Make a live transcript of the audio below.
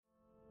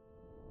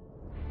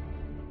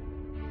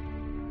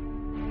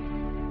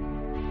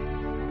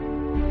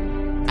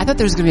I thought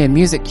there was going to be a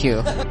music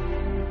cue.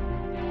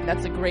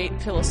 That's a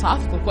great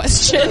philosophical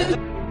question.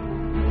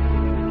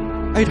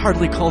 I'd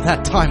hardly call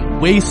that time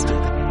wasted.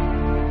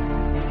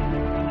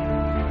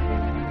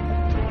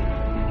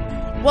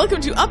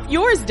 Welcome to Up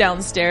Yours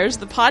Downstairs,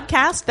 the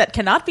podcast that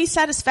cannot be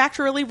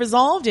satisfactorily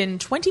resolved in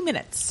 20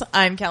 minutes.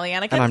 I'm Kelly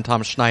Anakin. And I'm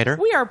Tom Schneider.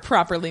 We are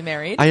properly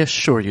married. I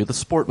assure you, the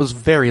sport was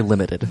very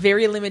limited.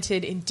 Very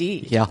limited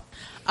indeed. Yeah.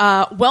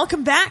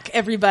 Welcome back,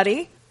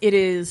 everybody. It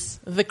is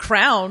The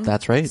Crown.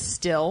 That's right.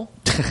 Still.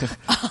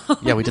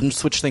 Yeah, we didn't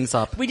switch things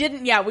up. We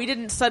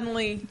didn't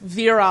suddenly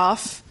veer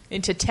off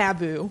into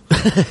taboo.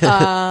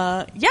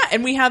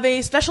 And we have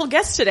a special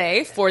guest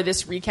today for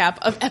this recap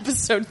of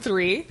episode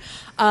 3.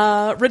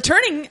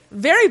 Returning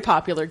very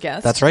popular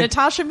guest. That's right.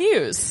 Natasha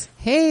Muse.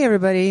 Hey,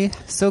 everybody.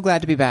 So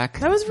glad to be back.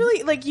 That was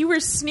really, like, you were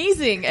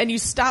sneezing and you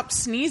stopped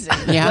sneezing.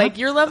 Yeah? Like,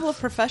 your level of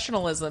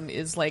professionalism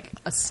is, like,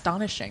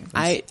 astonishing.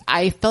 I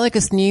felt like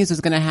a sneeze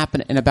was going to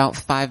happen in about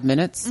 5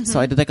 minutes, so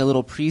I did like a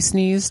little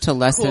pre-sneeze to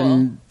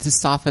to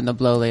soften the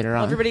blow later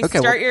on. Everybody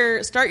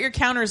Okay, start your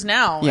counters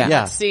now. Yeah. And Yeah.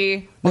 let's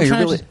see. No, I'm you're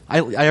trying really, to-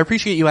 I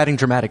appreciate you adding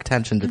dramatic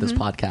tension to this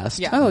podcast.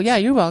 Yeah. Oh, yeah,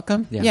 you're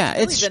welcome. Yeah. Yeah,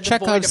 Really it's been devoid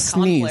Chekhov's of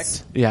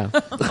sneeze. Yeah.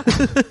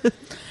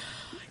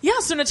 Yeah,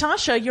 so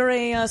Natasha, you're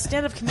a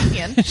stand-up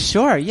comedian.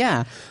 Sure,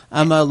 yeah.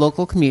 I'm a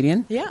local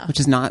comedian, Yeah. which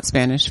is not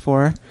Spanish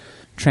for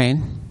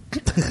train.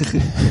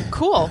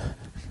 Cool.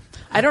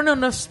 I don't know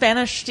enough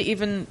Spanish to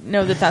even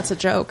know that that's a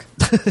joke.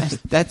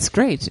 That's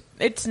great.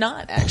 It's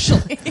not,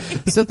 actually.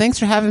 So thanks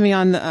for having me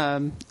on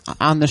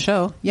the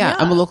show. Yeah, Yeah.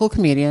 I'm a local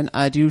comedian.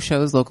 I do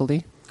shows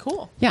locally.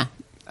 Cool. Yeah.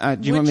 Do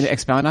you want me to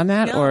expound on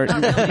that? No, or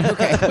not really.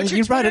 Okay, What's your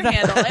you brought Twitter it up.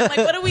 handle? And, like,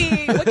 what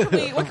can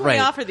we Right.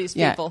 offer these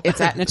Yeah, people? it's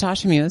at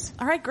Natasha Muse.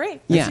 All right, great.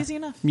 That's Yeah, easy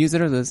enough. Use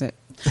it or lose it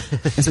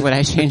is what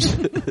I changed.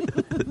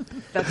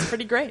 That's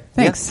pretty great.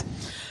 Thanks.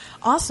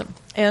 Awesome.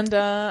 And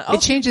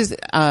It changes.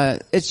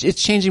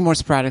 It's changing more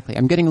sporadically.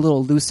 I'm getting a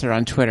little looser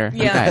on Twitter.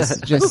 You Yeah.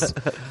 guys,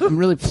 I'm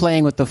really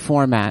playing with the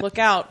format. look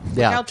out.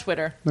 Yeah. Look out,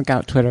 Twitter. Look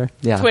out, Twitter.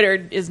 Yeah.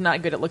 Twitter is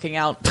not good at looking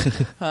out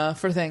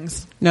for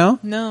things. No,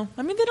 No,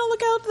 I mean they don't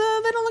look out.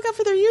 They don't look out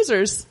for their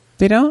users.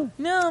 they don't.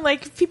 No,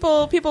 like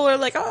people are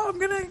like, oh, I'm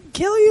gonna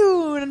kill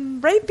you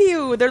and rape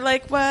you. They're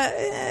like, what?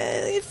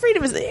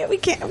 Freedom is we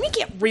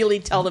can't really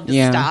tell them to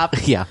Yeah.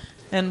 stop. Yeah.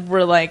 And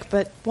we're like,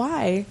 but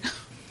why?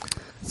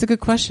 It's a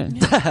good question.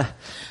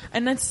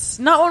 And that's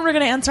not one we're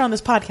going to answer on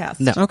this podcast.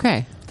 No.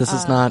 Okay. This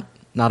is not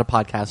a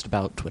podcast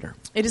about Twitter.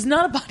 It is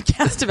not a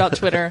podcast about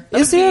Twitter.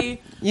 That Is would there?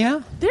 be-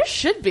 Yeah. There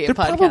should be a There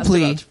podcast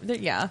probably- about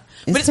yeah.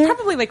 Is But it's there?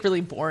 probably like really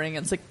boring.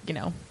 It's like,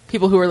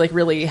 people who are like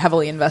really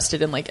heavily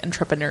invested in like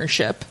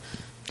entrepreneurship.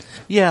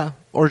 Yeah.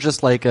 Or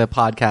just like a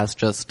podcast,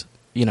 just,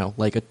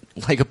 like a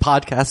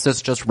podcast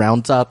that's just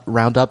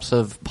roundups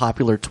of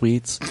popular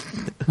tweets.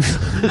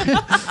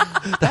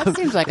 That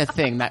seems like a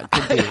thing that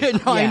could be.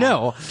 No, I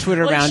know.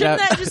 Twitter Like, roundup.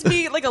 shouldn't that just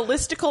be like a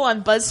listicle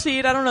on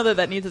BuzzFeed? I don't know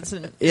that needs its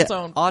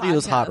own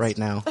Audio's podcast. hot right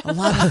now. A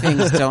lot of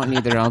things don't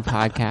need their own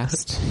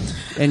podcast,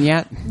 and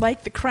yet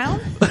Like The Crown?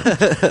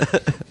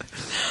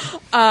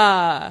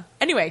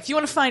 Anyway, if you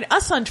want to find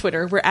us on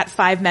Twitter, we're at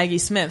 5 Maggie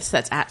Smiths.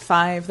 That's at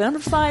 5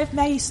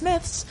 Maggie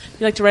Smiths.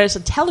 If you'd like to write us a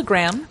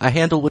telegram. A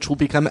handle which will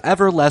become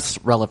ever less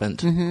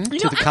relevant to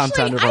the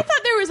content of I our...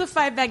 thought there was a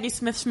 5 Maggie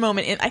Smiths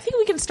moment, and I think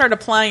we can start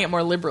applying it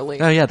more liberally.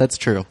 Oh, yeah, that's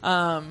true.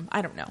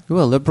 I don't know.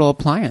 ooh, a liberal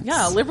appliance.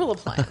 Yeah, a liberal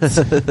appliance.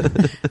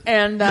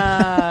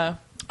 And,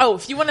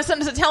 if you want to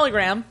send us a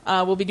telegram,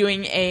 we'll be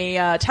doing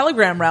a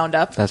telegram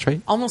roundup. That's right.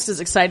 Almost as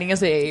exciting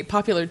as a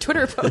popular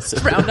Twitter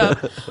post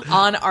roundup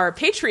on our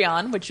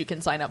Patreon, which you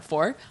can sign up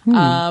for.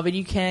 But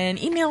you can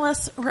email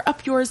us. We're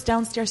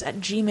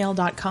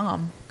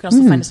upyoursdownstairs@gmail.com. You can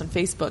also find us on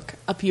Facebook.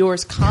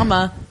 Upyours,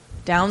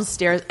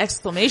 downstairs, !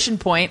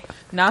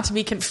 Not to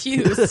be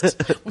confused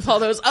with all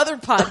those other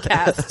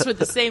podcasts with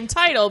the same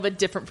title but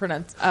different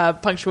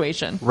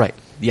punctuation. Right.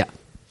 Yeah.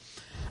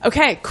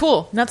 Okay,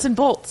 cool. Nuts and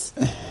bolts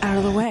out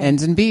of the way.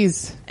 Ends and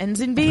bees. Ends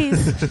and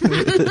bees.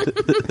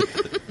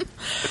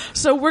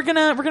 So we're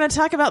gonna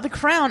talk about The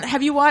Crown.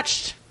 Have you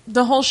watched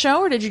the whole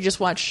show, or did you just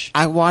watch?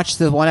 I watched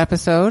the one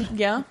episode.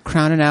 Yeah.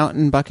 Crowning out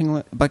in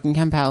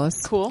Buckingham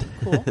Palace. Cool.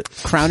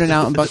 Crowning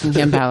out in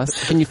Buckingham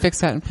Palace. Can you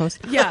fix that in post?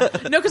 Yeah.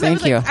 No, because I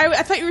Thank was like, you.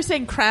 I thought you were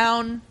saying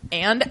crown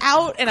and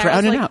out, and Crown I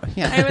was and like, out,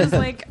 yeah. I was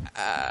like,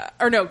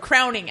 or no,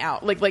 crowning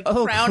out, like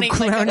Oh, crowning,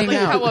 crowning like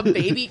out. how a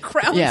baby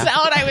crowns Yeah.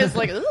 out. I was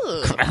like,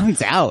 ugh,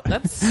 Crowns out.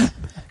 that's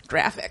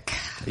graphic.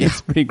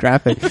 It's pretty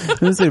graphic.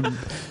 This is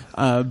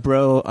a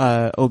bro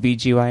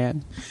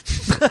OBGYN.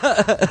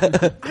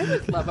 I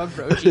would love a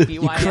bro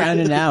GBY.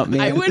 Crowning out,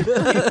 man. I would.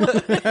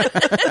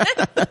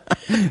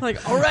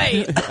 Like, all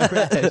right,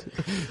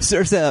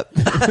 Surf's up.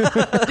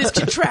 this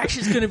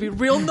contraction's gonna be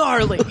real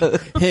gnarly.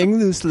 Hang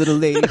loose, little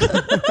lady.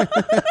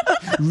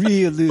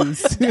 Real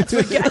loose. Got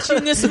you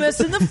in this mess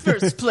in the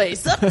first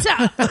place. Up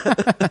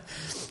top.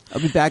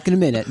 I'll be back in a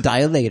minute.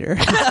 Dial later.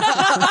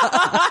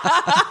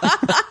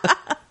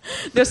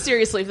 No,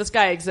 seriously, if this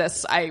guy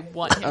exists, I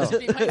want him to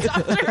be my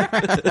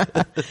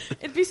doctor.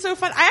 It'd be so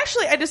fun.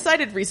 I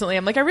decided recently,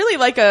 I'm like, I really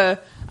like a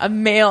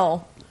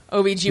male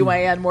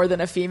OBGYN more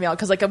than a female.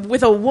 Because like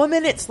with a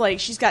woman, it's like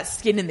she's got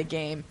skin in the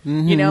game.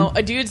 You know,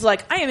 a dude's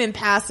like, I am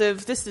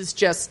impassive. This is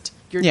just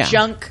your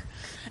junk.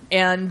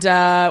 And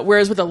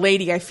whereas with a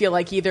lady, I feel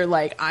like either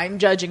like I'm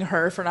judging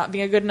her for not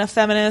being a good enough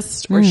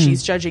feminist, or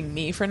she's judging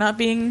me for not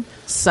being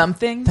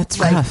something. That's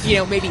like, rough. you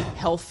know, maybe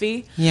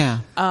healthy. Yeah.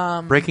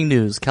 Breaking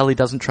news: Kelly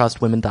doesn't trust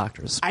women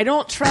doctors. I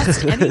don't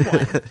trust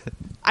anyone.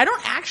 I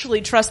don't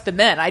actually trust the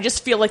men. I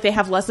just feel like they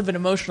have less of an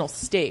emotional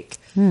stake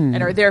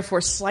and are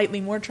therefore slightly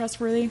more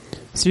trustworthy.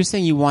 So you're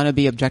saying you want to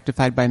be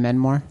objectified by men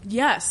more?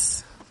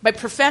 Yes, by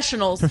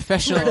professionals.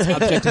 Professional who are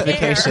taking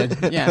objectification.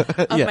 care Yeah.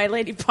 of my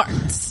lady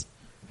parts.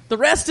 The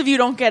rest of you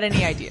don't get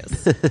any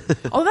ideas.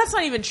 Oh, that's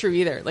not even true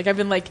either. Like I've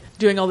been like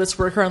doing all this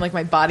work around like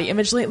my body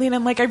image lately, and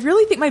I'm like, I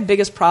really think my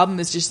biggest problem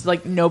is just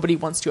like nobody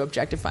wants to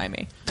objectify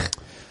me.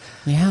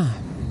 Yeah.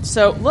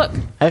 So look,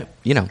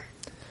 You know,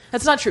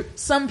 that's not true.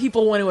 Some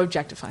people want to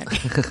objectify me.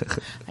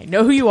 I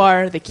know who you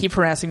are. They keep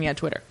harassing me on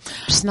Twitter.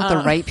 Just not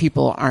the right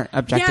people aren't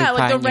objectifying Yeah,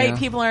 like the right you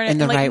people aren't, in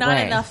the like right not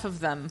way. enough of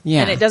them,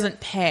 Yeah. and it doesn't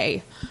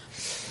pay.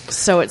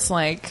 So it's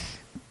like,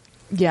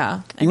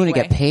 yeah. You want to anyway.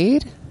 get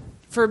paid?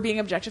 For being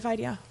objectified,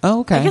 yeah.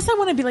 Oh, okay. I guess I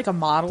want to be like a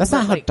model. That's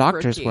not but, how like,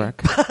 doctors quirky.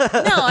 work.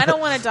 No, I don't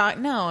want to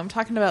No, I'm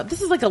talking about,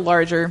 this is like a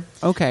larger.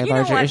 Okay, you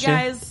larger know what, issue.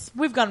 guys?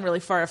 We've gone really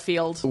far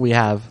afield we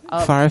have.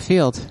 Far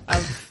afield.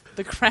 of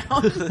the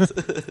crown.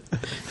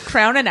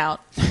 Crowning out.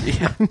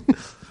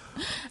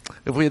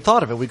 If we had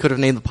thought of it, we could have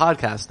named the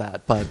podcast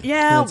that. But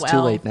Yeah, it's well. too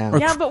late now.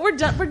 Yeah, but we're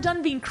done. We're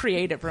done being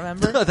creative.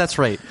 Remember, That's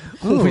right.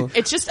 Ooh.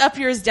 it's just up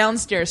yours,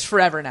 downstairs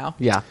forever now.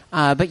 Yeah.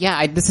 But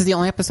yeah, this is the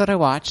only episode I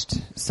watched,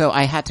 so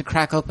I had to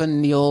crack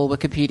open the old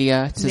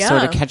Wikipedia to Yeah.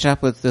 sort of catch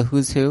up with the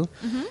who's who.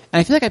 And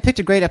I feel like I picked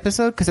a great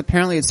episode because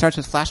apparently it starts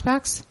with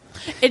flashbacks.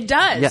 It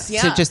does. Yes.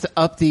 Yeah. To just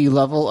up the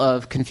level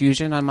of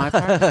confusion on my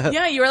part.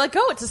 Yeah, you were like,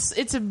 oh,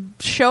 it's a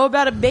show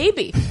about a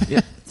baby.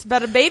 It's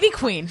about a baby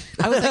queen.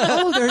 I was like,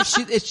 oh,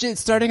 it's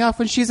starting off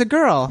when she's a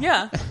girl.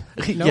 Yeah.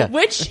 Yeah.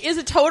 Which is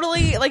a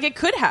totally, like, it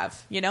could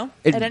have, you know,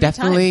 It at any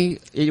definitely,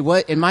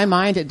 in my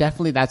mind,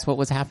 that's what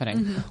was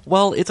happening.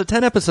 Well, it's a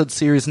 10-episode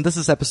series, and this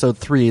is episode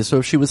 3, so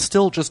if she was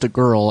still just a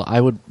girl, I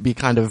would be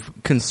kind of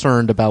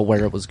concerned about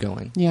where it was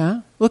going.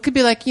 Yeah. Well, it could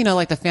be like,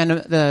 like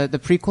the the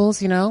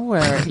prequels,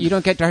 where you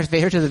don't get Darth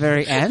Vader to the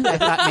very end. I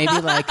thought maybe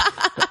like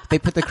they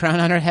put the crown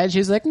on her head.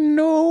 She's like,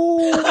 no.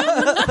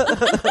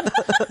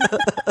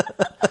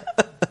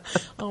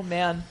 Oh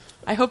man,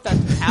 I hope that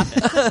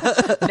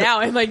happens. now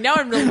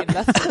I'm really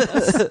invested in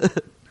this.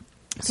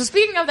 So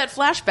speaking of that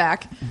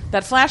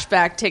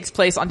flashback takes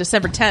place on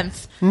December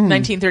 10th,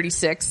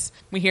 1936.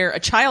 We hear a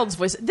child's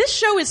voice. This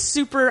show is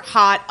super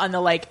hot on the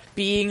like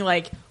being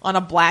like on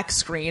a black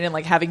screen and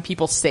like having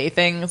people say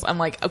things. I'm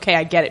like, okay,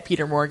 I get it,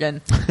 Peter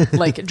Morgan.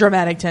 Like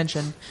dramatic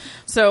tension.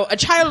 So a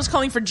child is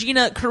calling for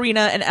Gina,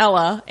 Karina, and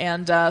Ella,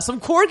 and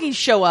some corgis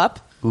show up.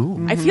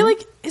 Ooh. I feel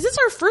like, is this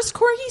our first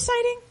corgi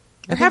sighting?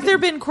 Or have there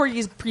been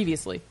corgis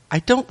previously? I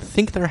don't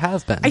think there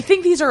have been. I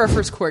think these are our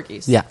first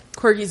corgis. Yeah.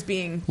 Corgis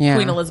being Yeah.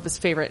 Queen Elizabeth's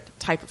favorite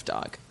type of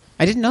dog.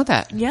 I didn't know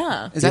that.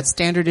 Yeah. Is that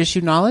standard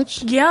issue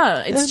knowledge?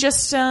 Yeah, it's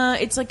just,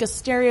 it's like a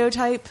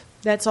stereotype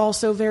that's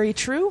also very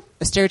true.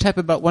 A stereotype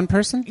about one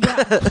person?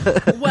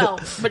 Yeah.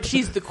 Well, but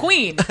she's the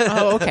queen. It's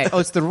Oh, okay. Oh,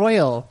 it's the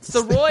royal.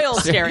 the royal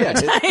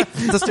stereotype.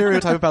 It's a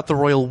stereotype about the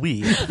royal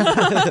we.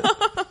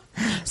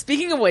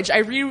 Speaking of which,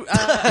 I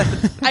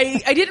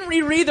didn't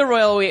reread the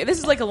royal we. This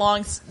is like a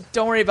long,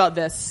 don't worry about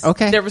this.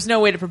 Okay. There was no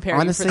way to prepare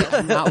Honestly, you for this.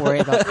 I'm not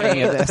worried about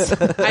any of this.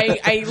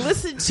 I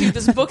listened to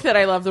this book that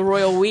I love, The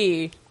Royal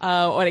We, when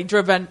I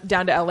drove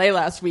down to LA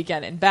last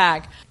weekend and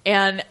back.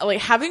 And like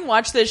having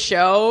watched this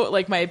show,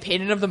 like my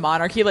opinion of the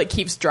monarchy like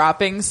keeps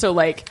dropping. So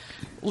like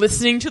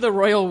listening to The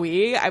Royal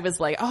We, I was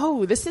like,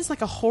 oh, this is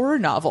like a horror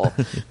novel.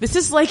 This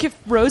is like if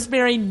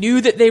Rosemary knew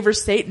that they were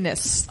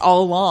Satanists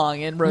all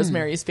along in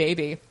Rosemary's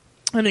Baby.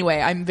 Anyway,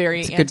 I'm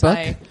very a good book?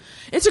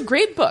 It's a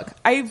great book.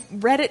 I've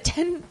read it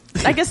 10,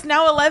 I guess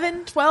now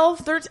 11, 12,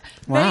 13,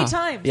 Wow. many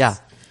times. Yeah.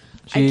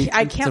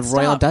 I can't It's a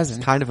royal stop.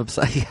 dozen. Kind of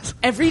upset. Yes.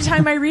 Every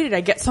time I read it,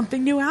 I get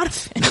something new out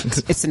of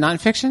it. It's a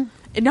nonfiction?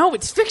 No,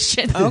 it's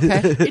fiction.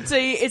 Okay.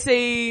 It's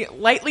a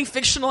lightly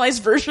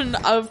fictionalized version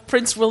of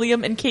Prince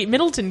William and Kate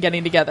Middleton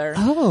getting together.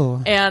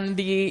 Oh. And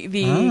the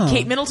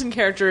Kate Middleton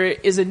character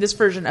is in this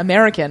version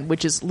American,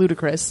 which is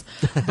ludicrous.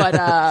 But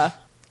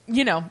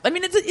I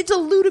mean, it's a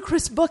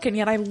ludicrous book, and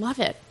yet I love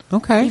it.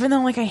 Okay. Even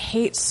though like I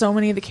hate so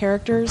many of the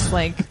characters,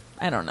 like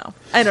I don't know,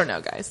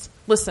 guys.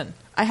 Listen,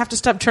 I have to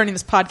stop turning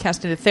this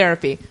podcast into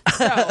therapy.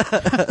 So,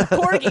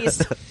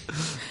 corgis.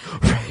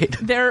 Right.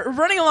 They're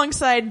running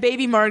alongside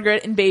baby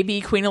Margaret and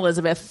baby Queen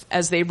Elizabeth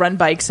as they run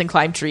bikes and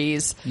climb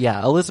trees.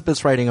 Yeah,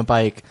 Elizabeth's riding a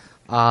bike.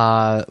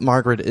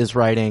 Margaret is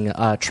riding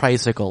a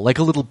tricycle, like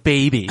a little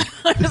baby.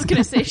 I was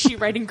going to say, is she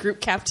riding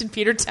Group Captain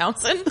Peter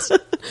Townsend?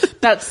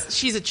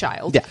 She's a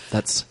child. Yeah,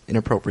 that's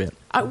inappropriate.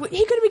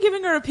 He could be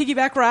giving her a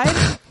piggyback ride.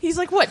 He's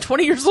like, what,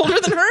 20 years older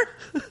than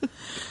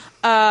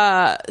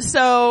her?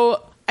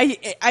 So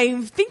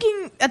I'm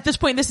thinking at this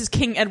point, this is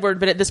King Edward,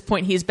 but at this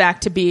point he's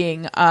back to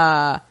being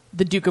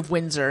the Duke of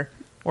Windsor,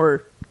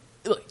 or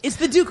It's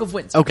the Duke of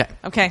Windsor.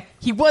 Okay.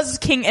 He was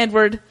King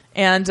Edward,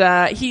 and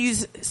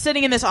he's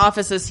sitting in this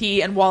office as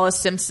he and Wallace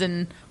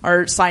Simpson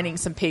are signing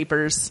some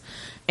papers.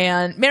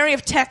 And Mary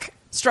of Teck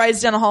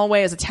strides down a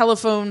hallway as a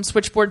telephone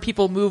switchboard.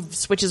 People move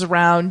switches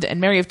around, and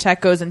Mary of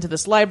Teck goes into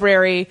this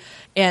library,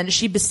 and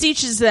she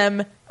beseeches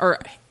them, or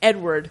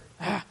Edward,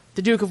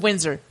 the Duke of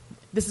Windsor.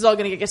 This is all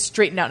going to get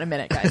straightened out in a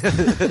minute, guys.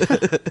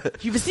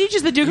 He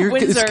beseeches the Duke of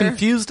Windsor. You're as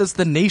confused as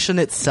the nation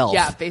itself.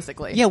 Yeah,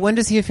 basically. Yeah, when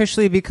does he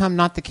officially become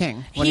not the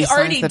king? When he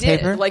already signs the did,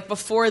 paper? like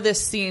before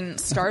this scene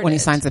started. When he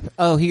signs the...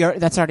 Oh,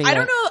 that's already... I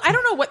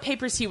don't know what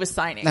papers he was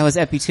signing. That was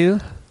Epi 2?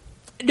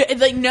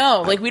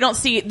 No, we don't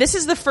see... This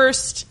is the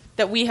first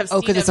that we have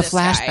seen because it's a this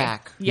guy. flashback.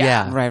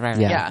 Yeah. Right.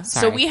 Yeah.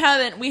 So we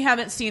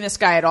haven't seen this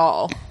guy at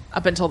all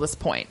up until this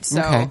point.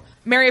 So Okay.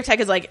 Mary of Teck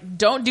is like,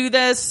 don't do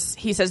this.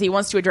 He says he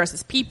wants to address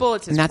his people.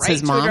 It's his And that's right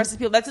his to mom? address his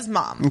people. That's his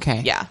mom.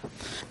 Okay. Yeah.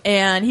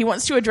 And he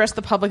wants to address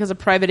the public as a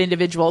private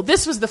individual.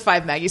 This was the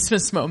 5 Maggie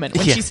Smiths moment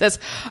when she says,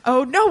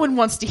 oh, no one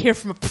wants to hear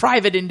from a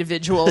private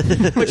individual,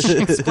 which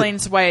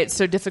explains why it's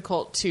so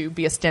difficult to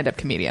be a stand-up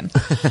comedian.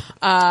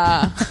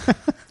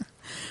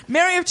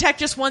 Mary of Teck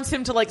just wants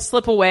him to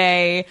slip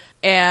away,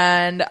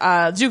 and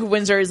Duke of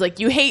Windsor is like,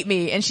 you hate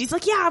me. And she's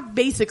like, yeah,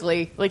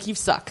 basically. You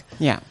suck.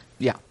 Yeah.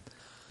 Yeah.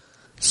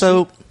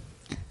 So...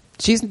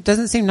 She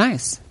doesn't seem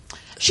nice.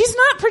 She's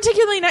not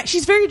particularly nice.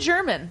 She's very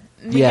German.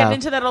 We Yeah. get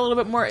into that a little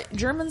bit more.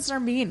 Germans are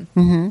mean,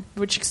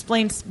 which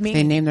explains mean.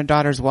 They named their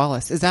daughters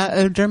Wallace. Is that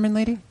a German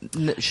lady?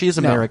 She's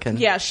American.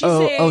 Yeah,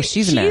 she's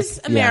she's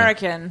American.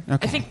 American.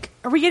 Okay. I think.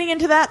 Are we getting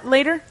into that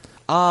later?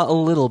 A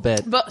little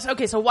bit. But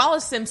okay, so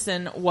Wallace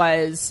Simpson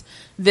was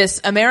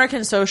this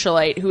American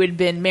socialite who had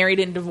been married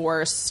and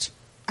divorced.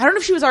 I don't know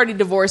if she was already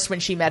divorced when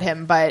she met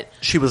him, but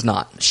She was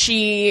not.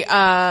 she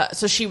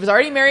she was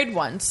already married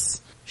once.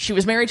 She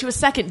was married to a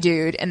second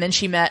dude, and then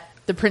she met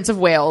the Prince of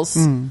Wales,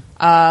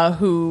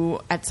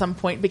 who at some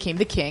point became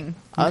the king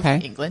of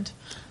England.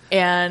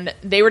 And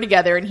they were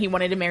together, and he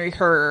wanted to marry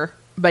her,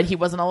 but he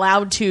wasn't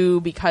allowed to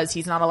because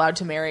he's not allowed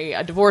to marry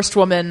a divorced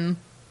woman.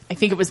 I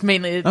think it was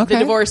mainly the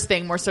divorce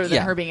thing more so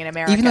than her being an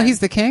American. Even though he's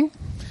the king?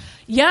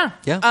 Yeah.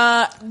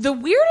 Yeah. The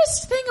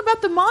weirdest thing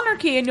about the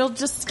monarchy, and you'll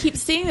just keep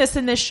seeing this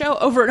in this show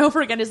over and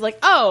over again, is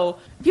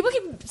people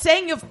keep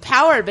saying you have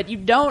power, but you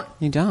don't.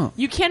 You don't.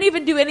 You can't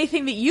even do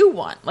anything that you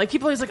want.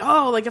 People are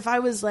always like, if I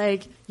was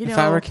if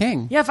I were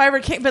king. Yeah, if I were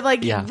king.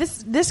 But Yeah.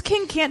 this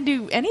king can't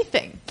do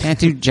anything. Can't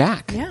do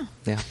jack. Yeah.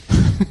 Yeah.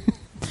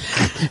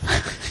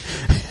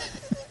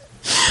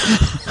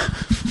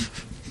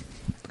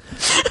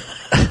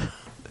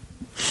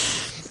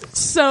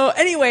 So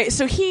anyway,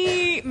 so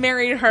he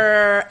married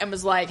her and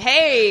was like,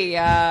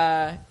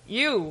 hey,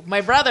 you,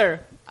 my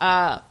brother,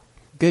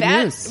 Good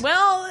news.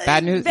 Well,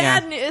 Bad news,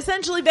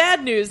 essentially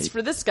bad news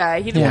for this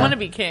guy. He didn't want to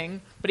be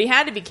king, but he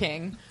had to be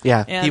king.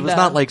 Yeah. And, He was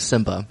not like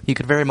Simba. He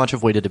could very much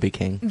have waited to be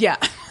king. Yeah.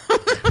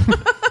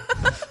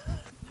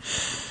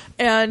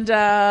 And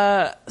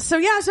so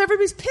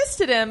everybody's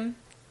pissed at him.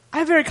 I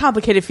have very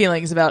complicated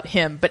feelings about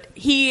him, but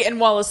he and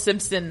Wallace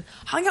Simpson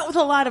hung out with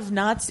a lot of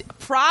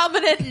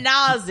prominent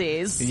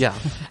Nazis. Yeah.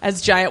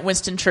 As giant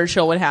Winston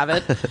Churchill would have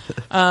it.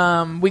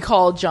 We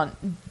call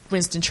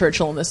Winston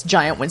Churchill in this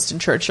giant Winston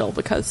Churchill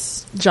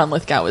because John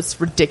Lithgow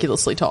is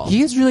ridiculously tall.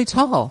 He is really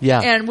tall.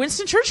 Yeah. And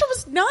Winston Churchill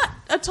was not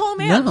a tall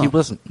man. No. He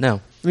wasn't. No.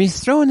 I mean, he's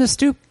throwing the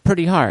stoop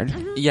pretty hard.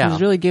 Yeah. He's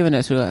really giving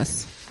it to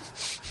us.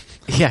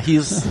 Yeah, he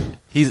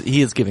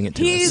is giving it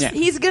to us.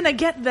 He's gonna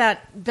get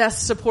that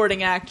best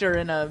supporting actor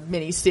in a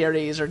mini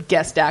series or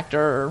guest actor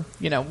or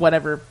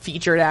whatever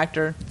featured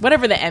actor,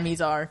 whatever the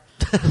Emmys are.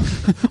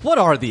 What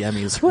are the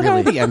Emmys? What really?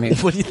 are the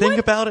Emmys? What do you think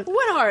about it?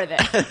 What are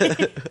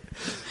they?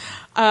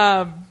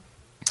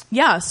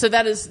 Yeah, so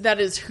that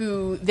is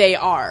who they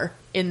are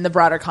in the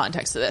broader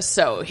context of this.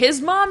 So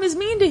his mom is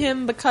mean to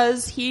him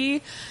because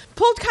he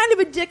pulled kind of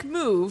a dick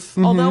move.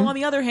 Although on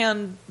the other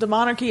hand, the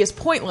monarchy is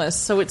pointless.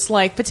 So it's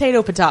like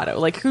potato.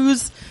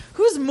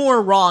 Who's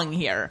more wrong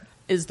here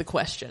is the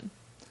question.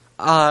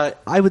 I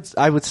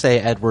would say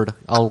Edward.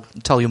 I'll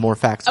tell you more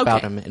facts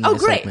about him in my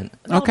segment.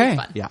 That'll be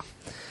fun. Yeah.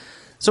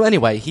 So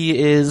anyway, he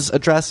is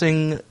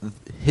addressing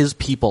his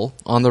people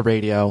on the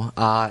radio,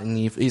 and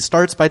he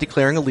starts by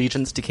declaring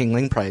allegiance to King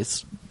Lane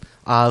Price,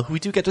 who we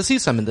do get to see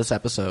some in this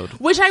episode.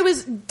 Which I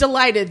was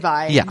delighted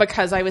by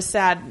because I was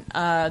sad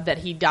that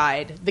he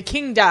died. The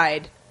king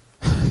died.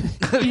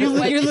 You're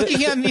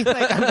looking at me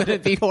like I'm going to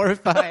be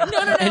horrified. No.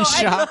 And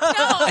shocked.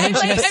 I'm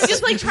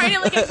just trying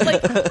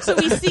to so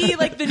we see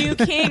the new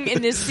king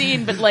in this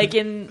scene, but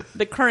in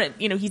the current,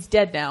 he's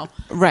dead now.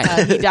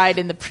 Right. He died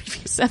in the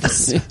previous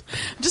episode.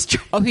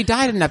 He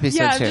died in episode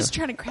 2. I'm just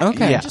trying to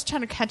Okay. I'm just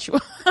trying to catch you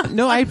up.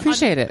 No, I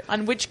appreciate it.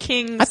 On which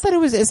kings? I thought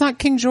it's not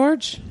King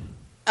George.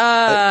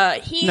 No.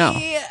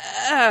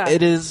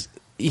 It is.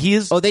 He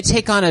is. Oh, they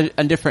take on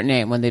a different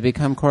name when they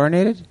become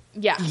coronated?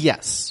 Yeah.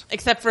 Yes.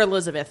 Except for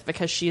Elizabeth,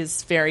 because she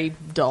is very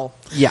dull.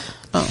 Yeah.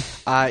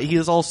 Oh. He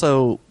is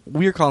also.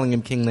 We're calling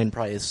him King Lane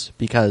Price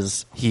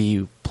because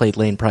he played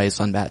Lane Price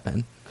on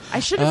Batman. I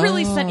should have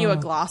really sent you a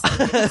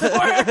glossary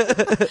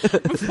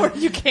before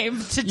you came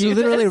to do You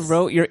literally this.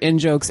 wrote your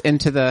in-jokes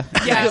into the...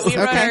 Yeah, we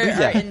wrote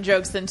Okay. our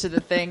in-jokes into the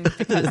thing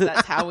because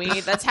that's how we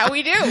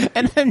do.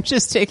 And I'm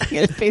just taking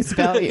it at face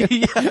value.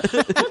 Well,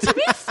 to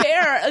be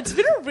fair, it's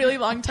been a really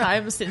long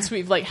time since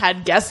we've like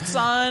had guests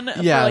on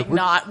Yeah, for like we're-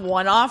 not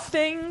one-off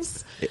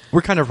things.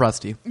 We're kind of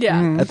rusty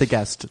Yeah. at the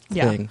guest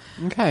Yeah. thing.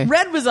 Okay.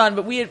 Red was on,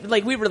 but we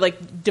were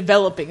like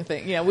developing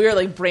things. You know, we were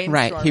like brainstorming.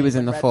 Right, he was in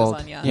when the Red fold.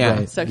 Was on, yeah. Yeah.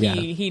 Right, So yeah.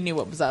 he knew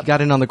what was up.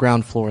 Got in on the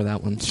ground floor of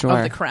that one. Sure.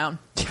 Of the crown.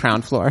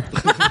 Crown floor.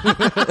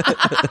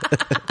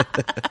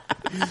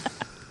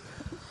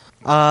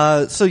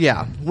 So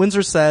yeah,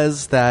 Windsor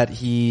says that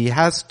he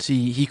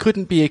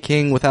couldn't be a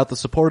king without the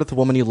support of the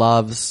woman he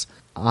loves.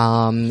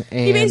 And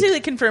He basically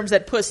confirms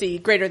that pussy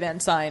greater than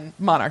sign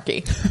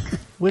monarchy.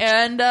 Which-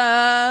 and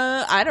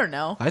I don't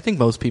know. I think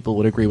most people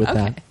would agree with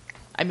Okay.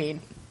 I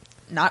mean,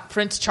 not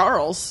Prince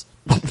Charles.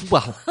 that.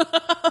 Well,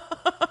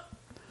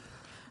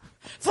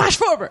 Flash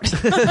forward.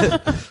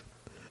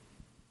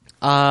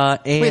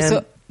 and Wait,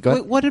 so go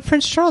ahead. what did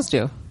Prince Charles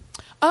do?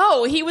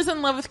 Oh, he was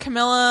in love with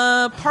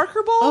Camilla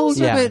Parker Bowles? Oh,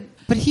 so Yeah.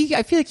 but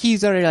I feel like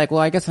he's already like, well,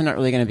 I guess I'm not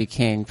really going to be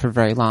king for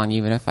very long,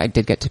 even if I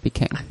did get to be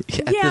king.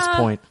 at this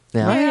point,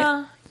 yeah.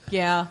 Yeah.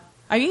 Yeah.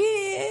 I mean,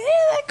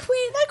 that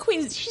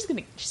queen, she's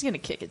gonna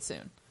kick it soon.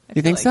 I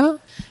You feel think like. so?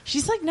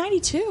 She's like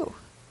 92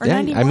 or Yeah,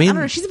 91. I I mean- don't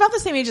know. She's about the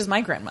same age as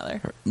my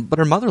grandmother. But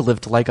her mother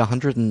lived to like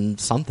 100 and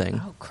something.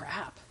 Oh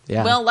crap.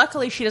 Yeah. Well,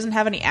 luckily she doesn't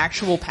have any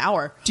actual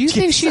power. Do you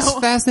think she's So-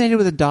 fascinated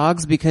with the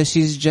dogs because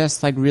she's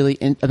just like really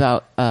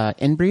about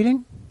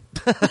inbreeding?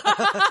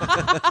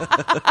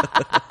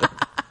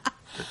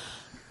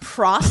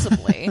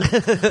 Possibly.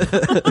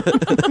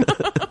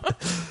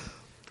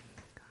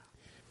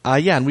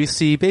 Yeah, and we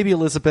see baby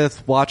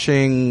Elizabeth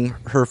watching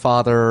her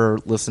father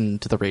listen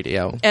to the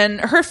radio. And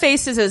her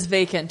face is as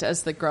vacant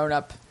as the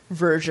grown-up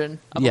version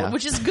of Yeah.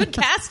 which is good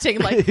casting.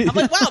 Like I'm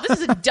like, wow,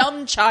 this is a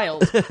dumb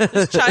child.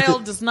 This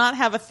child does not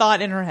have a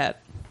thought in her head.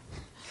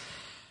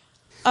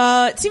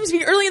 It seems to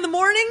be early in the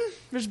morning.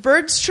 There's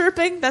birds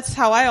chirping. That's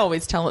how I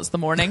always tell it's the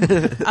morning.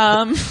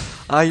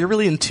 You're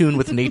really in tune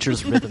with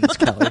nature's rhythms,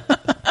 Kelly.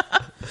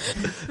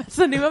 That's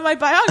the name of my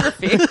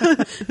biography.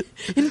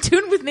 In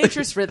tune with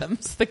nature's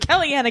rhythms. The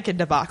Kelly Anakin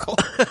debacle.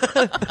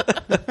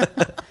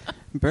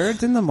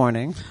 Birds in the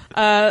morning.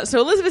 So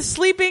Elizabeth's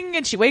sleeping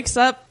and she wakes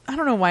up. I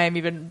don't know why I'm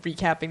even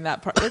recapping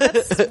that part.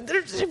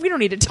 We don't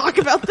need to talk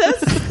about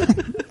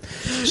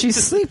this. She's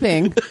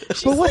sleeping.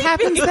 But what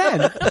happens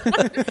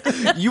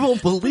then? You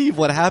won't believe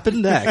what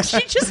happened next.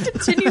 She just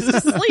continues to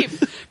sleep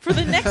for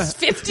the next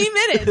 50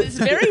 minutes. It's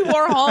very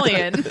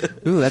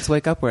Warholian. Ooh, that's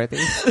wake up worthy.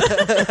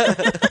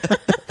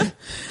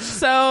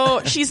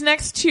 So she's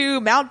next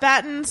to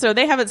Mountbatten, so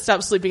they haven't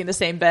stopped sleeping in the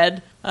same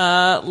bed,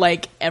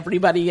 like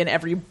everybody in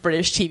every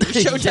British TV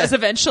show does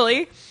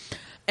eventually.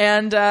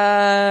 And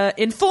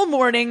in full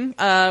mourning,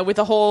 with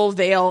the whole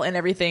veil and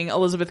everything,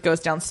 Elizabeth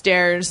goes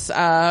downstairs,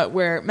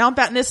 where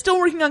Mountbatten is still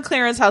working on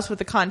Clarence's house with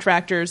the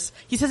contractors.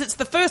 He says it's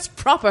the first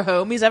proper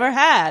home he's ever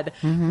had,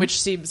 which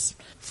seems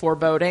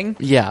foreboding.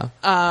 Yeah.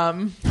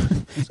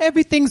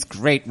 Everything's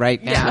great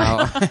right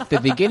now. The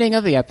beginning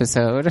of the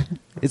episode.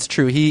 It's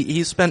true.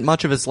 He spent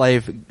much of his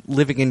life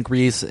living in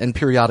Greece and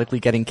periodically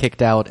getting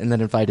kicked out and then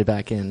invited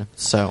back in.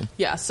 So,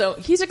 Yeah, so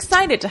he's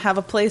excited to have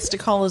a place to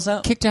call his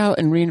own. Kicked out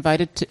and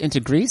reinvited into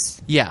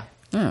Greece? yeah.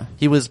 Oh.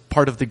 He was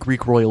part of the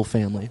Greek royal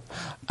family.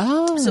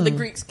 Oh. So the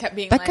Greeks kept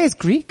being That like... guy's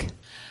Greek?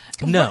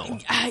 No.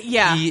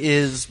 Yeah. He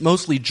is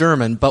mostly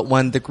German, but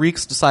when the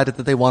Greeks decided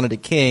that they wanted a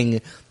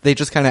king, they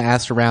just kind of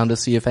asked around to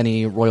see if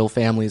any royal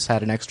families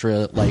had an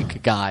extra,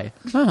 guy.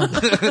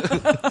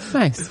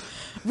 Nice.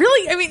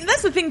 Really? I mean,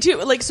 that's the thing, too.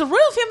 Like, so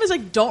royal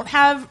families, don't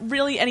have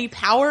really any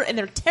power, and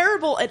they're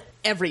terrible at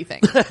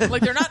everything.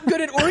 They're not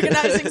good at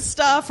organizing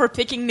stuff or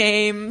picking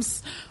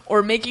names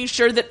or making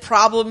sure that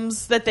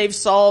problems that they've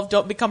solved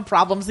don't become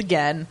problems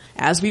again,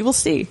 as we will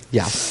see.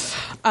 Yeah.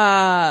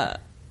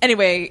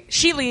 Anyway,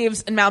 she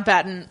leaves, and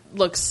Mountbatten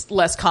looks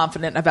less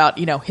confident about,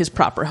 his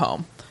proper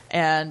home.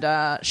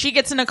 And she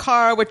gets in a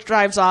car which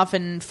drives off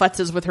and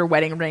futzes with her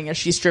wedding ring as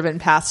she's driven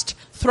past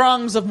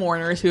throngs of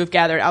mourners who have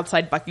gathered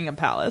outside Buckingham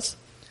Palace.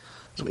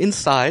 So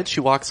inside, she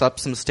walks up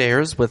some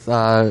stairs with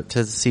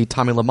to see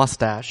Tommy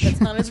LaMustache.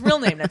 It's not his real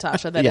name,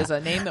 Natasha. That Yeah. is a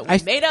name that we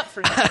made up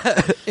for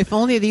him. If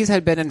only these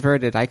had been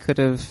inverted, I could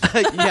have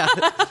Yeah.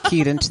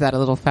 keyed into that a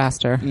little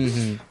faster.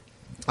 He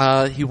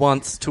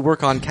wants to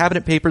work on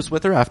cabinet papers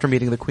with her after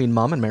meeting the Queen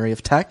Mum and Mary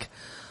of Teck.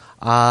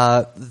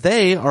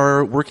 They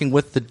are working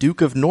with the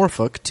Duke of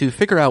Norfolk to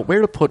figure out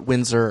where to put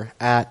Windsor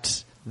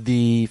at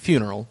the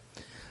funeral.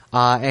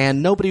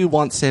 And nobody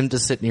wants him to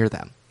sit near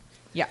them.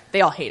 Yeah,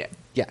 they all hate it.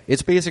 Yeah,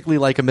 it's basically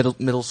like a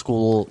middle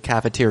school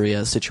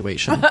cafeteria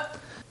situation.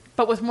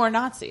 But with more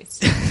Nazis.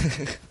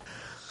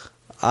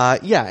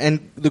 Yeah,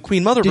 and the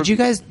Queen Mother... Did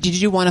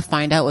you want to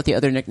find out what the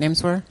other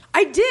nicknames were?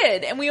 I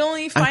did, and we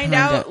only find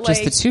out,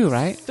 just the two,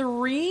 right?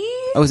 3?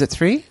 Oh, was it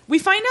 3? We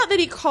find out that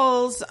he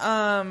calls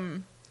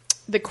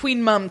the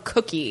Queen Mum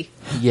Cookie.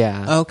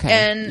 Yeah. Okay.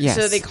 And yes.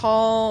 so they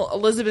call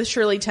Elizabeth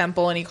Shirley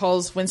Temple, and he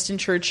calls Winston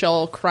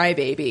Churchill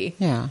Crybaby.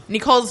 Yeah. And he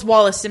calls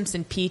Wallace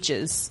Simpson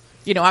Peaches.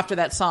 You know, after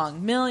that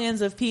song,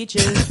 millions of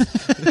peaches,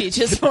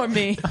 peaches for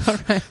me.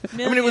 I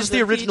mean, it was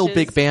the original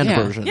big band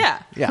Yeah. version. Yeah.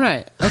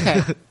 Right.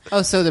 Okay.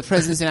 Oh, so the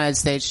president of the United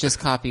States just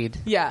copied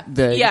Yeah.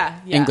 the Yeah.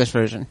 English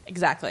version.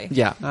 Exactly.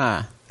 Yeah.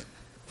 Ah.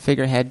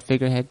 Figurehead.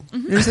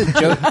 Mm-hmm. There's a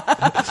joke.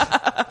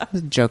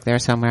 There's a joke there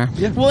somewhere.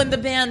 Yeah. Well, and the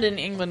band in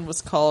England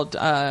was called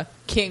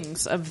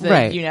Kings of the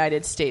Right.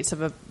 United States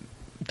of a.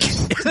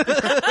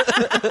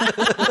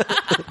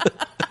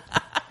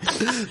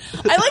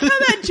 I like how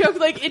that joke,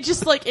 like, it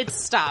just, like, it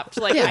stopped.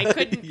 Like, I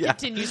couldn't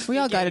continue speaking. We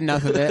all got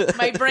enough of it.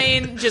 My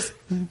brain just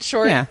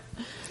short. Yeah.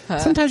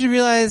 Sometimes you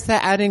realize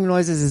that adding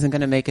noises isn't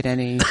going to make it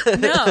any.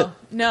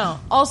 No.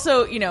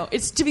 Also, you know,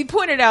 it's to be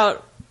pointed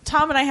out,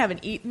 Tom and I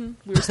haven't eaten.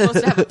 We were supposed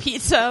to have a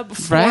pizza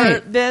before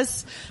Right.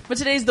 this, but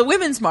today's the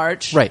Women's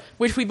March, Right.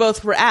 which we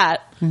both were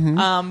at.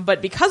 Mm-hmm.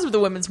 But because of the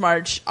Women's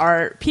March,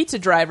 our pizza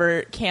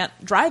driver can't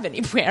drive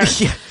anywhere.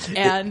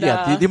 And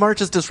The march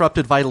has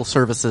disrupted vital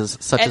services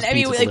such as I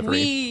mean, pizza like,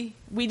 delivery.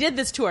 we did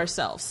this to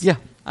ourselves. Yeah.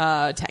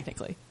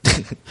 Technically.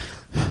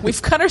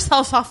 We've cut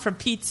ourselves off from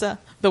pizza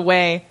the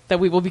way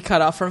that we will be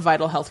cut off from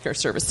vital healthcare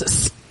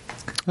services.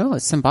 Oh,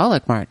 it's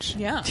symbolic march.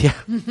 Yeah. Yeah.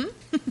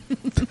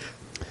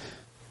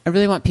 I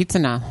really want pizza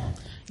now.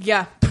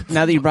 Yeah.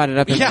 Now that you brought it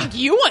up. Yeah. I think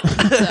you want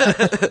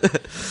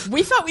pizza.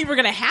 We thought we were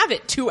going to have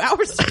it 2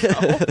 hours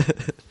ago.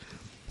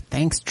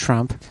 Thanks,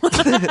 Trump. It's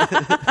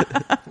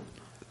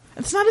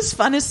not as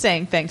fun as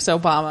saying thanks,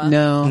 Obama.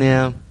 No.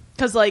 Yeah.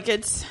 Because, like,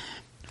 it's...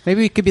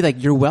 Maybe it could be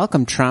like, you're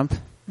welcome, Trump.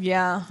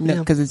 Yeah. No,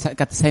 because it's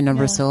got the same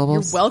number of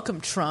syllables. You're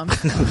welcome, Trump.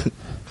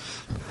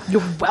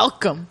 You're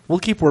welcome. We'll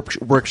keep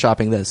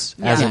workshopping this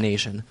as Yeah. a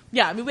nation.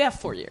 Yeah, I mean, we have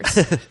 4 years.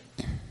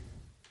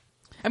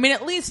 I mean,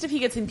 at least if he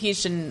gets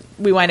impeached and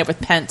we wind up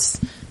with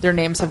Pence, their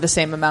names have the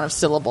same amount of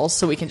syllables,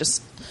 so we can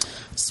just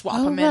swap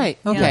Oh, them in. right.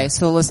 Yeah. Okay,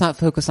 so let's not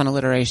focus on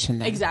alliteration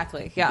then.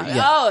 Exactly. Yeah.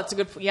 Yeah. Oh, that's a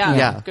good.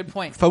 Yeah. Good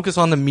point. Focus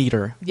on the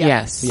meter. Yeah.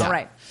 Yes. All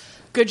right.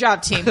 Good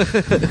job, team.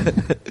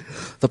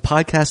 The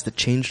podcast that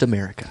changed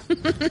America.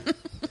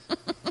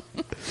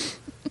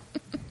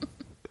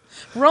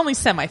 We're only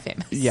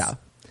semi-famous. Yeah.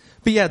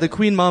 But yeah, the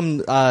Queen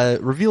Mum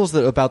reveals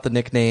about the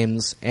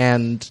nicknames,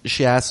 and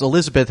she asks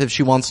Elizabeth if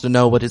she wants to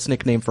know what his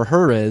nickname for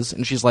her is,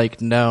 and she's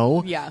like,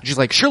 no. Yeah. She's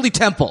like, Shirley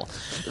Temple.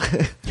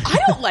 I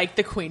don't like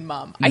the Queen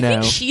Mum. I No.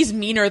 think she's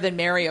meaner than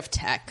Mary of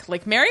Teck.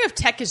 Like, Mary of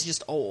Teck is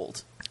just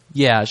old.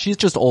 Yeah, she's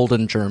just old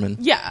and German.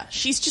 Yeah,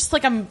 she's just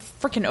like, I'm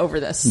freaking over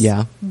this.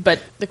 Yeah. But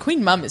the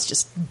Queen Mum is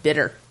just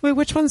bitter. Wait,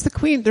 which one's the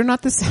queen? They're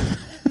not the same.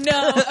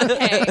 No,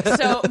 okay.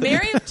 So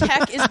Mary of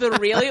Teck is the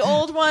really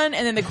old one,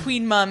 and then the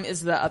Queen Mum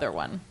is the other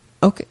one.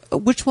 Okay,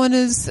 which one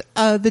is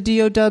the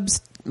D.O.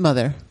 Dub's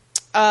mother?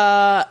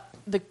 The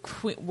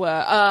Queen,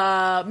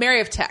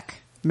 Mary of Teck,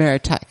 Mary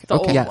Tech. the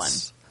Okay. old Yes. one,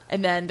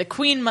 and then the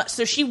Queen.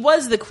 So she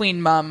was the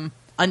Queen Mum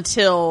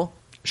until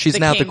She's the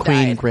now king the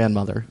Queen died.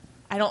 grandmother.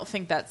 I don't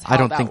think that's. How I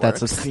don't that think works.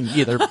 that's a thing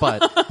either,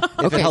 but if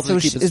it Okay, helps so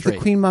to keep it is the straight.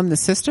 Queen Mum the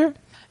sister?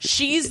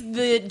 She's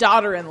the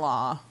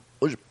daughter-in-law.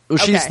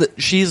 She's Okay.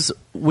 she's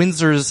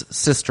Windsor's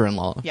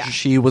sister-in-law. Yeah.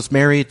 She was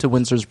married to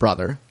Windsor's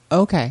brother.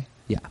 Okay.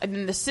 Yeah. And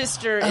then the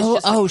sister is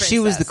just Oh, the she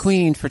was the princess.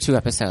 queen for 2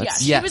 episodes. Yeah,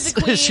 she Yes, was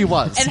the queen. she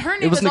was. And her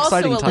It name was was an also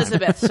exciting time.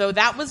 Elizabeth. So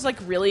that was like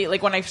really,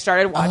 like when I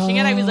started watching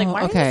it, I was like,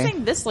 why are okay. you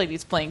saying this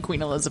lady's playing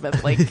Queen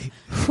Elizabeth? Like,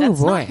 Oh, that's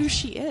boy. not who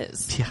she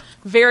is. Yeah.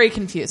 Very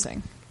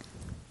confusing.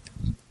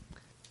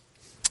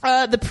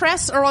 The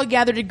press are all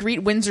gathered to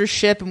greet Windsor's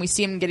ship, and we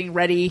see him getting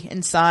ready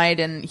inside,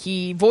 and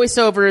he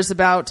voiceovers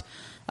about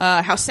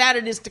how sad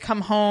it is to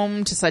come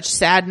home to such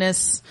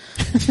sadness.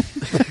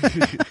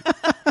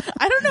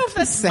 I don't know if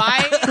that's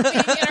my being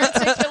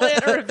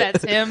inarticulate or if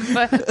that's him,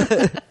 but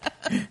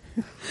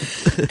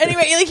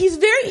anyway, like he's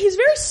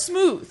very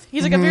smooth.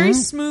 He's like a very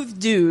smooth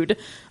dude,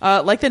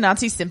 like the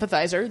Nazi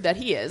sympathizer that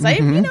he is.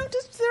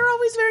 They're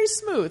always very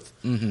smooth.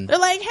 They're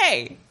like,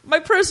 hey, my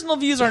personal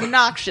views are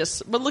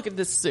noxious, but look at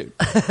this suit.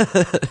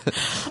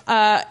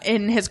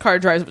 In his car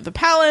drives up to the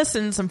palace,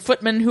 and some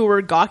footmen who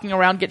were gawking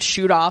around get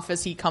shooed off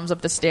as he comes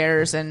up the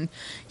stairs, and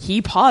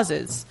he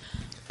pauses.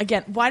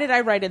 Again, why did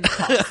I write in the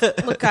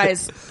pause? Look,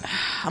 guys,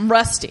 I'm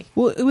rusty.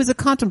 Well, it was a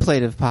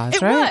contemplative pause,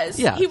 It right? was.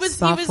 Yeah. He was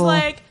Thoughtful.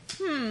 like,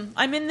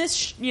 I'm in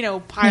this,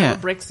 pile Yeah.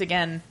 of bricks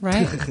again.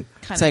 Right? Kind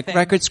It's of like thing.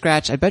 record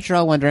scratch. I bet you're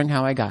all wondering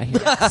how I got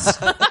here.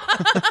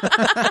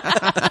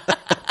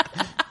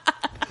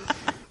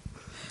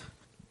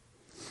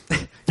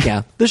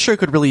 Yeah. This show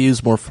could really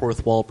use more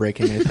fourth wall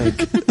breaking, I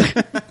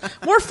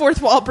think. More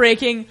fourth wall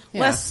breaking,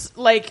 Yeah. less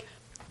like,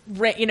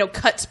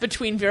 cuts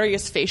between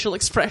various facial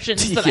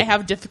expressions that I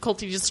have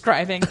difficulty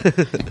describing.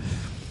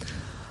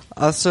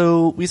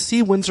 So we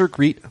see Windsor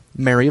greet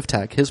Mary of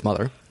Teck, his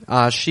mother.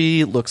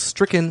 She looks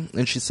stricken,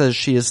 and she says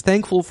she is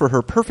thankful for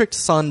her perfect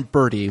son,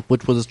 Bertie,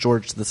 which was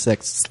George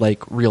VI's,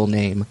 real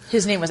name.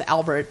 His name was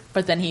Albert,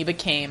 but then he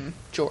became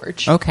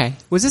George. Okay.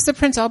 Was this the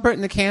Prince Albert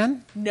in the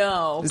can?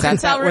 No, Is that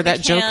Prince Albert where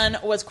that joke-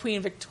 McCann was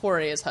Queen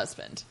Victoria's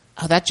husband.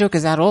 Oh, that joke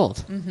is that old.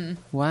 Mm-hmm.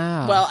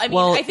 Wow. Well, I mean,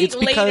 Well, I think it's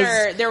because-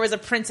 later there was a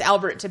Prince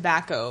Albert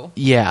tobacco,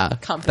 Yeah,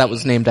 Company. that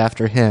was named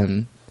after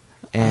him,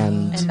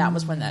 and and that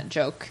was when that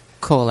joke.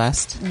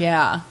 coalesced.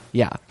 Yeah.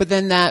 yeah. But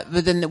then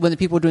when the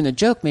people were doing the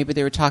joke, maybe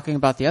they were talking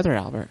about the other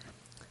Albert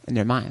in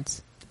their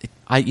minds.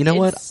 You know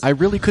what? It's- I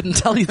really couldn't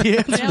tell you the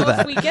answer You to know, that.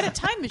 if we get a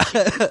time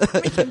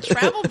machine, we can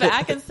travel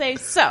back and say,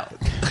 so,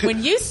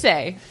 when you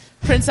say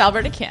Prince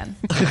Albert again,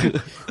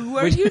 who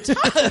are you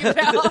talking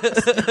about?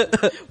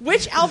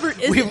 Which Albert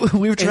is it?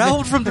 We've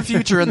traveled from the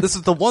future, and this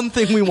is the one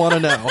thing we want to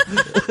know.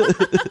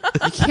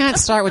 You can't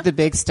start with the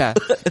big stuff.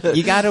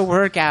 You got to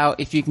work out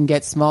if you can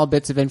get small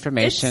bits of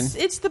information.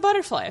 It's the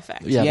butterfly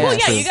effect. Yeah, Yeah. Well,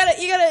 that's yeah,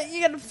 true.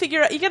 you gotta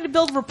figure out, you gotta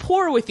build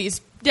rapport with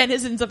these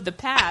denizens of the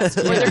past,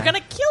 or they're gonna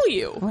kill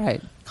you,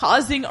 Right.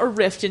 causing a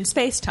rift in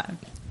space time.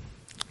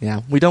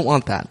 Yeah, we don't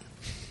want that.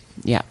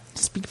 Yeah.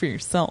 Speak for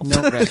yourself.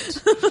 No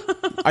Rift.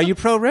 Are you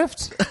pro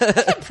Rift?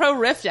 Pro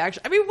rift,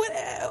 actually. I mean,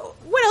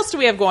 what else do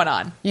we have going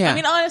on? Yeah. I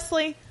mean,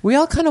 honestly, We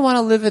all kind of want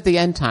to live at the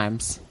end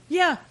times,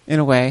 yeah. in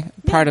a way.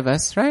 Part of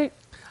us, right?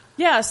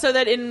 Yeah, so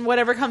that in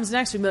whatever comes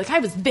next, we'd be like, I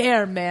was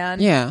there, man.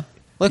 Yeah.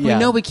 Like, Yeah. we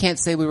know we can't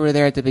say we were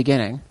there at the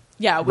beginning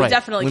Yeah, we Right.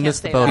 definitely We can't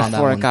missed the say boat that. on that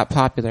before one. it got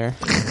popular.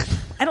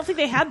 I don't think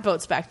they had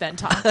boats back then,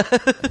 Tom.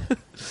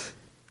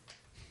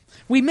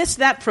 We missed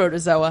that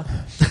protozoa.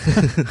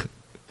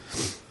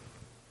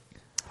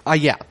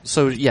 Yeah.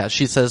 So, yeah,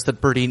 she says that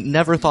Bertie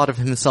never thought of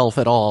himself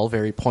at all,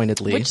 very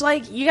pointedly. Which,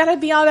 like, you gotta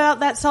be all about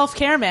that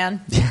self-care,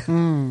 man.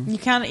 You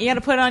gotta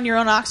put on your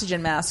own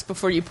oxygen mask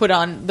before you put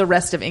on the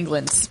rest of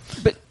England's.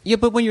 But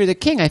when you're the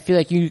king, I feel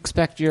like you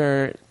expect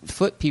your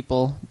foot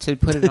people to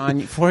put it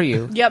on for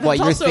you. Yeah, that's while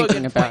you're also a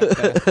thinking good about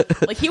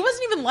the, Like, he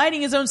wasn't even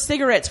lighting his own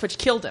cigarettes, which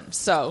killed him,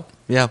 so.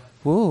 yeah.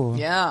 Ooh.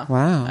 Yeah.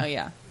 Wow. Oh,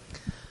 yeah.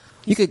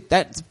 You could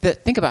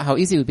think about how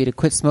easy it would be to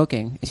quit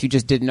smoking if you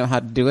just didn't know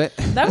how to do it.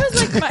 That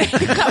was like my.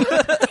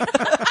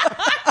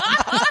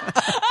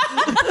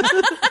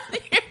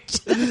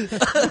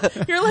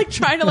 You're like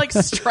trying to like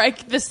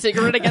strike the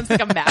cigarette against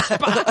like a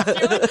matchbox.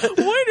 You're like,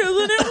 why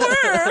doesn't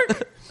it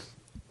work?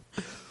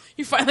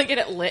 You finally get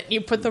it lit and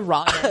you put the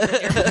wrong end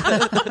in your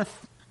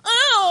mouth.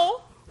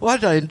 Ow! Why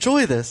did I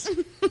enjoy this?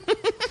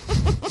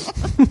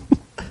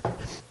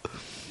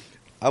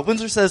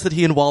 Windsor says that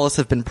he and Wallace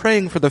have been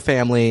praying for the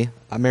family.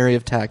 Mary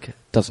of Teck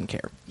doesn't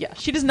care. Yeah,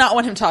 she does not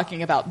want him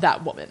talking about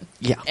that woman.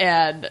 Yeah.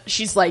 And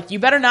she's like, you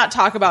better not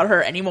talk about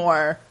her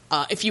anymore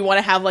if you want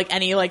to have like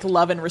any like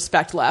love and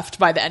respect left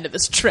by the end of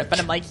this trip.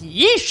 And I'm like,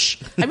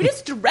 yeesh. I mean,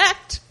 it's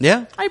direct.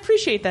 Yeah. I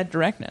appreciate that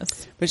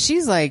directness. But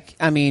she's like,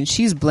 I mean,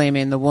 she's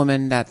blaming the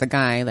woman that the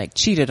guy like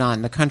cheated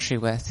on the country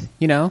with,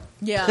 you know?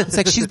 Yeah. It's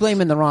like she's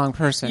blaming the wrong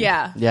person.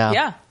 Yeah. Yeah.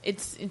 Yeah.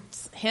 It's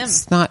him.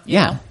 It's not, You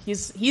yeah. know?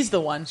 He's the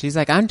one. She's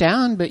like, I'm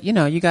down, but you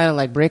know, you gotta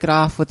like break it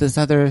off with this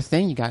other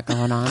thing you got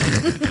going on.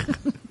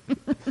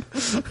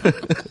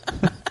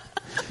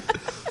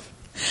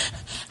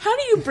 How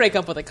do you break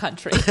up with a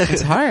country?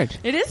 It's hard.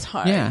 It is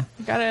hard. Yeah.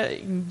 You gotta.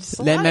 it's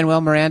a Let lot.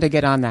 Manuel Miranda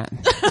get on that.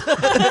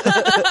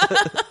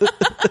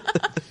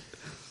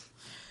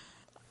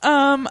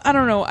 I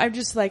don't know. I'm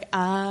just like,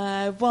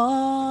 I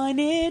want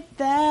it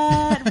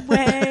that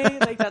way.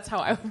 Like that's how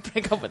I would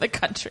break up with a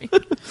country.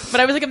 But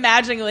I was like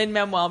imagining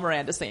Lin-Manuel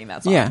Miranda singing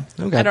that song. Yeah.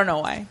 Okay. I don't know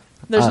why.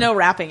 There's no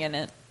rapping in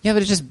it. Yeah,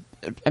 but it's just,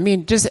 I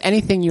mean, just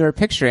anything you were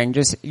picturing,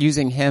 just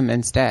using him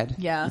instead.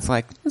 Yeah. It's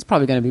like, it's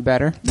probably going to be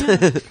better.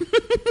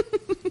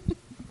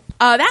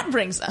 That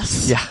brings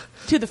us Yeah.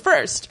 to the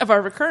first of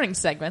our recurring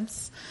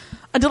segments,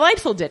 a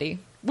delightful ditty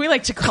we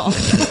like to call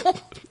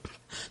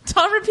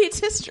Tom Repeats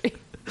History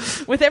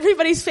with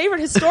everybody's favorite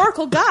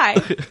historical guy,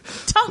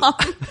 Tom.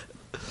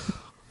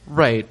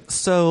 Right.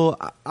 So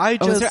I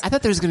Oh, just I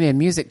thought there was going to be a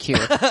music cue.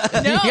 No,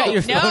 You got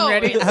your phone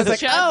ready? I was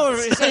like, oh,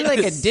 is that like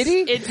a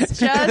ditty? It's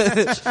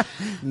just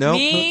no.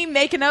 me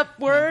making up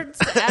words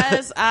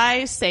as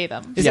I say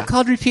them. Is Yeah. it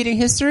called Repeating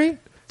History?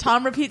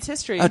 Tom Repeats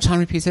History. Oh, Tom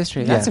Repeats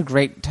History. That's Yeah. a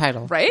great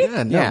title. Right?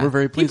 Yeah, no, Yeah. we're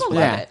very pleased People with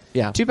love that. it.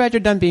 Yeah. Too bad you're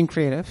done being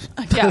creative.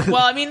 Yeah,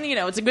 well, I mean, you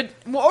know, it's a good,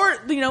 or,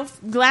 you know,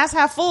 glass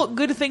half full,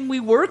 good thing we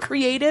were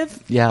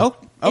creative Yeah. Oh,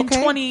 in okay.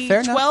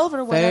 2012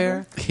 or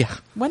whatever. Fair. Yeah.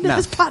 When did No.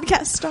 this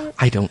podcast start?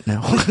 I don't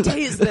know. What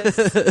day is this?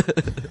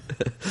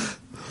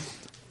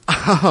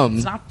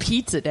 It's not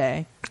pizza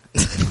day.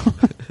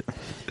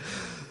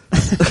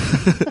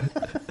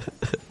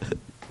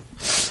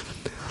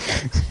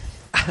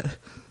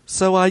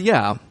 So,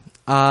 yeah.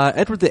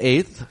 Edward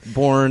VIII,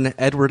 born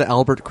Edward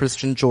Albert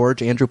Christian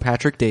George Andrew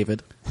Patrick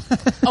David.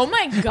 Oh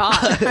my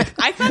god.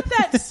 I thought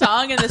that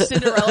song in the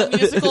Cinderella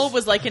musical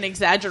was like an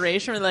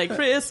exaggeration. Like,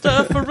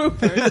 Christopher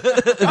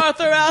Rupert,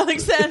 Arthur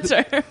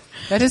Alexander.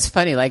 That is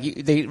funny. Like,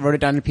 they wrote it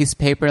down on a piece of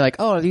paper, like,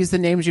 oh, are these the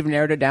names you've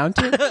narrowed it down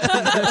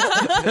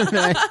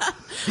to?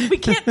 We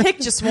can't pick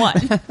just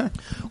one.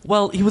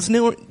 Well, he was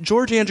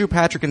George Andrew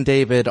Patrick and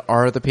David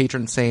are the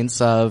patron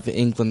saints of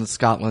England,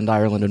 Scotland,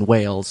 Ireland, and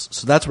Wales.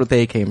 So that's where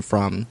they came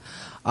from.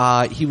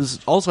 He was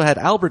also had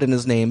Albert in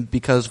his name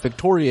because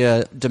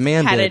Victoria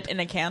demanded. Had it in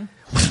a can.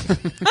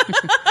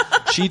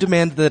 She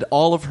demanded that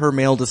all of her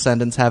male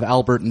descendants have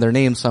Albert in their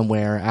name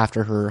somewhere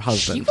after her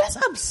husband. She was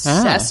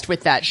obsessed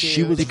with that dude.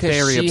 She was Because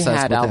very she obsessed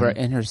had with Albert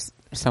him. in her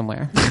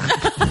somewhere.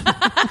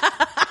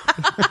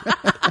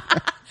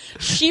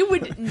 She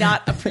would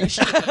not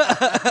appreciate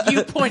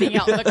you pointing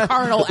out the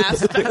carnal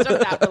aspect of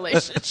that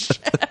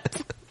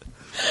relationship.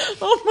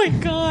 Oh my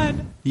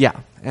god. Yeah,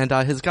 and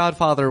his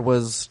godfather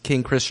was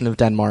King Christian of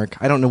Denmark.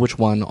 I don't know which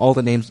one. All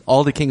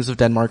the kings of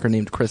Denmark are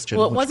named Christian.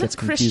 Well, it which wasn't gets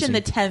Christian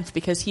confusing. X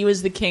because he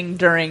was the king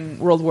during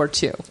World War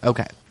II.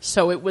 Okay.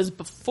 So it was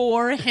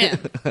before him.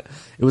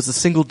 It was a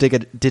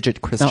single-digit No,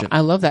 Christian.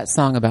 I love that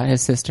song about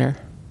his sister.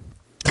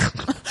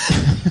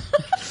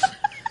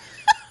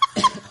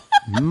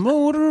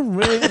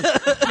 Motorway.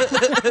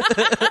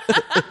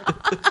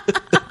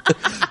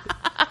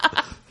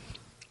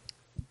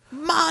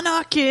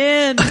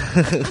 Monarchin.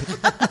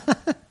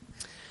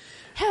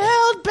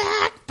 Held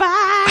back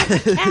by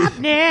the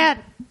cabinet.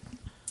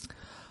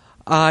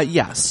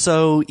 Yeah,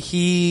 so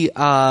he,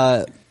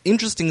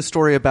 interesting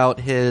story about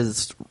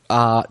his,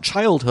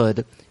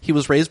 childhood. He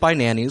was raised by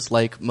nannies,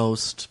 like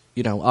most,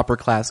 upper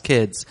class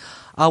kids.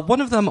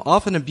 One of them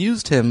often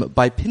abused him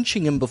by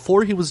pinching him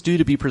before he was due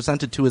to be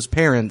presented to his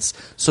parents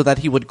so that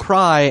he would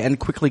cry and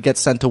quickly get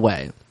sent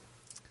away.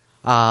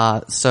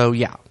 So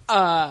yeah.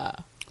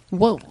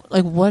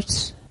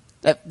 What?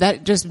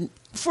 That just...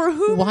 For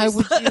whom? Why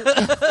would you...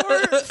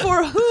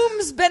 for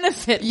whom's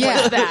benefit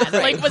Yeah, was that?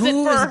 right. Like, was Who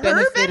it for is her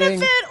benefiting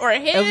benefit or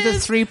his? of the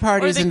three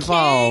parties or the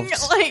involved? King?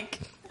 Like,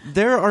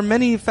 There are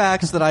many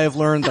facts that I have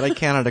learned that I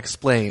cannot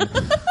explain.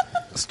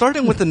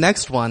 Starting with the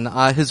next one,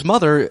 his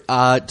mother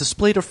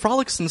displayed a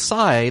frolicsome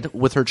side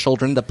with her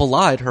children that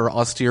belied her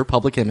austere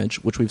public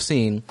image, which we've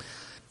seen.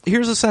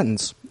 Here's a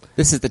sentence.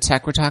 This is the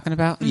tech we're talking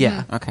about?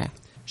 Yeah. Okay.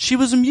 She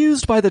was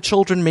amused by the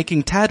children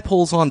making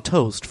tadpoles on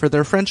toast for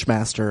their French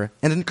master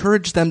and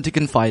encouraged them to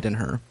confide in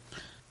her.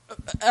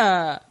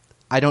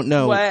 I don't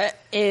know. what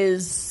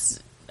is...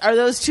 Are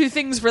those two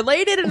things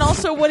related? And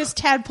also, what is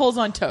tadpoles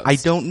on toast? I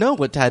don't know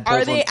what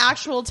tadpoles Are they on...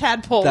 actual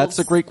tadpoles? That's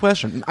a great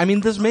question. I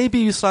mean, there's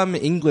maybe some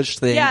English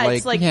thing, Yeah,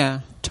 it's like... Yeah.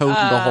 toad in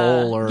the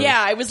hole or... Yeah,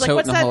 I was like, Toad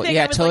what's in the that hole. thing?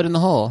 Yeah, I was toad like, in the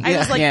hole. I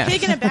was like, Yeah.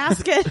 pig in a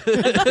basket?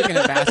 Pig in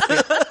a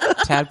basket.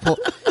 Tadpole.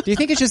 Do you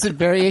think it's just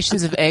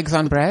variations of eggs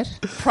on bread?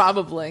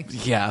 Probably.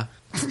 Yeah.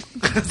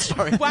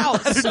 Sorry. Wow,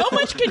 so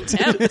much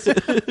contempt. Just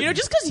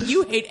because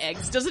you hate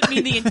eggs doesn't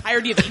mean the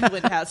entirety of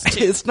England has to.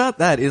 It's not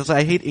that. It's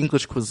I hate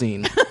English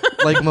cuisine,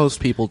 like most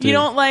people do. You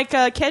don't like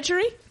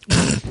kedgeree?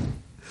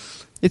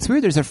 It's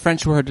weird. There's a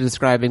French word to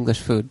describe English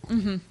food.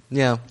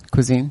 Yeah.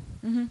 Cuisine.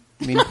 Lean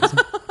cuisine.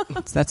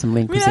 That's some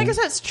lean I mean, cuisine. I guess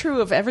that's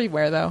true of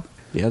everywhere, though.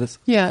 Yeah. This.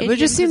 Yeah, but it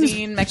just Indian seems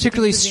cuisine, Mexican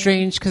particularly cuisine.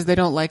 strange because they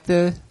don't like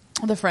the...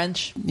 The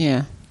French.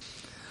 Yeah.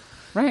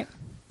 Right.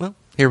 Well,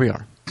 here we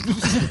are.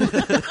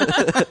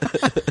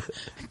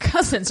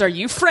 Cousins, are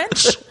you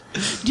French?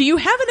 Do you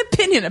have an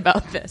opinion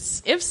about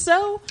this? If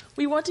so,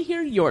 we want to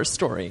hear your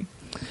story.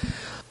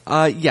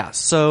 Yeah.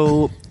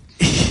 So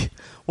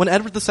when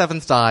Edward VII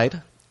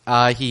died,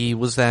 he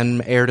was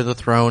then heir to the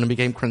throne and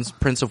became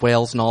Prince of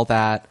Wales and all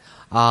that.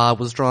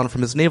 Was drawn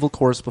from his naval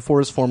course before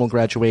his formal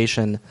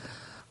graduation.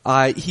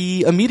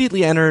 He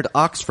immediately entered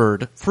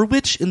Oxford, for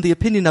which, in the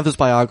opinion of his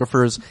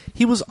biographers,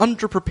 he was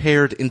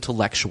underprepared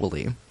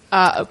intellectually.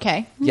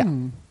 Okay. Yeah.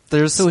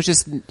 There's So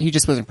he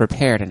just wasn't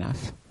prepared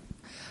enough.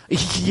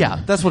 yeah,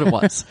 that's what it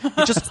was.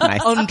 He just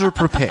nice.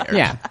 underprepared.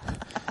 Yeah.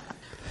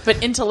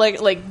 But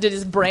intellect, did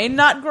his brain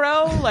not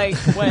grow? Like,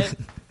 what?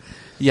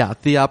 Yeah,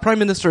 the Prime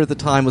Minister at the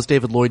time was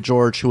David Lloyd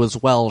George, who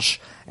was Welsh,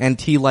 and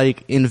he,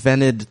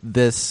 invented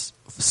this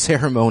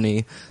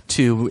ceremony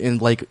to,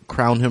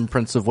 crown him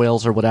Prince of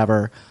Wales or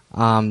whatever,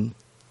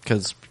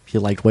 because he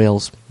liked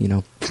Wales, in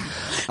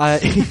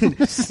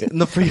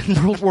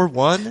World War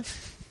I,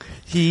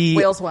 he...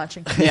 Whales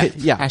watching. Yeah.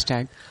 Yeah.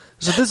 Hashtag.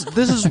 So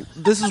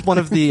this is one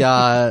of the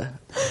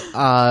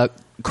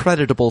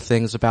creditable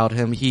things about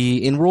him.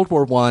 In World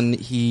War I,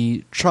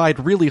 he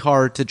tried really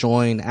hard to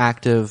join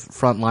active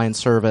frontline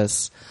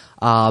service,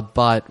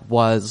 but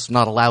was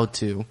not allowed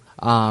to.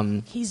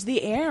 He's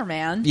the heir,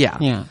 man. Yeah.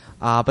 Yeah.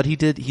 But he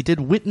did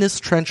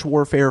witness trench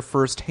warfare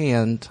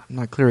firsthand. I'm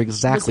not clear Was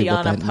exactly he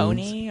what on a that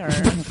pony? Or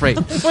means. Right.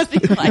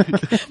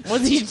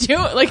 was he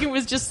doing, it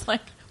was just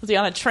was he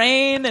on a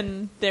train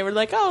and they were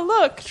like, oh,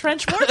 look,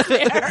 trench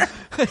warfare.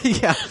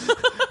 Yeah.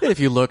 If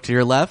you look to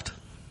your left.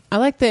 I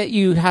like that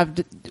you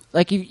have,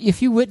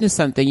 if you witness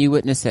something, you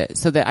witness it.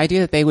 So the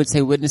idea that they would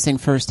say witnessing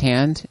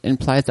firsthand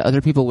implies that other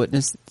people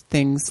witness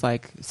things through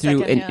an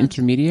Secondhand.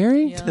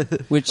 intermediary, Yeah.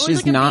 which It was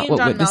is like not a what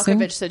John witnessing.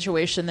 Malkovich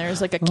situation.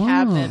 There's a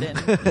cabinet in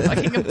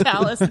Buckingham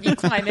Palace. If you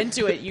climb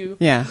into it, you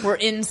were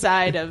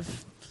inside of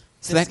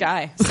So this that-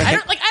 guy. I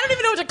don't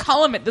even know what to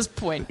call him at this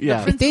point. The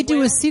Yeah. Prince If they of do a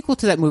Wales. sequel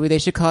to that movie, they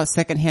should call it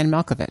Secondhand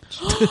Malkovich.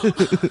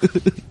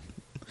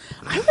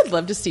 I would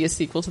love to see a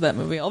sequel to that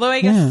movie. Although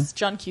I guess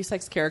John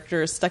Cusack's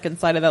character is stuck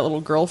inside of that little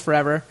girl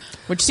forever,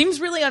 which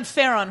seems really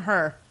unfair on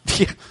her.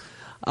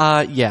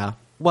 Yeah.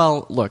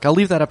 Well, look, I'll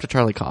leave that up to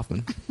Charlie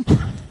Kaufman.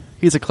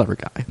 He's a clever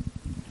guy.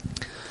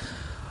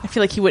 I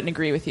feel like he wouldn't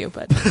agree with you,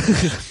 but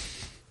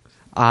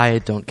I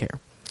don't care.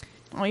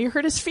 Oh, you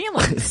hurt his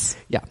feelings.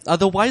 Yeah.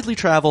 Though widely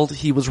traveled,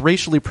 he was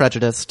racially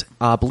prejudiced,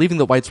 believing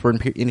that whites were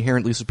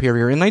inherently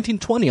superior. In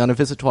 1920, on a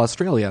visit to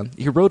Australia,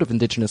 he wrote of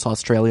Indigenous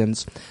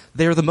Australians,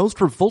 "They are the most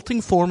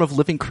revolting form of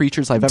living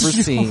creatures I've ever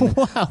seen.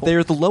 Wow. They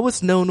are the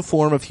lowest known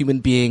form of human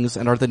beings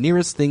and are the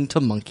nearest thing to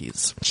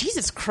monkeys."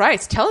 Jesus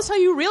Christ, tell us how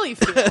you really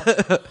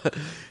feel.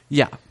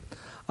 Yeah.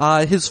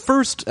 His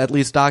first, at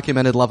least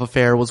documented, love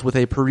affair was with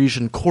a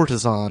Parisian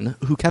courtesan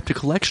who kept a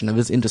collection of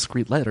his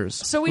indiscreet letters.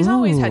 So he's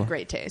always Ooh. had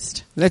great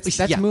taste. That's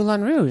Yeah.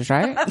 Moulin Rouge,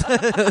 right?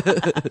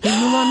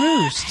 Moulin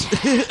Rouge.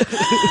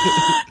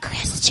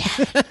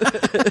 Christian.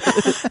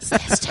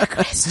 Sister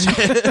Christian.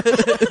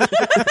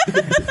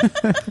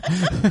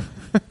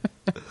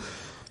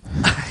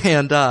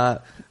 And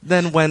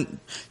then went...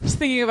 Just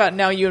thinking about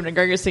now you and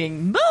McGregor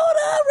singing Mona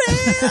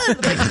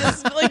Red! Like,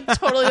 just, like,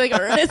 totally, like,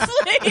 earnestly.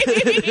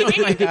 Oh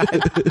my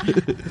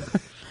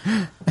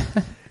god.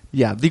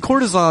 Yeah, the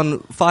courtesan,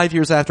 5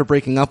 years after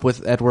breaking up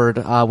with Edward,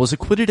 was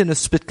acquitted in a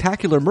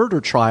spectacular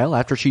murder trial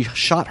after she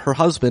shot her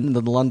husband in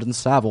the London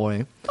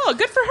Savoy. Oh,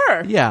 good for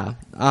her. Yeah.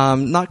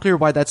 Not clear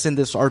why that's in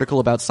this article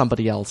about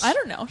somebody else. I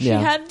don't know. She Yeah.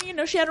 had,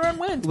 she had her own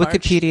wins. March.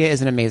 Wikipedia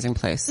is an amazing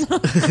place.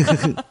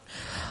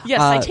 Yeah,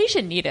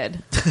 citation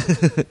needed.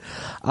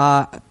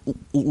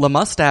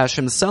 LaMustache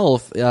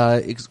himself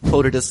is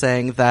quoted as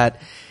saying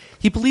that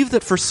he believed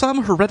that for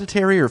some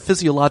hereditary or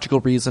physiological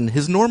reason,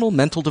 his normal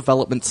mental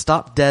development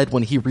stopped dead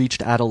when he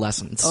reached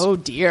adolescence. Oh,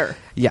 dear.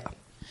 Yeah.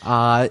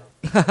 Well,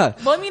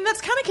 I mean,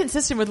 that's kind of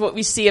consistent with what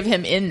we see of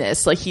him in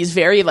this. Like, he's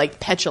very, like,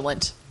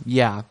 petulant.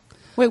 Yeah.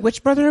 Wait,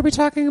 which brother are we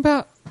talking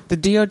about? The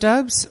Dio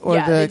Dubs or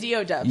yeah, the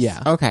Dio Dubs.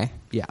 Yeah. Okay.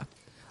 Yeah.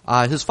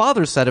 His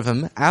father said of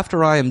him,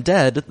 "After I am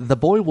dead, the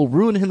boy will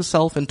ruin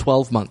himself in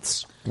 12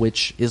 months,"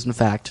 which is in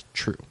fact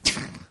true.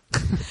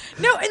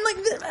 No, and like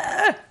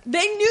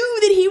they knew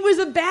that he was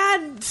a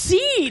bad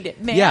seed,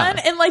 man,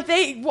 Yeah. and like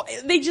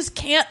they just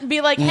can't be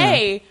like,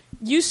 "Hey,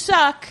 you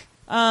suck."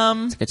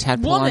 like a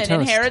tadpole on Woman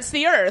toast. inherits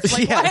the earth.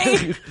 Like,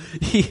 why?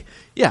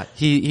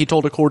 he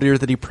told a courtier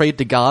that he prayed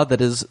to God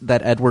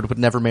that Edward would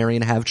never marry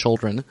and have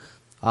children,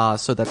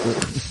 so that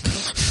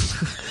the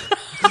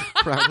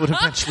crown would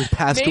eventually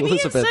pass to Maybe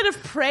Elizabeth. instead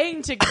of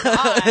praying to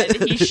God,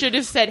 he should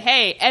have said,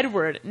 "Hey,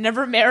 Edward,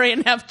 never marry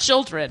and have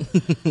children."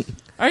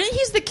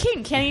 He's the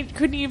king.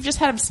 Couldn't he have just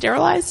had him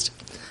sterilized?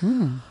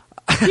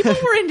 People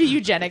were into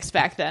eugenics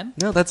back then.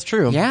 No, that's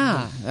true.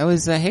 Yeah, that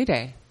was a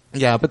heyday.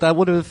 Yeah, but that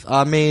would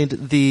have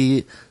made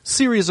the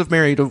series of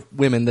married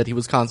women that he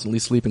was constantly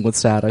sleeping with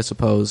sad, I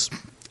suppose.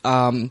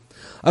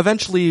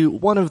 Eventually,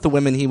 one of the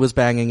women he was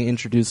banging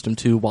introduced him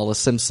to Wallis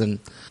Simpson.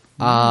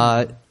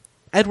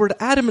 Edward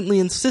adamantly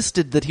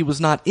insisted that he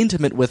was not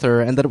intimate with her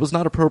and that it was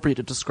not appropriate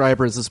to describe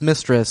her as his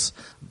mistress,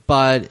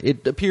 but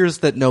it appears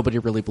that nobody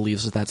really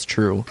believes that that's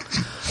true.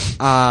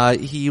 At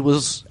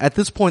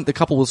this point, the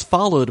couple was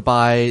followed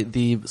by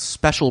the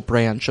special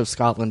branch of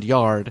Scotland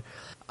Yard,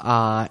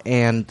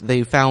 and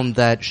they found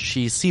that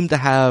she seemed to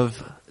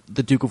have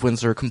the Duke of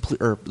Windsor,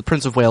 or the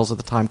Prince of Wales at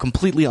the time,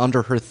 completely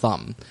under her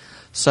thumb.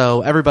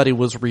 So everybody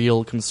was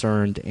real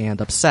concerned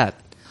and upset.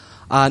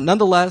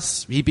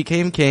 Nonetheless, he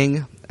became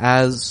king,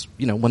 as,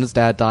 when his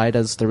dad died,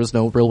 as there was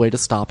no real way to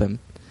stop him.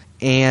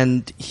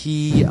 And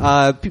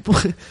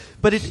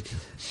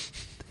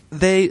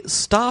they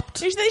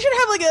stopped. They should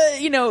have like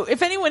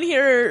if anyone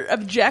here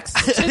objects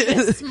to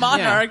this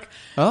monarch,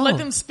 Yeah. Oh. let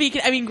them speak.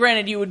 I mean,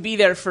 granted, you would be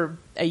there for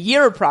a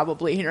year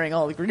probably hearing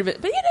all the grievance,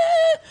 but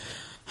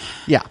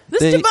Yeah.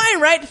 this divine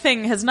right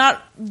thing has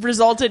not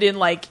resulted in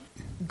like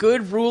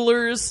good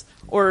rulers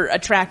or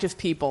attractive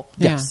people.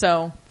 Yeah.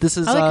 So This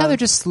is, I like how they're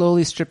just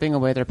slowly stripping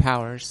away their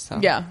powers. So.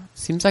 Yeah.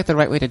 Seems like the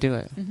right way to do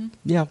it.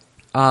 yeah.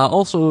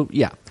 Also,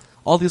 yeah.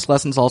 All these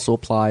lessons also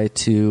apply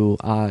to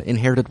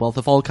inherited wealth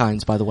of all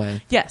kinds, by the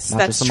way. Yes, not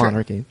that's just the true.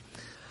 monarchy.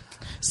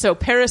 So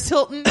Paris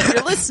Hilton, if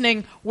you're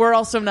listening, we're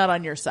also not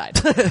on your side.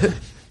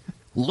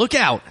 Look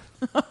out!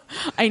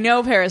 I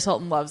know Paris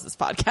Hilton loves this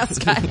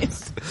podcast,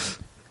 guys.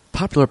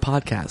 Popular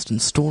podcast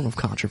and storm of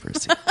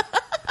controversy.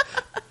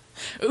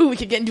 Ooh, we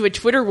could get into a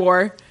Twitter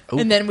war, Ooh.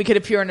 and then we could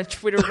appear on a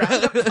Twitter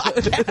roundup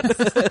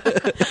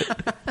podcast.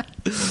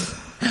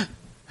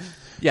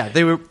 Yeah,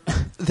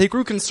 they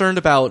grew concerned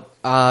about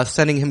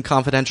sending him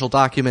confidential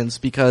documents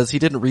because he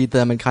didn't read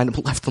them and kind of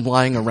left them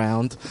lying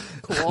around.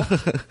 Cool.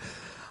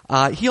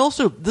 He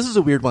also, this is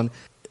a weird one.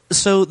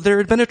 So there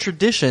had been a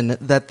tradition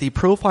that the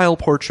profile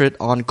portrait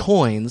on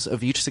coins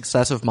of each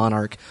successive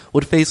monarch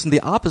would face in the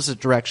opposite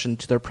direction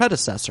to their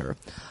predecessor.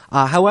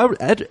 However,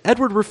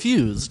 Edward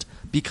refused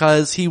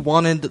because he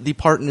wanted the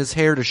part in his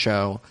hair to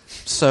show.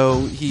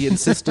 So he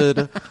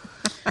insisted...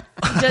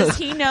 Does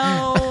he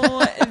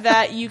know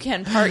that you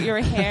can part your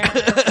hair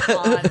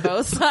on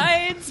both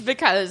sides?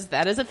 Because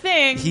that is a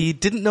thing. He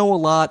didn't know a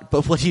lot,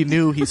 but what he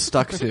knew, he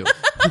stuck to.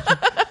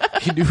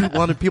 He knew he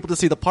wanted people to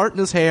see the part in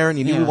his hair, and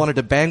he knew he wanted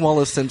to bang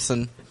Wallis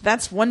Simpson.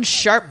 That's one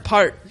sharp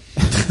part.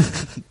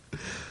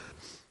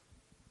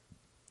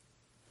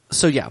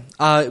 So yeah,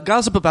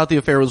 gossip about the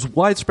affair was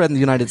widespread in the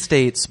United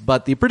States,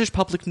 but the British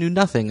public knew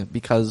nothing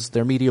because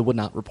their media would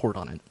not report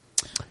on it.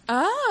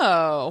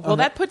 Oh, well,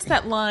 that puts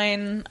that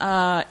line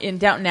in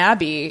Downton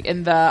Abbey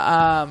in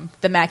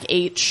the Mac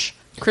H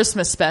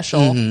Christmas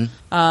special,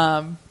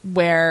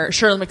 where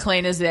Shirley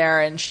MacLaine is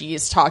there and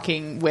she's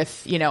talking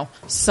with,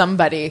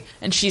 somebody,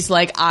 and she's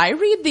like, I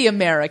read the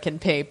American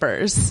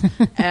papers.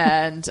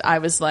 And I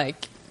was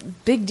like,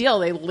 big deal.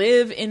 They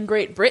live in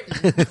Great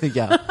Britain.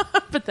 Yeah.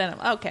 But then,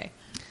 okay.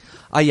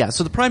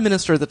 So the prime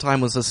minister at the time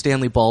was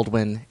Stanley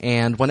Baldwin,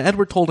 and when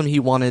Edward told him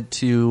he wanted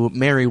to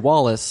marry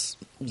Wallis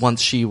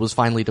once she was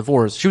finally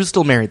divorced, she was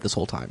still married this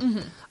whole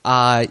time.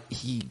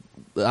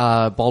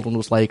 Baldwin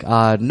was like,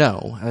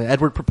 no.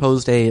 Edward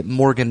proposed a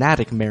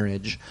morganatic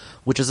marriage,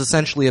 which is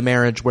essentially a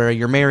marriage where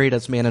you're married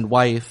as man and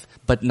wife,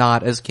 but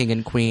not as king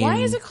and queen. Why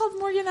is it called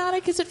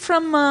morganatic? Is it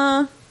from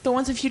the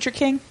Once and Future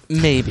King?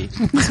 Maybe.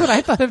 That's what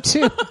I thought of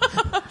too.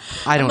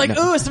 I don't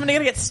know. Ooh, is somebody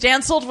gonna get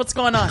stancelled? What's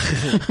going on?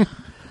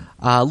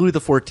 Louis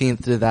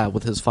XIV did that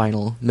with his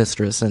final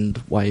mistress and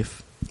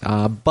wife.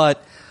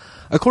 But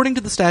according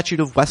to the Statute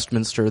of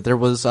Westminster, there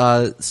was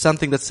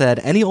something that said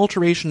any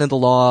alteration in the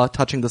law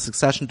touching the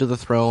succession to the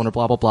throne or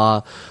blah, blah,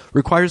 blah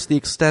requires the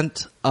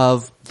extent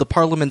of the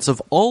parliaments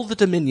of all the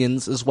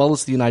dominions as well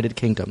as the United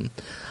Kingdom.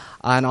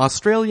 And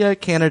Australia,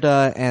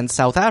 Canada, and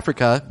South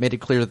Africa made it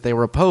clear that they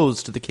were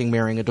opposed to the king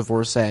marrying a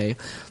divorcee.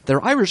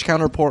 Their Irish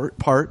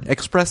counterpart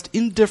expressed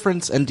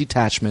indifference and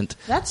detachment.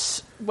 That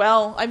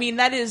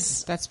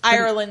is That's pretty-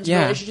 Ireland's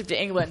yeah. relationship to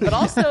England. But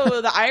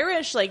also the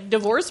Irish,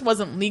 divorce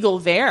wasn't legal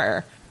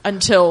there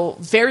until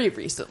very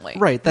recently.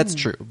 Right, that's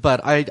true.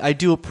 But I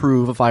do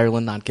approve of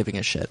Ireland not giving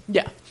a shit.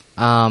 Yeah.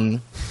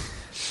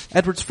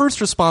 Edward's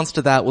first response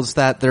to that was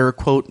that there are,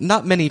 quote,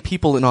 not many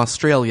people in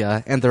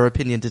Australia, and their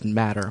opinion didn't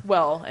matter.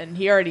 Well, and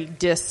he already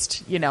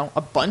dissed,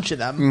 a bunch of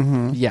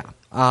them. Yeah.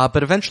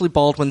 But eventually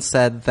Baldwin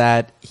said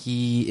that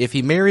if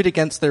he married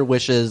against their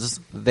wishes,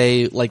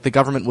 the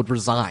government would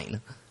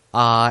resign.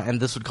 And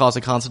this would cause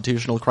a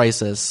constitutional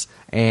crisis.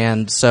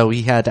 And so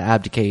he had to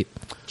abdicate.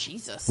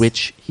 Jesus.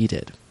 Which he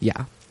did.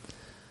 Yeah.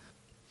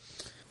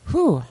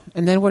 Whew.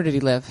 And then where did he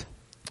live?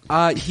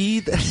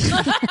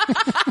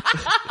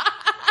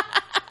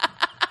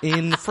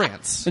 In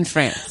France. In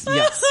France.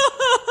 Yes.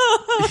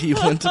 He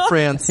went to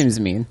France. Seems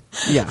mean.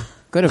 Yeah.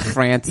 Go to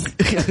France.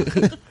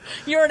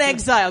 You're in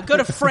exile. Go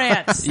to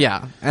France.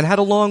 Yeah. And had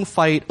a long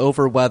fight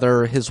over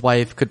whether his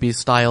wife could be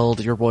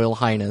styled Your Royal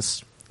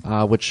Highness,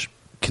 which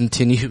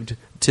continued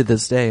to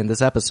this day in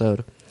this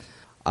episode.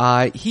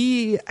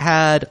 He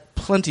had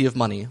plenty of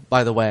money,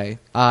 by the way.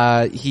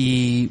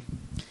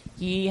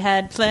 He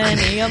had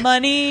plenty of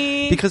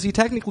money. Because he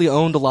technically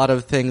owned a lot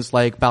of things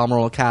like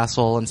Balmoral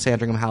Castle and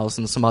Sandringham House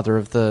and some other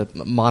of the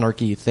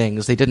monarchy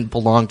things. They didn't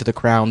belong to the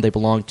crown, they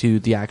belonged to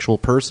the actual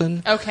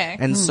person. Okay.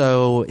 And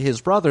so his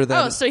brother then...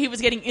 Oh, so he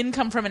was getting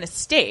income from an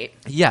estate.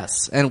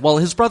 Yes, and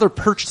his brother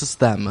purchased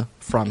them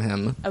from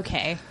him.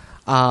 Okay.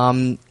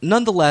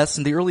 Nonetheless,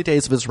 in the early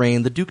days of his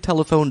reign, the Duke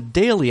telephoned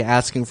daily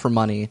asking for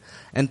money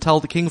until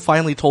the king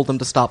finally told them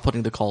to stop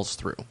putting the calls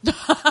through.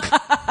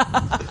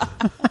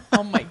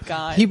 Oh my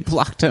god. He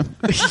blocked him.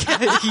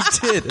 Yeah, he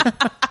did.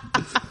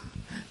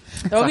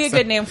 That would be a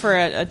good name for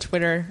a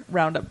Twitter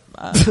roundup.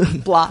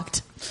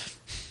 Blocked.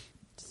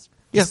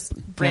 Yes.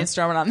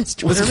 Brainstorming on this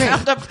Was Twitter it right?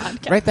 roundup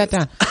podcast. Write that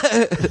down.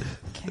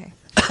 Okay.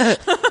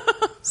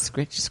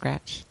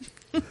 Scratch.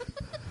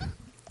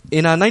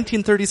 In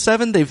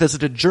 1937, they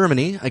visited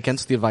Germany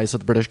against the advice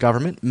of the British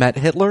government, met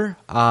Hitler,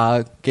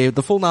 gave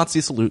the full Nazi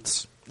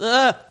salutes.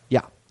 Ugh.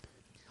 Yeah.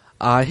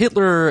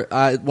 Hitler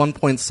at one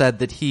point said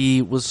that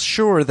he was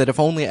sure that if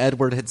only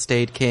Edward had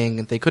stayed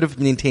king, they could have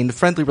maintained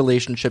friendly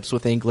relationships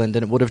with England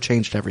and it would have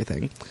changed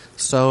everything.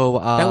 So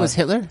That was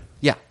Hitler?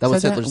 Yeah, that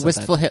was Said Hitler. that? said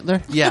Wistful that.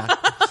 Hitler? Yeah.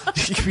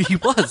 He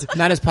was.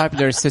 Not as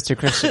popular as Sister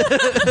Christian.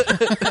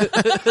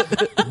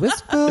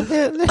 Wistful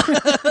Hitler.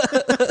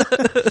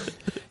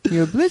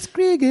 You're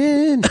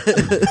blitzkriegen.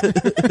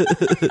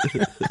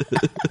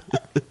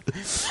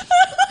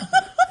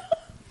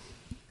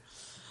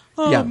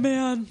 Oh Yeah.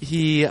 man.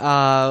 He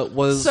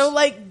was... So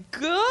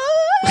good?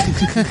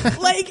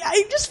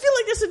 I just feel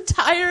like this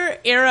entire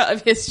era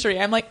of history,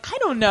 I'm like, I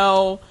don't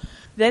know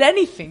that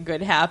anything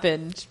good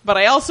happened, but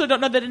I also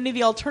don't know that any of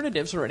the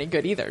alternatives were any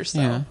good either,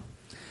 so. Yeah.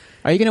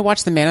 Are you going to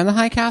watch The Man in the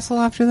High Castle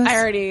after this? I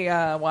already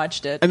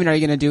watched it. I mean, are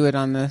you going to do it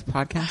on the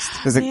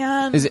podcast?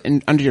 Man. Is it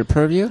under your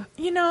purview?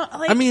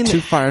 I mean,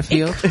 Too far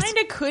afield? It kind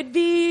of could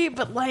be,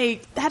 but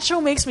that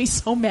show makes me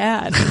so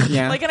mad.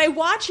 Yeah. And I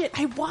watch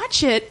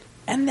it,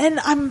 and then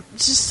I'm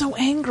just so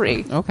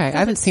angry. Okay, I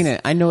haven't seen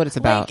it. I know what it's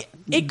about.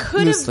 It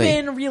could loosely.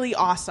 have been really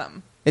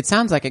awesome. It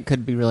sounds like it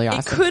could be really awesome.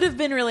 It could have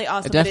been really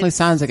awesome. It definitely but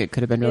sounds like it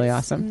could have been really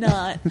it's awesome.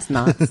 Not. It's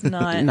not. It's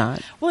not.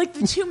 Not. Well,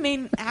 the two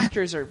main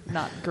actors are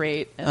not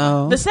great. And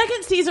Oh. The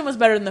second season was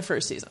better than the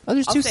first season. Oh,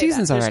 there's I'll two say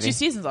seasons that. already. There's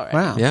 2 seasons already.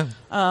 Wow. Yeah.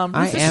 I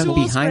Rufus am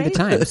Sewell's behind the great.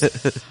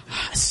 times.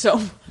 So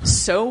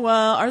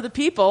are the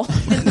people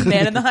in The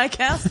Man in the High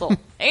Castle.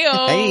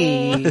 Heyo.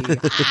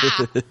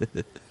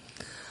 Hey.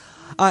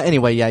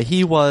 Anyway, yeah,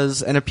 he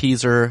was an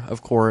appeaser,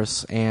 of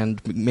course,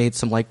 and made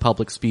some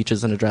public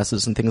speeches and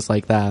addresses and things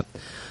like that.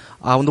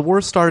 When the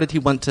war started, he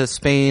went to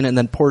Spain and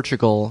then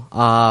Portugal.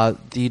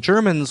 The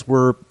Germans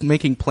were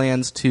making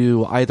plans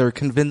to either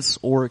convince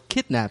or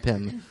kidnap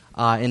him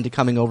into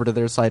coming over to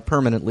their side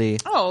permanently.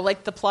 Oh,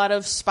 like the plot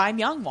of Spy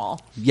Myeongwall.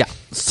 Yeah.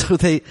 So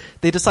they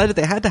decided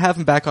they had to have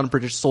him back on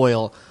British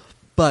soil,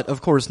 but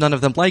of course none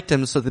of them liked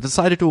him, so they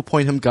decided to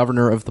appoint him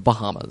governor of the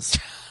Bahamas.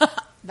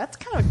 That's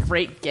kind of a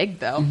great gig,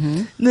 though.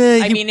 Nah,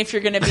 I mean, if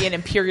you're going to be an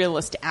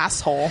imperialist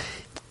asshole.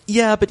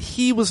 yeah, but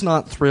he was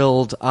not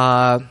thrilled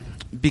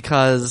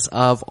because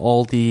of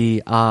all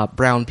the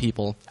brown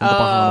people in the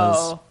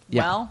Bahamas.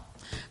 Yeah. Well,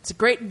 it's a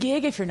great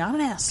gig if you're not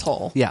an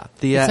asshole. Yeah.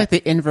 It's like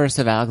the inverse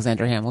of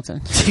Alexander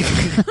Hamilton.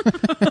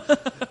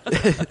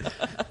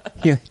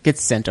 He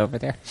gets sent over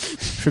there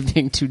for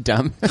being too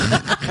dumb.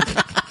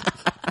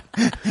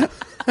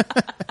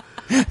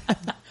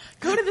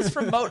 Go to this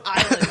remote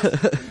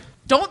island.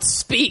 Don't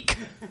speak.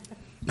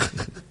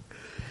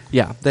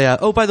 Yeah.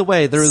 Oh, by the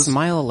way,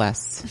 Smile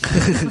less.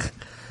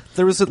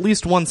 there was at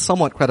least one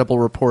somewhat credible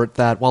report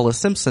that Wallace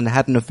Simpson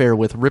had an affair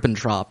with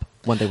Ribbentrop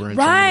when they were in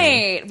Germany.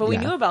 Right. But we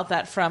Yeah. knew about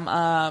that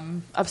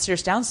from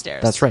Upstairs,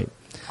 Downstairs. That's right.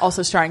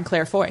 Also starring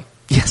Claire Foy.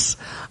 Yes.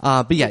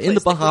 But yeah, in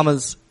the Place the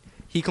Bahamas,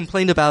 he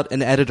complained about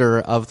an editor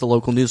of the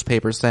local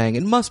newspaper saying,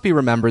 "It must be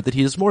remembered that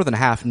he is more than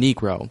half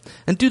Negro,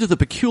 and due to the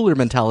peculiar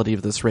mentality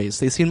of this race,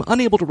 they seem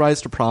unable to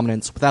rise to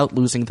prominence without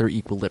losing their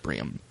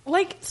equilibrium."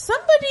 Like,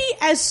 somebody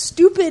as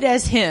stupid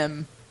as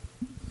him.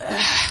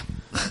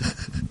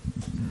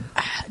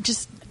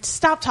 Just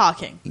stop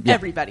talking, Yeah.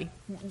 everybody.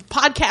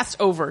 Podcast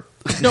over.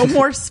 No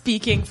more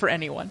speaking for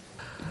anyone.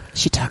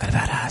 She talking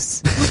about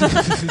us.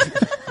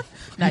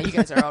 Nah, you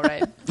guys are all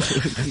right.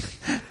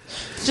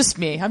 Just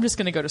me. I'm just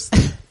going to go to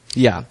sleep.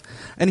 Yeah.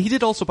 And he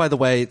did also, by the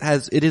way,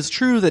 it is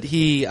true that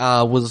he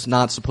was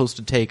not supposed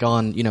to take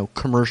on,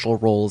 commercial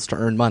roles to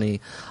earn money,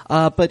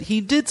 but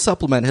he did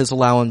supplement his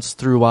allowance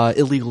through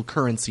illegal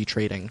currency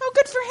trading. Oh,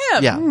 good for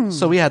him. Yeah,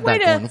 so he had Way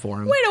that going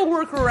for him. Way to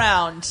work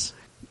around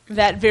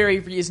that very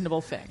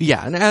reasonable thing.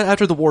 Yeah, and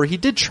after the war, he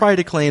did try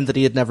to claim that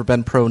he had never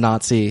been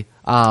pro-Nazi,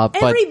 but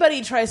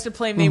Everybody tries to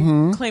claim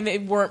they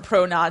weren't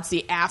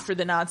pro-Nazi after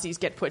the Nazis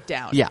get put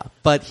down. yeah,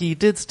 but he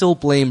did still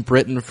blame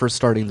Britain for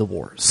starting the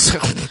wars.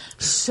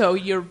 So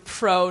you're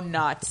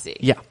pro-Nazi.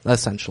 Yeah,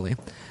 essentially.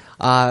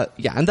 Yeah,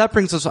 and that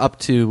brings us up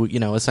to,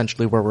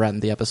 essentially where we're at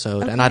in the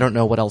episode, and I don't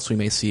know what else we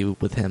may see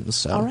with him,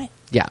 so. All right.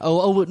 Yeah.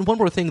 Oh, and one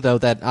more thing, though,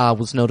 that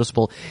was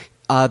noticeable.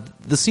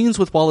 The scenes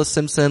with Wallace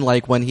Simpson,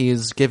 like when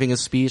he's giving a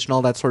speech and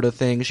all that sort of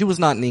thing, she was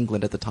not in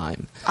England at the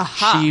time.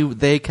 Aha.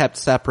 They kept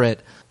separate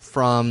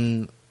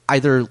from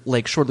either,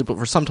 shortly, but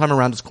for some time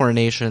around his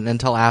coronation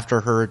until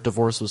after her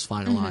divorce was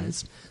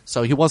finalized.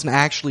 So he wasn't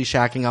actually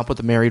shacking up with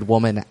a married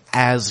woman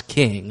as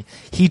king.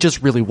 He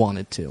just really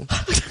wanted to.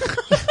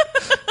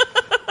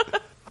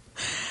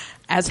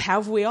 As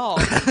have we all.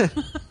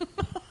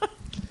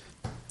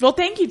 Well,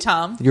 thank you,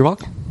 Tom. You're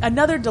welcome.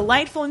 Another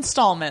delightful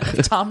installment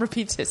of Tom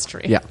Repeats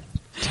History. Yeah.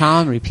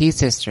 Tom repeats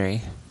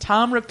history.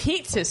 Tom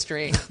repeats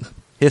history.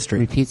 History.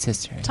 Repeats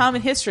history. Tom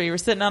and history were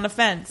sitting on a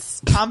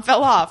fence. Tom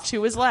fell off. Two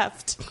was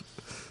left.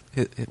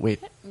 Wait.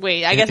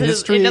 Wait, I guess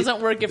History- it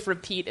doesn't work if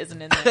repeat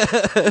isn't in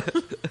there.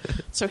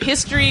 So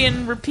history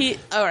and repeat.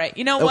 All right,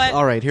 you know what?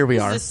 All right, here we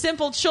This are. is a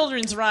simple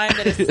children's rhyme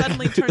that has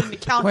suddenly turned into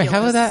calculus. Wait,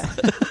 how was that?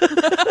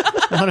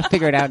 I want to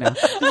figure it out now.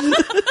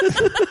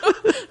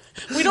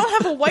 We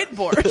don't have a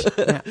whiteboard.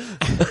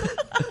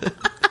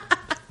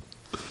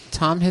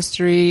 Tom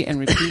history and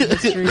repeat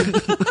history.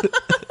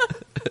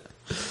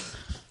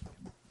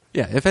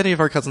 Yeah, if any of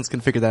our cousins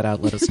can figure that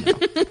out, let us know.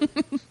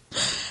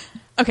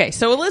 Okay,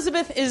 so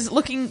Elizabeth is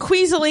looking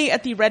queasily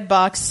at the red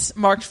box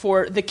marked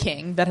for the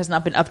king that has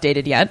not been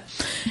updated yet.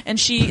 And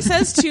she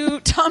says to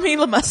Tommy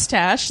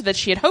LaMustache that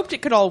she had hoped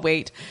it could all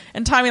wait.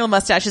 And Tommy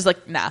LaMustache is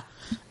like, nah.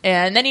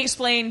 And then he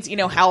explains,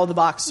 how the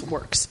box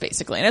works,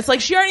 basically. And it's like,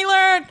 she already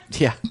learned.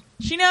 Yeah.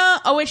 She know.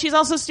 Oh, wait, she's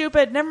also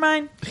stupid. Never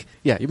mind.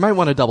 Yeah, you might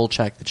want to double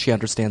check that she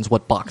understands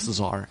what boxes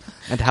are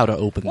and how to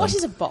open What them.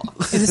 is a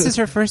box? This is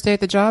her first day at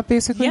the job,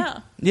 basically?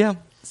 Yeah. Yeah.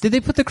 Did they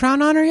put the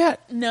crown on her yet?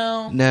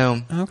 No.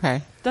 No.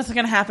 Okay. That's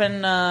going to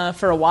happen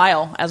for a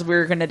while, as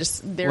we're going to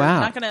just. They're Wow.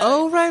 not going to.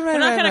 Oh, right, We're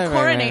not right, going to right,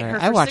 coronate right, her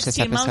right. I for watched this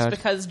 16 months episode.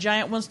 because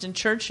Giant Winston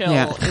Churchill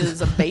Yeah.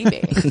 is a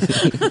baby.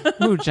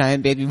 Ooh,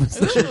 giant baby. Ooh,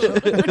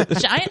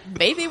 giant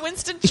baby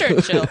Winston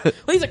Churchill. Well,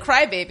 he's a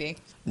crybaby.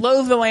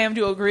 Loath though I am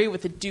to agree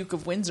with the Duke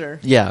of Windsor.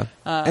 Yeah.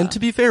 And to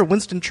be fair,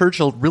 Winston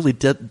Churchill really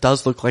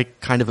does look like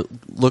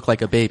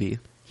a baby.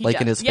 He In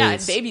does. his Yeah,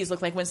 face. and babies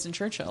look like Winston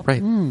Churchill.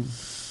 Right.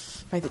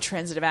 By the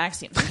transitive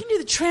axiom. I can do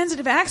the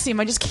transitive axiom.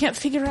 I just can't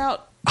figure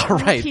out All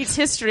right. Repeats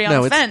history on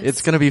No, fence.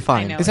 it's going to be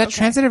fine. I know. Is that Okay.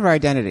 transitive or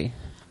identity?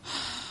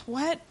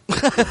 What?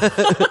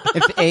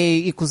 If A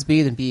equals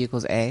B, then B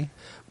equals A.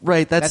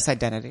 Right, That's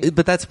identity.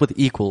 But that's with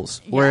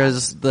equals.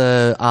 Whereas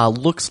the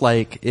looks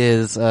like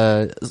is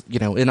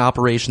an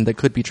operation that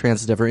could be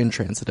transitive or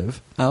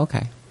intransitive. Oh,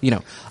 okay.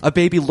 A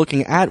baby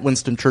looking at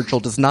Winston Churchill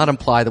does not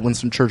imply that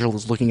Winston Churchill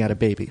is looking at a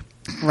baby.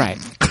 Right.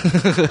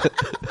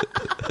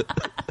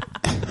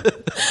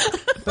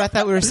 I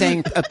thought we were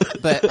saying,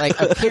 but like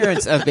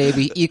appearance of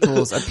baby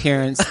equals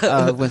appearance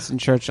of Winston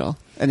Churchill,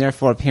 and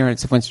therefore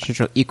appearance of Winston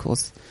Churchill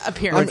equals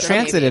Appearance of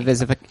Untransitive baby.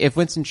 is if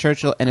Winston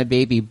Churchill and a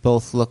baby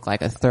both look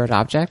like a third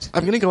object.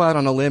 I'm going to go out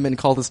on a limb and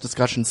call this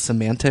discussion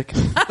semantic.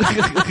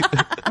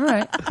 All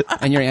right,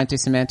 and you're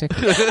anti-semantic.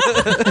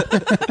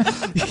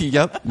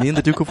 Yep, me and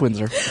the Duke of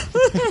Windsor.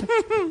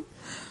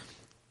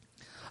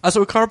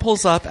 So a car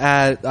pulls up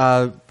at,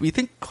 we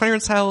think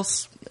Clarence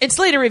House. It's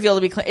later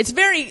revealed to be it's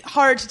very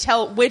hard to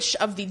tell which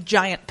of the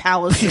giant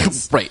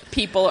palaces Right.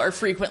 people are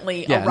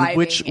frequently Yeah, and arriving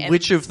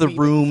which of the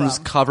leaving rooms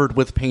from. covered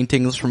with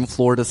paintings from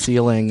floor to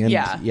ceiling. And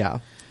Yeah.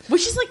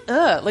 Which is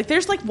like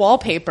there's like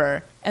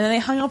wallpaper, and then they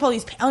hung up all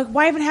these. Like,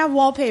 why even have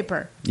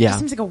wallpaper? Yeah. It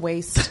seems like a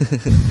waste.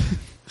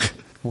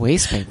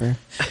 Waste paper.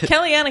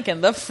 Kelly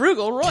Anakin, the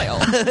frugal royal.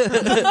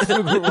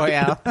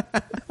 Royale.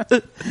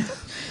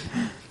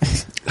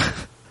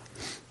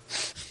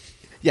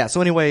 Yeah,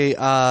 so anyway,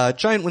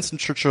 giant Winston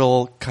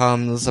Churchill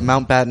comes,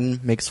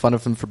 Mountbatten makes fun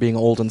of him for being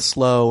old and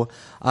slow,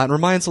 and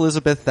reminds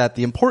Elizabeth that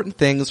the important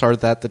things are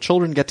that the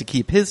children get to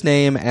keep his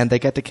name and they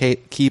get to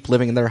keep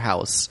living in their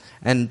house.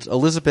 And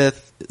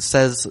Elizabeth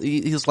says,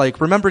 he's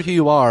like, remember who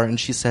you are, and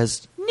she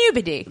says,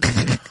 Nobody.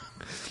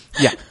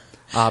 yeah.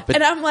 But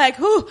And I'm like,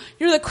 ooh,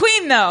 you're the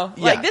queen though.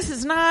 Yeah. Like, this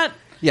is not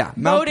yeah,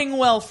 boding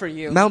well for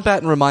you.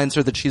 Mountbatten reminds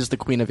her that she's the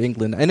Queen of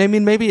England. And I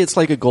mean, maybe it's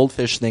like a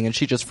goldfish thing and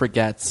she just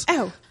forgets.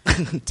 Oh,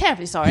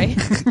 terribly sorry.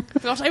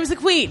 Forgot I was the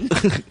queen.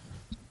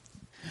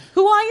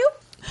 Who are you?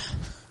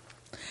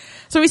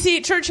 So we see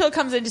Churchill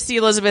comes in to see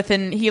Elizabeth,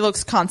 and he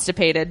looks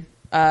constipated.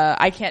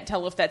 I can't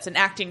tell if that's an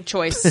acting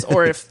choice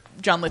or if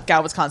John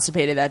Lithgow was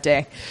constipated that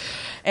day.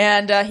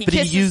 And he But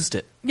kisses. he used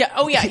it. Yeah.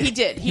 Oh, yeah. He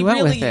did. He went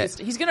really with it. used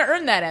it. He's going to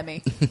earn that Emmy,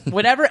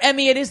 whatever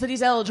Emmy it is that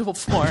he's eligible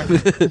for.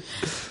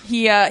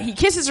 He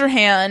kisses her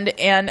hand,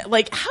 and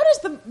like, how does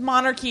the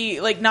monarchy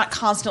like not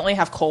constantly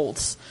have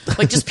colds?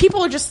 Like, just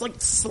people are just like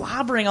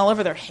slobbering all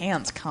over their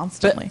hands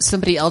constantly. But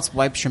somebody else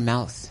wipes your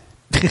mouth,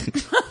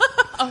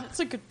 Oh, that's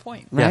a good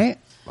point. right?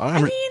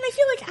 I mean, I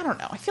feel like I don't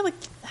know. I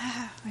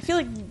feel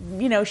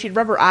like she'd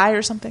rub her eye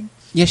or something.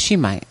 Yes, she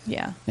might.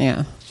 Yeah.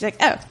 Yeah. She's like,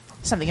 oh,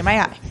 something in my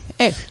eye.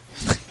 Hey,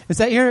 is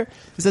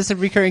this a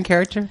recurring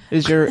character?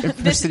 Is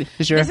This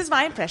is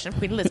my impression of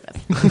Queen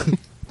Elizabeth.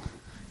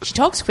 She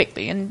talks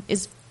quickly and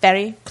is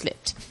very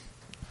clipped.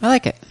 I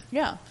like it.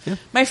 Yeah.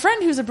 My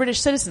friend who's a British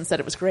citizen said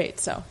it was great,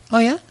 so Oh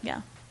yeah.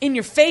 yeah. In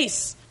your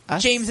face,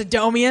 Us? James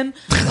Adomian.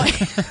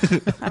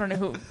 Like, I don't know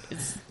who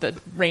is the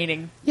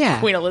reigning Yeah.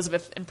 Queen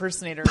Elizabeth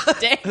impersonator of the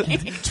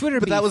day. Twitter.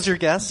 But that was your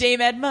guess? Dame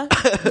Edma.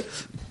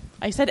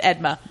 I said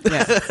Edma.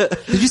 Yeah.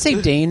 Did you say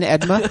Dane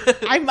Edma?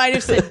 I might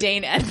have said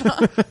Dane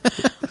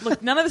Edma.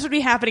 Look, none of this would be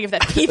happening if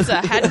that pizza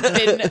hadn't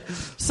been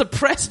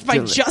suppressed by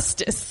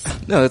justice.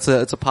 No, it's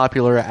a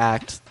popular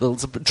act.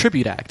 It's a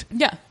tribute act.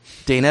 Yeah.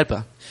 Dane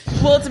Edba.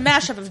 Well, it's a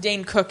mashup of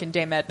Dane Cook and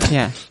Dame Edna.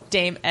 Yeah.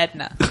 Dame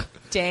Edna.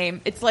 Dame.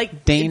 It's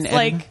like Dane it's Edna?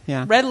 like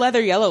Yeah. red leather,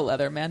 yellow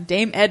leather, man.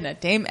 Dame Edna.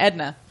 Dame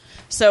Edna.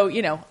 So,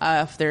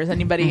 if there's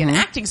anybody in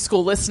acting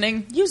school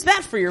listening, use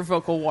that for your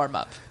vocal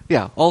warm-up.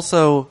 Yeah.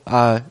 Also,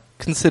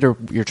 consider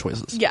your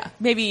choices. Yeah,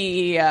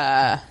 maybe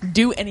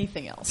do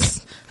anything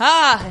else.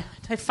 I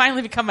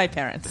finally become my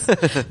parents.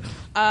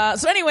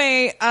 So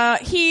anyway,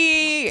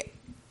 he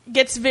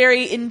gets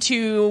very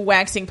into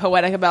waxing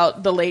poetic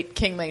about the late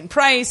King Lane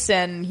Price,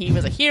 and he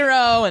was a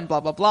hero, and blah,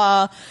 blah,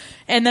 blah.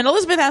 And then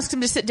Elizabeth asks him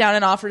to sit down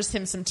and offers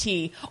him some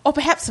tea, or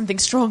perhaps something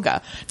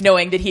stronger,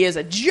 knowing that he is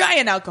a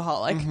giant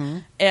alcoholic.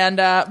 And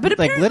but Like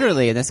apparently,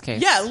 literally in this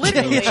case. yeah,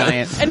 literally.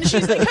 Giant. And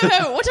she's like,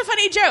 oh, what a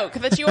funny joke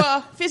that you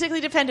are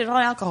physically dependent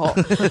on alcohol.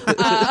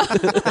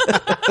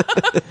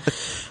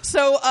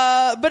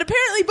 But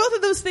apparently both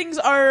of those things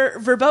are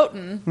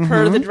verboten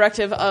per the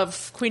directive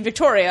of Queen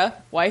Victoria,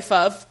 wife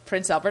of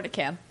Prince Albert of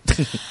Cannes.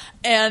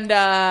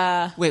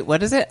 And, Wait,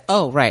 what is it?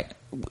 Oh, right.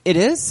 It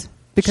is?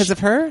 Because of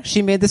her?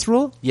 She made this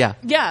rule? Yeah.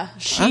 yeah,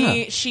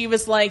 she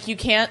was like, you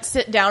can't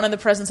sit down in the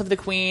presence of the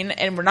Queen,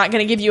 and we're not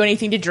going to give you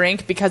anything to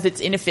drink because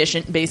it's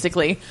inefficient,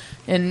 basically.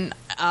 And,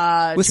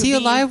 Was he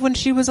alive when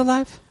she was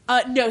alive?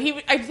 No,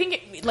 I think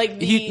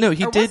He or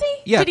did. Was he?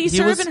 Yeah, Did he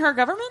serve was- in her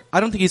government? I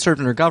don't think he served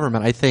in her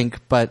government. I think,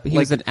 but He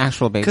was an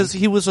actual baby. because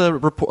he was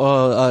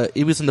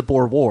he was in the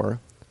Boer War.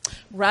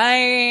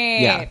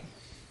 Right. Yeah.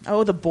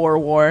 Oh, the Boer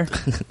War.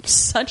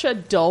 Such a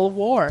dull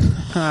war.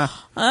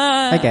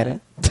 I get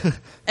it.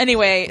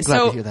 Anyway, Glad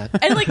so to hear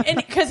that. and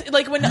because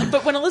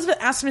when Elizabeth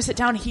asked him to sit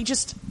down, he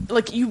just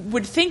you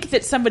would think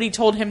that somebody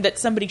told him that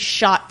somebody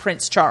shot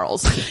Prince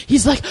Charles.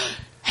 He's like,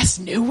 has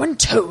no one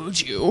told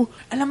you?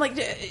 And I'm like,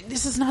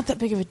 this is not that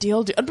big of a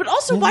deal, dude. But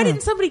also, why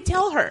didn't somebody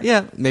tell her?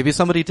 Yeah, maybe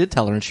somebody did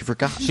tell her and she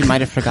forgot. She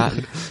might have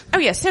forgotten. Oh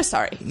yeah, so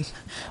sorry.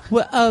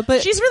 Well,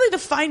 but She's really the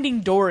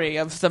Finding Dory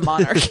of the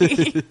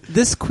monarchy.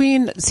 this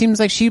queen seems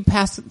like she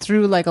passed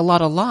through like a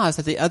lot of laws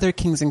that the other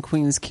kings and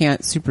queens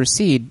can't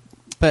supersede.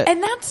 But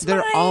And that's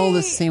they're all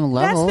the same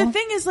level. That's the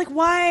thing is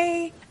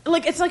why?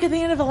 It's like at the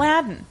end of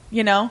Aladdin,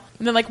 And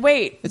they're like,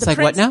 wait, It's the like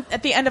what prince now?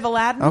 At the end of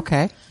Aladdin,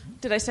 Okay.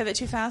 Did I say that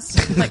too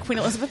fast? Like Queen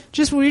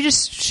Elizabeth? We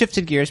just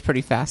shifted gears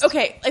pretty fast.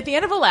 Okay, at the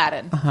end of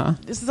Aladdin,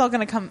 this is all going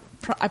to come,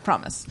 I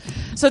promise.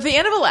 So at the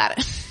end of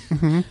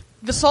Aladdin,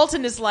 the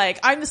Sultan is like,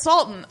 I'm the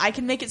Sultan. I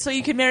can make it so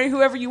you can marry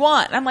whoever you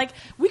want. And I'm like,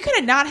 we could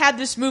have not had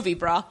this movie,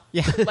 bruh.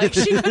 Yeah. Like,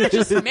 she could have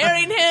just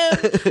married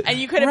him, and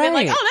you could have been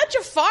like, Right. oh, that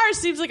Jafar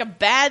seems like a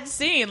bad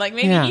scene. Like,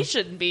 maybe he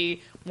shouldn't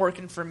be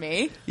working for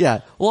me. Yeah.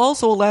 Well,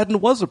 also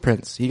Aladdin was a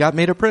prince. He got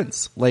made a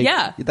prince. Like,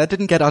 Yeah. that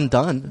didn't get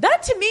undone.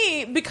 That, to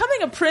me,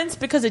 becoming a prince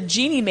because a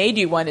genie made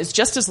you one is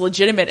just as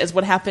legitimate as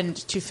what happened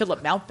to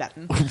Philip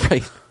Mountbatten.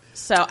 Right.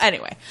 So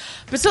anyway,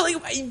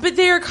 but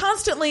they're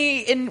constantly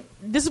in.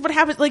 This is what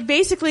happens. Like,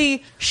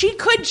 basically, she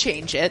could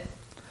change it,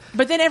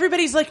 but then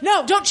everybody's like,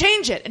 "No, don't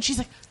change it," and she's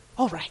like,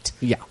 "All right,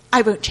 Yeah.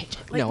 I won't change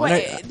it." Like, No, what?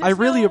 and I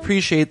really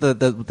appreciate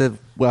the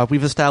well,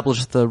 we've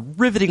established the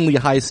rivetingly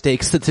high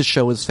stakes that this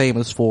show is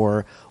famous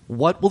for.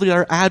 What will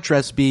their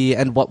address be,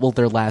 and what will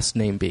their last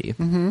name be?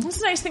 What's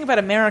the nice thing about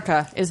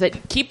America is that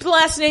you keep the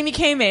last name you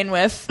came in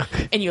with,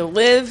 and you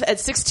live at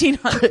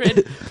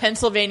 1600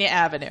 Pennsylvania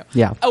Avenue.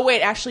 Yeah. Oh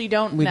wait, actually, you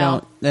don't. We no.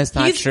 don't. That's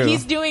not true.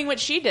 He's doing what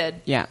she did.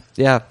 Yeah.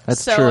 Yeah,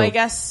 that's So true. I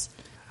guess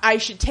I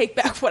should take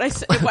back what I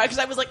said, because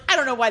I was like, I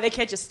don't know why they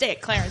can't just stay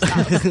at Clarence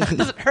House. It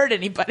doesn't hurt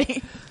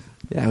anybody.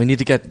 Yeah, we need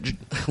to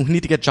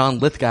get John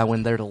Lithgow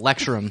in there to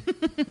lecture him.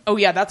 Oh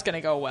yeah, that's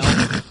gonna go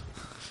well.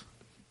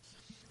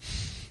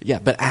 Yeah,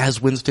 but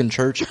as Winston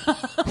Churchill,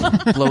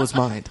 blow his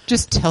mind.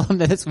 Just tell him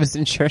that it's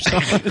Winston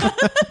Churchill.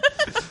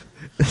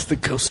 It's the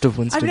ghost of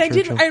Winston I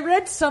Churchill. I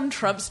read some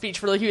Trump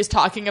speech where he was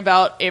talking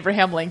about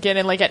Abraham Lincoln,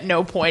 and like at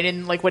no point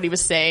in like what he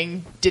was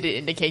saying did it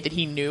indicate that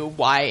he knew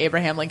why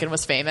Abraham Lincoln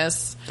was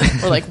famous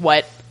or like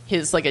what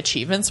his like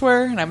achievements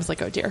were. And I was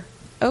like, oh dear.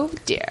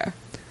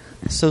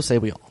 So say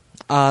we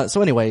all.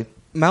 So anyway,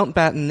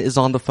 Mountbatten is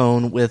on the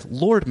phone with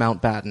Lord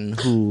Mountbatten,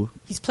 who...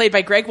 He's played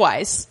by Greg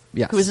Wise,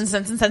 Yes. who is in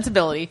Sense and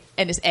Sensibility,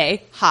 and is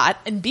A, hot,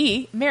 and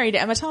B, married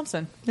to Emma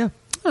Thompson. Yeah.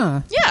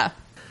 Huh. Yeah.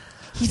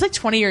 He's like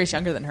 20 years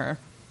younger than her.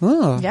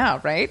 Ooh. Yeah,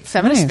 right?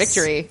 Feminist Nice.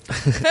 victory.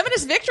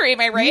 Feminist victory,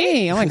 am I right?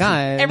 Hey, oh my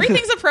god.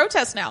 Everything's a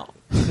protest now.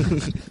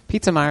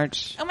 Pizza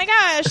March. Oh my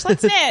gosh,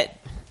 let's knit.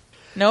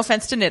 No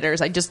offense to knitters,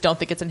 I just don't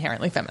think it's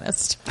inherently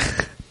feminist.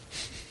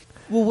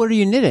 Well, what are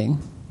you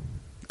knitting?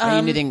 Are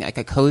you knitting like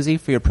a cozy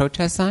for your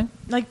protest sign?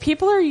 Like,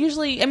 people are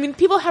usually... I mean,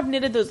 people have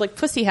knitted those, like,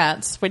 pussy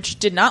hats, which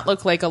did not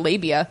look like a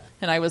labia,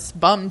 and I was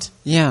bummed.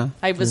 Yeah.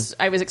 I was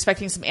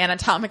expecting some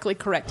anatomically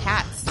correct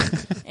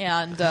hats,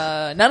 and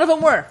none of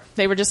them were.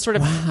 They were just sort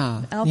of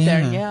Wow. out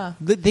there, yeah.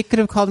 They could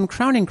have called them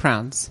crowning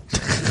crowns.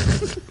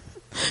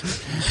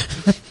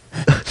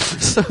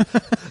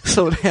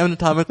 So an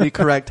anatomically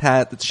correct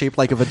hat that's shaped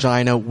like a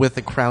vagina with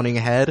a crowning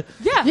head.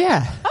 Yeah.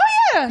 Yeah. Oh,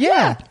 yeah.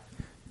 Yeah.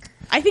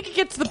 I think it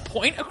gets the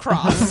point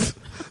across.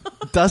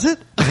 Does it?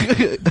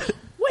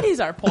 What is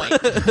our point?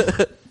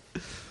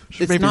 It's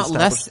Maybe not establish-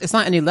 less. It's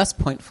not any less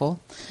pointful.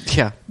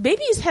 Yeah.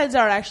 Babies' heads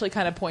are actually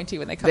kind of pointy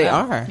when they come They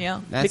out. are.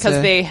 Yeah. That's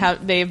Because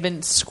they've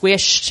been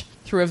squished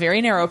through a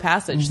very narrow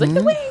passage. Like,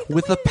 the way...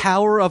 With the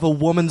power of a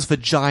woman's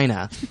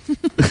vagina.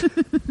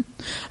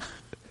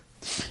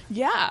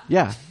 Yeah.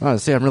 Yeah. Oh,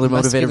 see, I'm really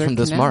motivated Muscular from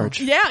this canal. march.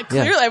 Yeah,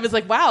 clearly. I was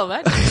like, wow,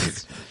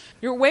 that's...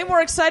 You're way more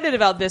excited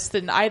about this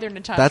than either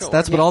Natasha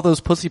That's or what all those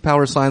pussy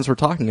power signs were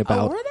talking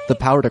about. were they? The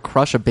power to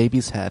crush a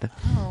baby's head.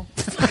 Oh.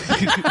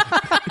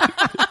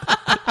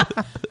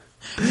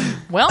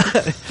 Well,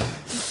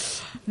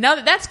 now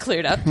that that's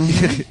cleared up,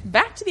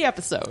 back to the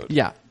episode.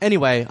 Yeah.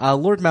 Anyway,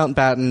 Lord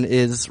Mountbatten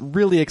is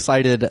really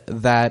excited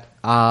that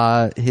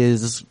that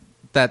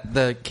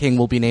the king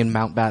will be named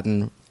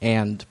Mountbatten,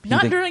 and he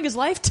Not think- during his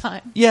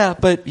lifetime. Yeah,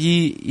 but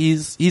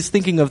he's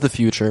thinking of the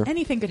future.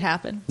 Anything could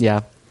happen.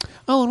 Yeah.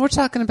 Oh, and we're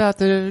talking about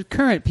the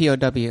current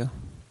POW.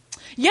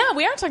 Yeah,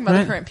 we are talking about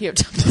Right. the current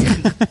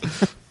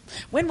POW.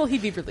 When will he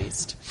be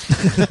released?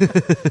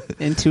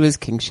 Into his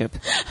kingship.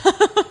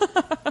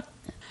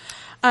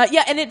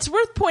 Yeah, and it's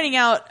worth pointing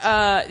out,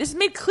 this is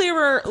made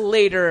clearer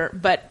later,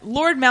 but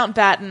Lord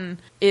Mountbatten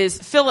is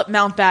Philip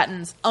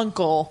Mountbatten's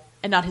uncle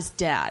and not his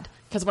dad.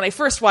 Because when I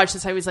first watched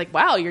this, I was like,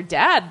 wow, your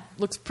dad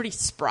looks pretty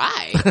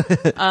spry.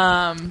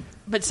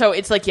 But so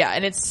it's like, yeah,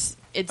 and it's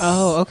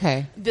Oh,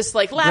 okay. this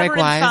like Greg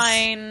Wise.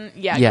 labyrinthine.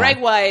 Yeah, Yeah. Greg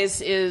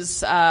Wise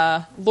is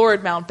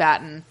Lord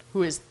Mountbatten,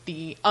 who is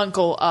the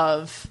uncle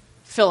of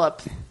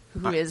Philip,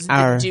 who is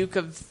Our- the Duke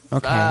of...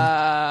 Okay.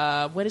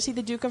 what is he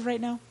the Duke of right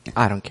now?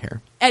 I don't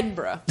care.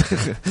 Edinburgh.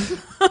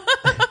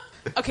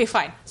 Okay,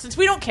 fine. Since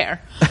we don't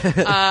care,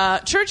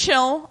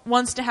 Churchill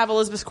wants to have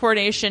Elizabeth's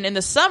coronation in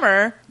the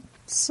summer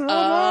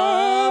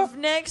of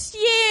next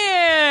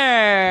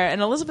year,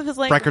 and Elizabeth is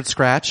like, Record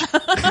scratch.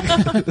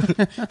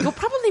 "You're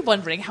probably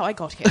wondering how I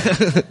got here."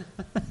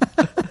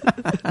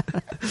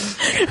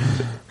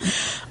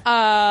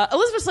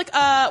 Elizabeth's like,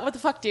 "What the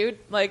fuck, dude?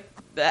 Like,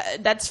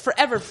 that's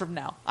forever from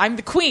now. I'm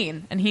the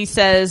queen." And he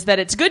says that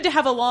it's good to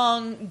have a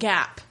long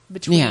gap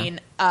between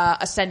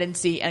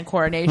ascendancy and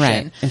coronation.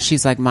 Right. And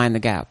she's like, mind the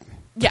gap.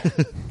 Yeah.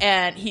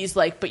 And he's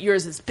like, but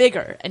yours is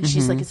bigger. And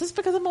she's like, is this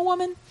because I'm a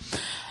woman?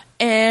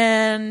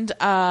 And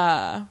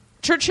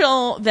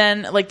Churchill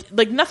then like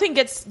nothing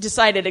gets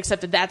decided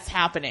except that that's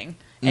happening.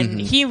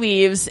 And he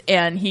leaves,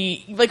 and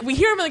we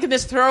hear him like in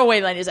this throwaway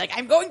line. He's like,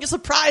 "I'm going to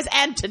surprise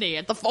Anthony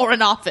at the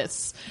Foreign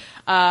Office."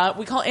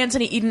 We call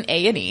Anthony Eden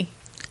A&E,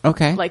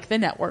 Okay. like the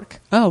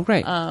network, oh,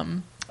 right.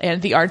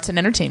 and the arts and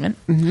entertainment.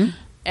 Mm-hmm.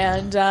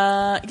 And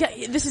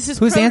this is his.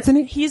 Who's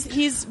Anthony?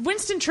 He's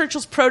Winston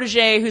Churchill's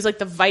protege, who's like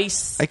the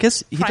vice. I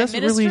guess he Prime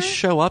doesn't really Minister?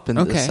 show up in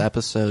this Okay.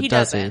 episode, He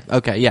does he? doesn't.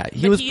 Okay, yeah.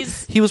 But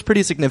He was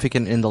pretty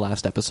significant in the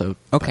last episode.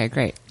 okay,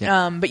 great.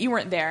 But you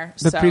weren't there.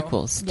 The so,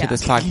 prequels yeah. to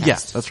this podcast.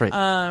 Yes, that's right.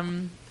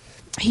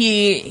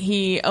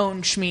 He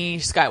owned Shmi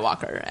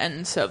Skywalker,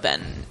 and so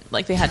then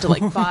like they had to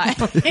like buy.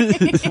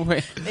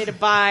 Wait. They had to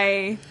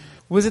buy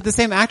Was it the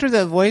same actor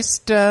that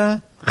voiced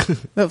the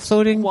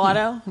floating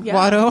Watto. Yeah.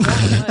 Watto?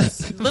 Yeah, it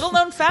was. Little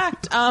known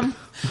fact.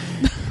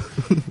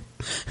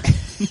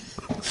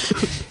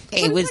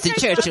 Hey, Winston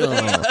Churchill.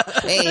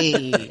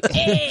 Hey.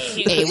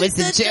 Hey,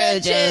 Winston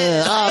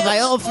Churchill. Oh, my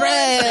old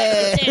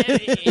friend.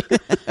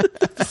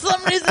 For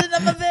some reason,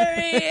 I'm a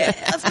very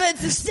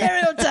offensive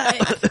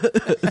stereotype.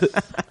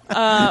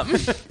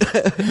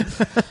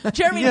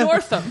 Jeremy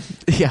Northam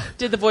Yeah.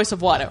 did the voice of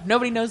Watto.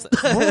 Nobody knows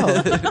this.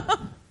 Whoa.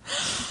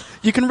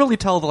 You can really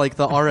tell like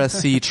the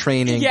RSC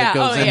training Yeah, that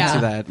goes oh, into yeah.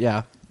 that.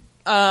 Yeah.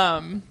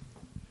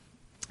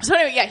 So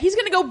anyway, yeah, he's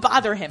going to go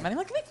bother him. And I'm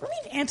like,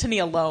 leave Anthony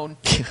alone.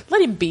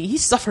 Let him be.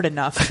 He's suffered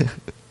enough.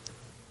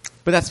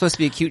 But that's supposed to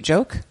be a cute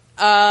joke?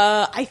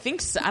 I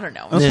think so. I don't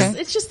know. Okay.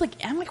 It's just like,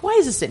 I'm like, why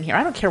is this in here?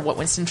 I don't care what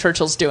Winston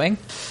Churchill's doing.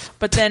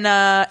 But then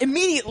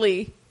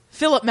immediately,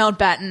 Philip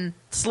Mountbatten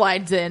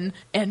slides in,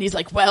 and he's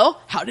like, well,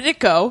 how did it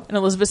go? And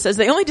Elizabeth says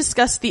they only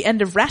discussed the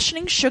end of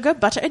rationing sugar,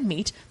 butter, and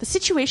meat, the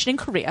situation in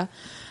Korea,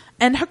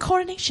 and her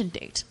coronation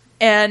date.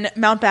 And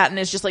Mountbatten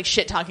is just like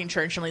shit-talking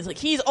Churchill. He's like,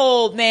 he's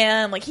old,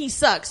 man. Like, he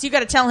sucks. You got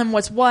to tell him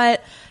what's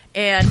what.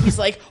 And he's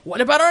like,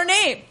 what about our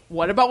name?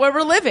 What about where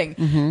we're living?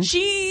 Mm-hmm.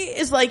 She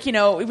is like, we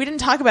didn't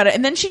talk about it.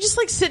 And then she just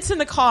like sits in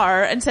the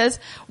car and says,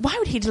 why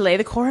would he delay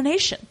the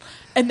coronation?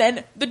 And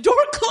then the door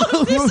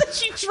closes and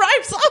she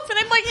drives off. And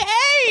I'm like,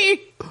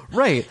 hey,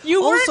 Right.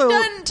 you Also,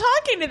 weren't done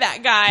talking to that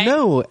guy.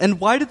 No. And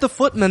why did the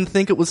footman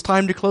think it was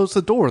time to close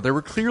the door? They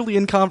were clearly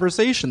in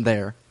conversation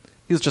there.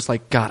 He was just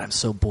like, God, I'm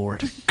so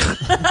bored.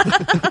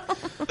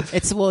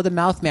 The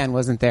mouth man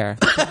wasn't there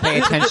to pay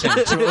attention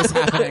to what was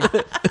happening.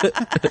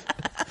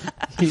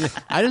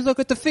 I just look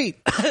at the feet.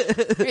 Hey,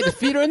 the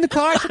feet are in the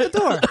car. Shut the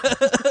door.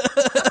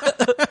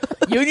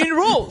 Union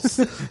rules.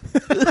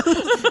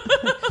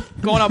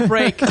 Going on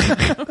break.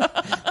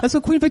 That's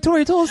what Queen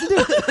Victoria told us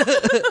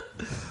to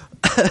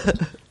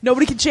do.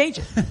 Nobody can change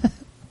it.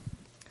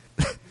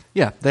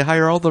 Yeah, they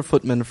hire all the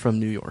footmen from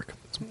New York.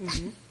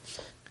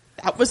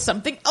 That was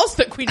something else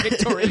that Queen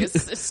Victoria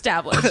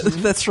established.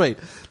 That's right.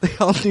 They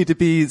all need to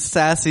be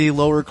sassy,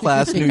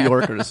 lower-class New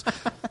Yorkers.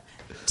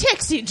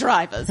 Taxi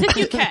drivers, if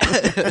you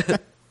can.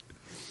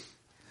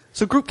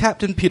 So Group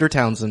Captain Peter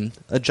Townsend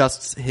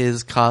adjusts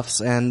his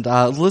cuffs, and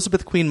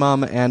Elizabeth Queen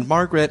Mum and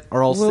Margaret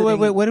are all sitting...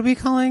 Wait, what are we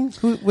calling?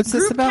 What's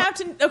this Group about?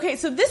 Captain. Okay,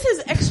 so this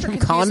is extra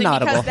Call him confusing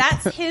Notable. because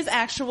that's his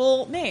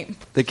actual name.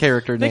 The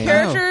character The name.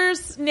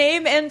 character's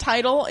name and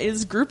title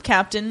is Group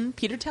Captain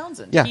Peter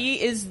Townsend. Yeah.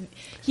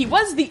 He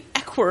was the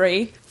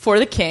equerry for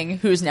the king,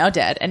 who's now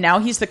dead, and now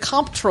he's the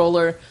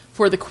comptroller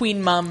for the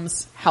Queen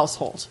Mum's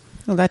household.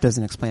 Well, that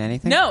doesn't explain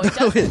anything. No, it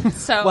doesn't.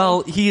 So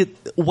Well, he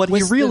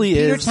Was really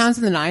Peter is...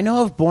 Townsend that I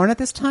know of born at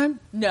this time?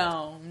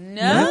 no.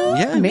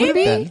 Yeah, Maybe.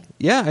 maybe. Then.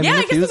 Yeah, I mean, Yeah, I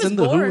if guess he he was was in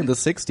the Who born. in the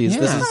 60s, Yeah.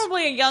 this He's is...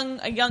 probably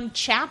a young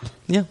chap.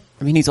 Yeah.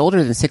 I mean, he's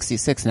older than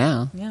 66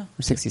 now. Yeah.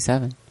 Or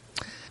 67.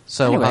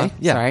 So, Anyway,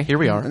 yeah, sorry. here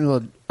we are. A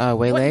little What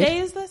waylaid. day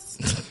is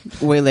this?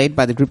 Waylaid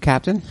by the group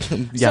captain.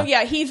 Yeah. So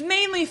yeah, he's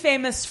mainly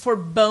famous for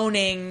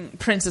boning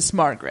Princess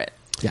Margaret,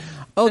 Yeah.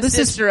 Oh, the this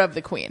is... sister of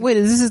the Queen. Wait,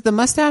 this is the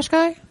mustache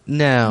guy?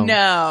 No.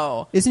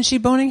 No, Isn't she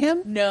boning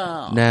him?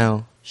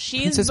 no.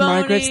 She's Princess boning...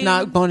 Margaret's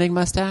not boning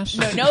mustache?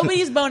 No,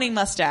 nobody's boning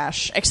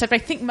Mustache, except I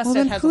think Well, Mustache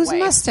then has who's a wife.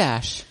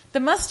 mustache? The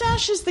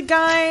Mustache is the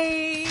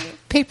guy...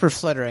 Paper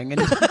fluttering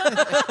and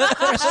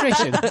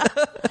frustration.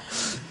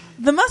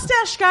 The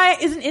Mustache guy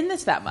isn't in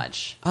this that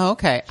much. Oh,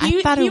 okay. He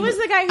it was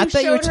the guy I who thought showed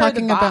you were her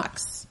talking the about.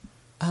 box.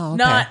 Oh, okay.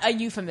 Not a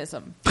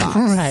euphemism box.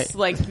 Right.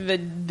 Like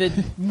the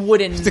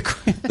wooden,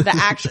 the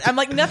action. I'm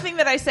like, nothing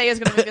that I say is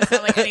going to make this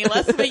sound like any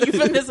less of a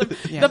euphemism.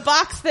 Yeah. The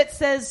box that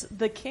says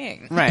the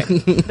king. Right.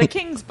 The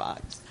king's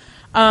box.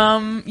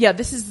 Yeah,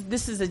 this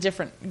is a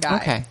different guy.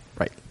 Okay.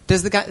 Right.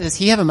 Does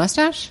he have a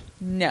mustache?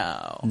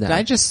 No. No. Did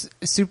I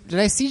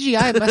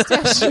CGI a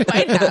mustache? You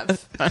might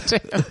have.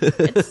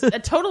 It's a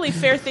totally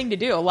fair thing to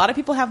do. A lot of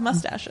people have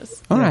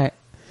mustaches, All right.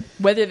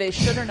 whether they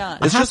should or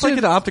not. It's have just like to-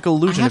 an optical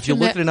illusion. I have If you to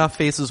look admit- at enough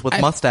faces with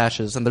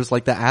mustaches, and there's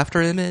like the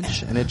after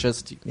image, and it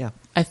just, yeah.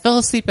 I fell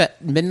asleep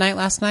at midnight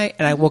last night,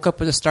 and I woke up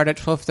with a start at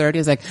 12:30. I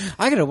was like,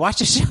 I gotta watch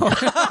the show.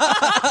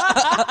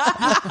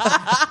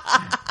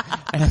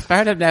 And I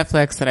fired up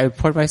Netflix, and I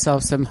poured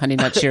myself some Honey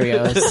Nut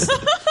Cheerios.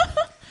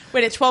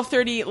 Wait, at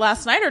 12:30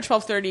 last night or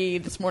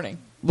 12:30 this morning?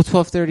 Well,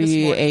 12:30 this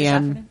a.m.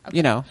 afternoon? Okay.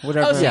 You know,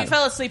 whatever. Oh, so Yeah. you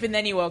fell asleep and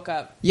then you woke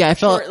up. Yeah, I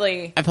fell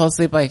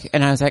asleep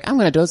and I was like, I'm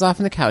going to doze off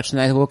on the couch, and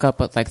I woke up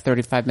like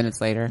 35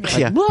 minutes later. Like,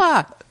 Yeah.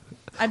 Blah!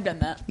 I've done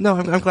that. No,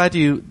 I'm glad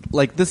you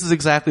like. This is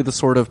exactly the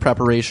sort of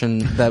preparation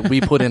that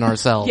we put in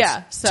ourselves.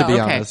 Yeah, so- to be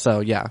Okay. honest. So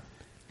yeah,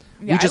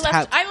 Yeah, just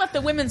I left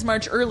the Women's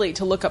March early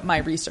to look up my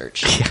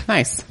research.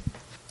 Nice.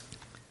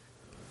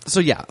 So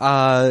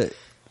yeah,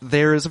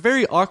 there is a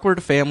very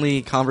awkward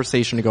family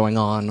conversation going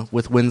on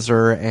with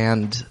Windsor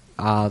and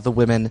the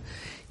women.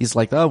 He's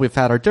like, "Oh, we've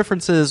had our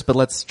differences, but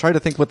let's try to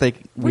think what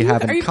we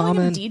have Are in you calling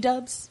common." them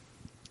D-dubs?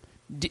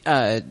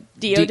 D-O-dubs?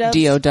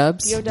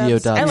 D-O-dubs?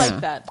 D-O-dubs. I like Yeah.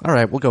 that. All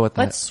right, we'll go with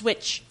that. Let's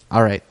switch.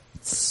 All right.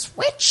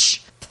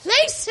 Switch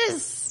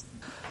places.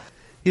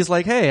 He's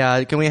like,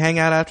 "Hey, can we hang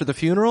out after the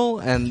funeral?"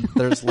 And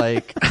there's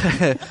like,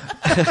 Hey,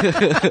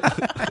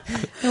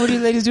 what are you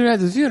ladies doing at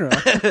the funeral?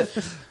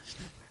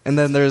 and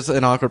then there's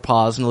an awkward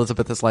pause, and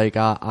Elizabeth is like,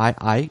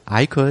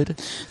 "I could."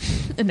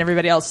 And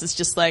everybody else is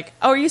just like,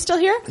 oh, are you still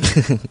here?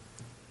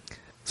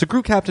 So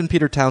Group Captain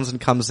Peter Townsend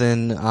comes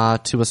in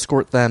to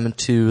escort them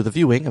to the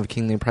viewing of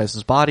King Lee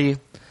Price's body,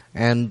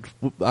 and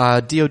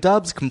D.O.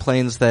 Dubs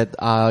complains that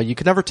you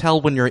can never tell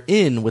when you're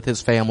in with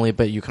his family,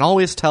 but you can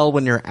always tell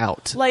when you're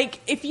out.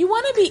 Like, if you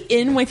want to be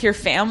in with your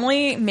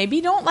family,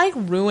 maybe don't, like,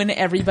 ruin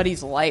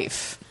everybody's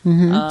life.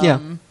 Yeah.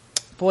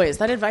 Boy, is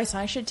that advice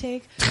I should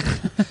take?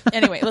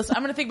 Anyway, listen,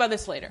 I'm going to think about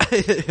this later.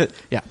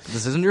 Yeah,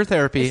 this isn't your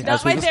therapy. It's not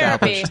as we've my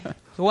therapy. established.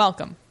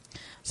 Welcome.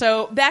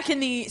 So back in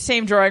the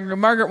same drawing room,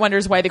 Margaret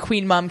wonders why the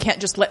Queen Mum can't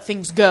just let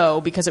things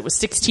go because it was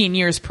 16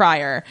 years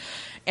prior.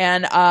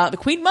 And the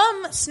Queen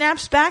Mum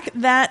snaps back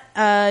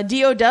that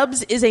D.O.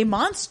 Dubs is a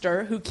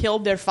monster who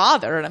killed their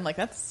father. And I'm like,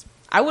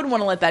 I wouldn't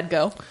want to let that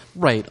go.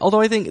 Right.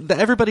 Although I think that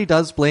everybody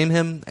does blame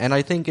him, and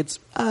I think it's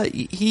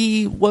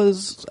he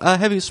was a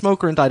heavy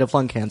smoker and died of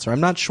lung cancer. I'm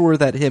not sure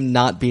that him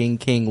not being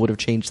king would have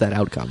changed that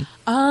outcome.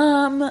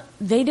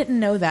 They didn't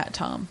know that,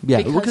 Tom.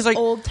 Yeah, because like-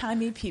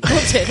 old-timey people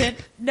didn't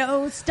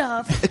know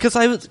stuff. Because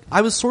I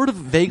was sort of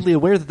vaguely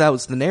aware that that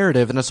was the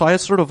narrative, and so I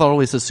sort of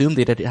always assumed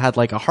that he had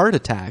like a heart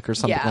attack or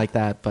something Yeah. like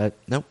that. But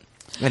nope.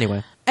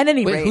 Anyway, At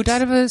any Wait, rate, who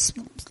died of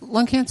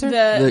lung cancer?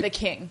 the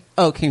king.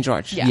 Oh, King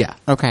George. Yeah. yeah,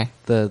 Okay.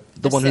 the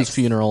one whose sixth.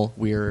 funeral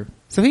we're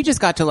So he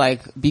just got to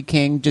like be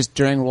king just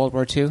during World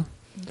War II,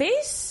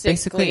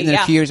 basically, and then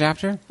yeah. a few years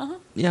after.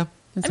 yeah.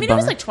 That's I a mean, it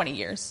was bummer. like 20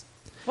 years.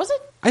 Was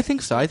it? I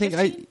think so. I think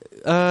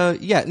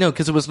yeah, no,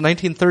 because it was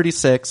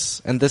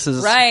 1936, and this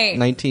is Right.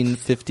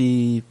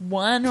 1950.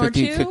 1 or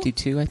 2?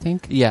 52, I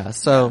think. Yeah,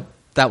 so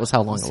that was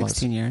how long it was.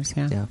 16 years,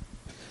 yeah. Yeah.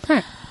 All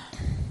right.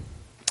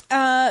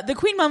 The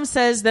Queen Mum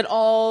says that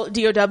all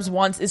D.O. Dubs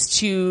wants is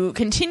to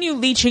continue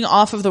leeching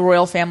off of the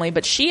royal family,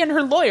 but she and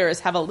her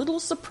lawyers have a little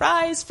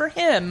surprise for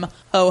him.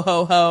 Ho,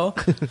 ho, ho.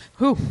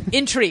 Who?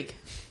 Intrigue.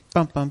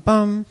 Bum, bum,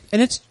 bum.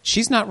 And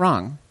she's not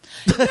wrong.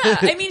 Yeah,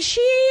 I mean,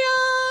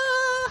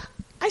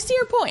 I see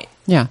her point.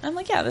 Yeah. I'm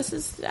like, yeah,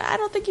 I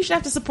don't think you should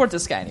have to support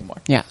this guy anymore.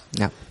 Yeah.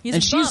 Yeah. He's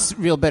And a she's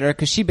bum. real bitter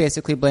because she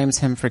basically blames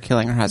him for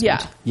killing her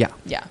husband. Yeah. Yeah.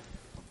 Yeah.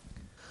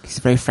 He's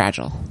very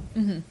fragile.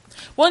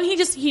 Well, and he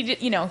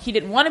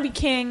didn't want to be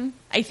king.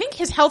 I think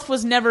his health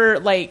was never,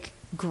 like,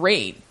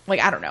 great. Like,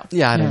 I don't know.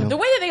 Yeah, I don't Yeah. know. The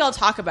way that they all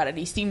talk about it,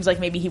 he seems like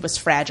maybe he was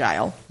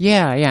fragile.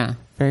 Yeah, yeah.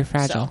 Very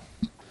fragile.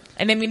 So.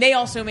 And I mean, they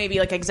also may be,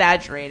 like,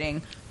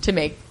 exaggerating to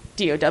make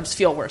D.O. Dubs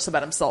feel worse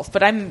about himself,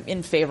 but I'm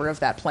in favor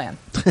of that plan.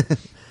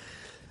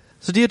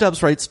 So D.O.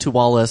 Dubs writes to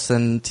Wallace,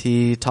 and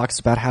he talks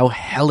about how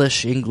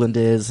hellish England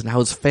is and how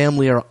his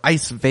family are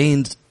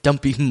ice-veined,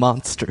 dumpy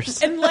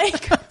monsters. And,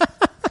 like,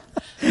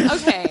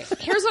 okay,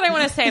 here's what I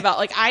want to say about,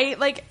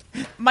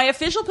 my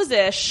official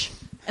position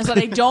is that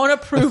I don't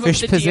approve of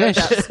the D.O.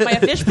 Dubs. My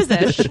official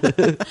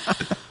position.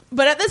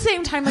 But at the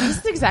same time, like, this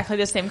is exactly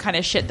the same kind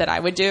of shit that I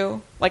would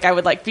do. Like, I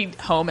would, like, be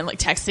home and, like,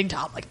 texting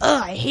Tom, like,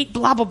 ugh, I hate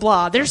blah, blah,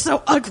 blah. They're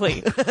so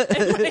ugly.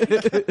 And, like,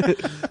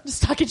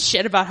 just talking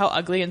shit about how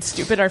ugly and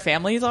stupid our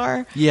families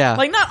are. Yeah.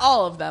 Like, not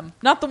all of them.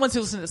 Not the ones who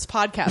listen to this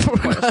podcast,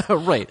 of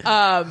course. Right.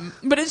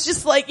 But it's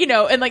just, like,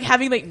 and, like,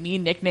 having, like,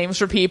 mean nicknames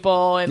for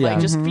people and, Yeah. like,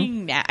 just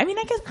being I mean,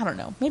 I guess, I don't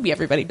know. Maybe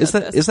everybody does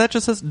this. Is that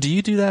just us? Do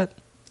you do that?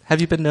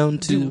 Have you been known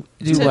to?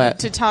 Do what?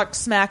 To talk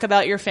smack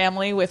about your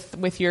family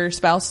with your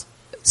spouse?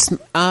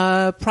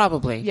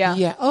 Probably. Yeah.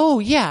 Yeah. Oh,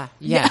 yeah.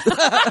 Yeah.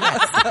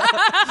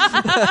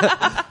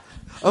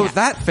 Oh,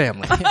 that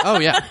family. Oh,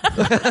 yeah.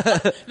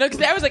 No,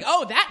 because I was like,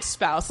 oh, that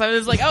spouse. I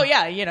was like, oh,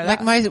 yeah,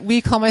 that.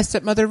 We call my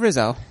stepmother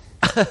Rizzo.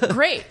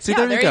 Great. See,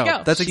 yeah, there you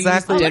go. That's She's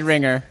exactly. dead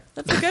ringer.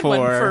 That's a good one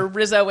for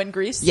Rizzo and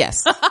Greece.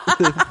 Yes.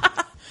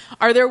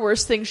 Are there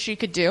worse things she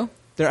could do?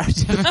 There are This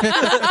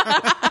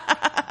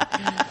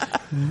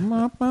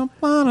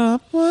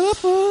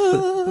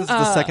is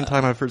the second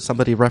time I've heard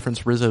somebody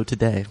reference Rizzo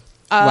today.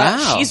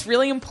 Wow. She's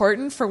really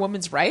important for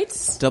women's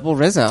rights. Double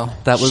Rizzo.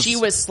 She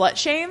was slut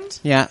shamed.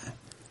 Yeah.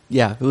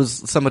 Yeah, it was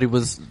somebody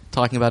was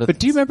talking about it. But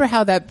do you remember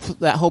how that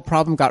whole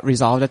problem got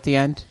resolved at the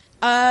end?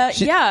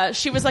 Yeah,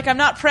 she was like, I'm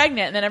not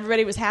pregnant, and then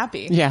everybody was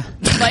happy. Yeah.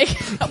 Like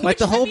Like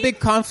the whole big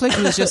conflict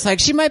was just like,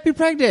 she might be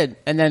pregnant.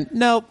 And then,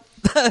 nope.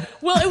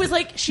 Well, it was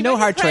like she No might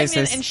be hard pregnant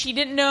choices. and she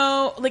didn't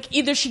know. Like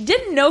either she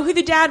didn't know who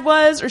the dad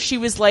was, or she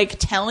was like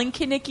telling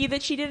Kinnicky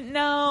that she didn't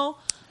know.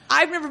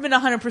 I've never been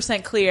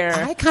 100% clear.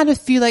 I kind of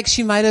feel like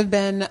she might have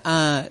been.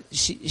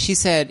 She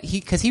said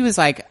because he was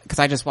like, because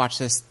I just watched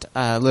this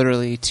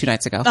literally 2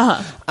 nights ago.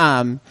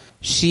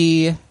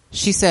 He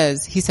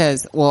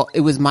says, well, it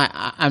was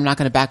I'm not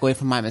going to back away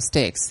from my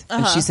mistakes.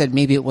 And she said,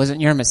 maybe it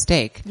wasn't your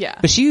mistake. Yeah.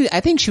 But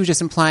I think she was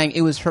just implying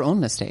it was her own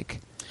mistake.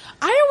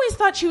 I always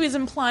thought she was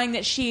implying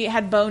that she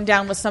had boned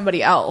down with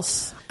somebody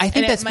else. I think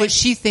And that's it might- what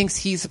she thinks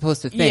he's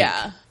supposed to think.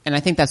 Yeah. And I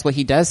think that's what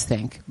he does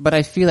think. But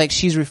I feel like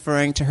she's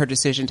referring to her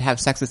decision to have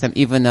sex with him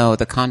even though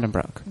the condom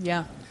broke.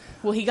 Yeah.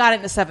 Well, he got it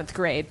in the 7th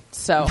grade,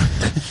 so.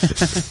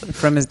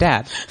 From his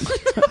dad.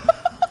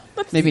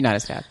 Maybe not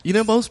his dad. You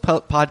know, most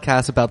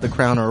podcasts about the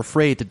crown are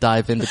afraid to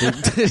dive into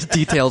the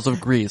details of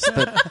Greece,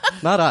 but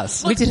not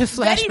us. We did a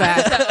Betty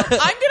flashback.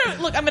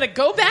 Rizzo, I'm gonna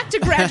go back to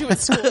graduate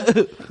school,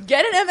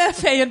 get an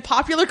MFA in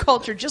popular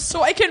culture, just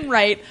so I can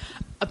write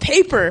a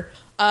paper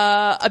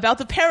about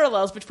the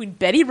parallels between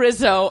Betty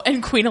Rizzo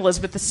and Queen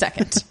Elizabeth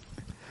II.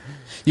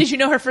 Did you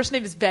know her first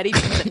name is Betty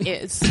because it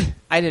is?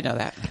 I didn't know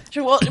that.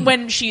 Well,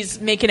 when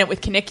she's making it with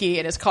Kinnicky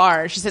in his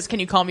car, she says, "Can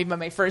you call me by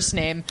my first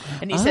name?"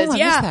 And he Oh, says, I missed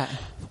 "Yeah." that.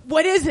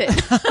 What is it?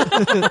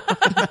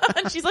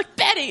 And she's like,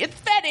 "Betty, it's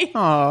Betty."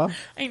 Aw.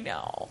 I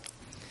know.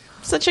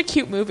 Such a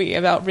cute movie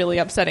about really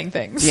upsetting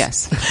things.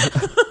 Yes.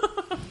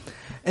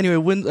 Anyway,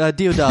 when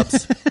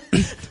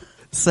Deodaps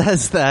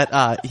says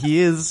that he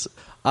is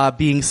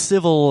being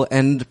civil,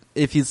 and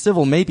if he's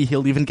civil, maybe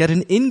he'll even get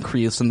an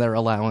increase in their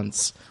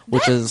allowance,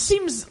 which That is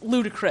seems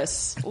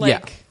ludicrous. Like, Yeah.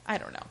 I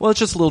don't know. well, it's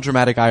just a little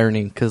dramatic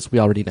irony because we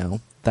already know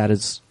that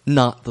is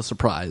not the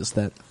surprise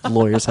that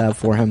lawyers have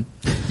for him.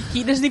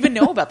 He doesn't even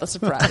know about the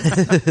surprise.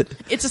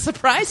 It's a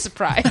surprise.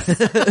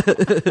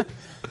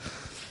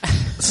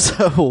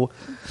 So,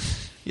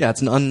 yeah,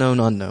 it's an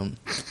unknown.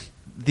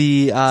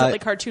 The Is it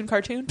like cartoon?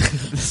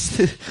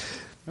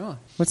 Oh,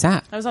 what's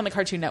that? I was on the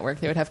Cartoon Network.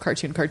 They would have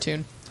cartoon.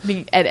 I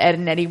think Ed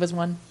and Eddie was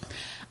one.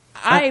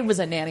 I was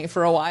a nanny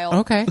for a while.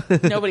 Okay.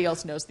 Nobody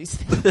else knows these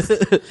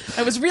things.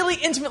 I was really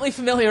intimately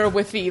familiar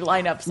with the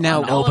lineups.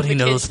 Now, on all of nobody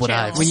the knows kids' what I've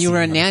channels. When you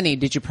were a nanny,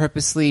 did you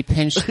purposely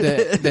pinch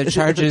the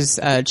charges'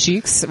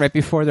 cheeks right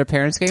before their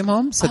parents came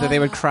home so that they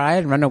would cry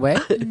and run away?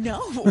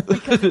 No,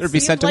 because it Or be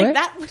seemed sent like away?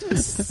 that wouldn't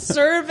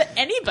serve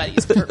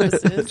anybody's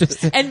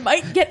purposes and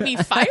might get me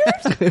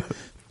fired.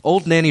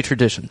 old nanny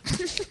tradition.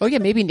 Oh yeah,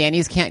 maybe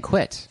nannies can't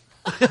quit.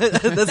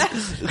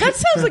 That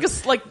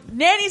sounds like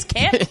nannies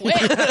can't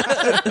quit.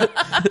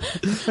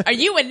 Are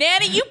you a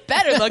nanny? You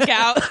better look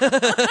out.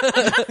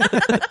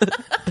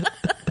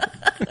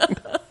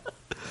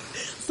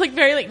 It's like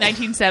very like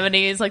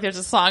 1970s. Like there's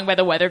a song by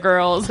the Weather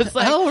Girls. It's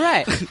like, Oh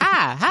right.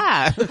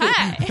 Hi.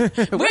 hi,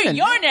 we're Women.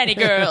 your nanny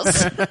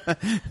girls,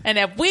 and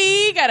have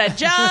we got a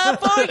job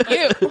for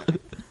you?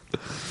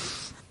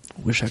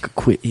 Wish I could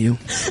quit you.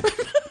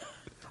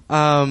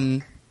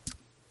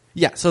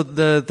 Yeah, so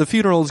the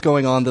funeral is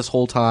going on this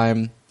whole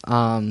time.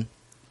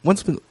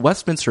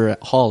 Westminster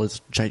Hall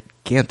is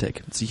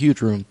gigantic. It's a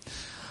huge room.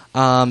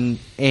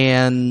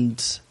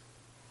 And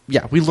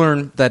yeah, we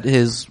learn that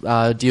his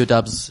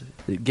Deodub's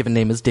given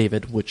name is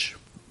David, which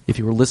if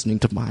you were listening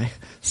to my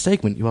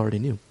segment, you already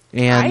knew.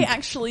 And I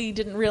actually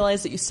didn't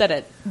realize that you said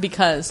it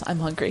because I'm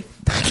hungry.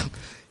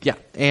 yeah,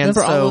 and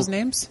Remember so all those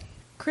names?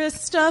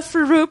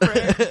 Christopher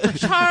Rupert,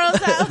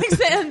 Charles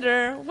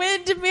Alexander,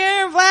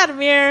 Windermere,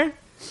 Vladimir.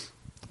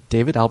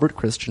 David, Albert,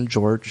 Christian,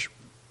 George,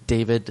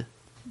 David,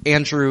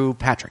 Andrew,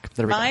 Patrick.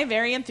 There we go. My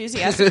very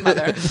enthusiastic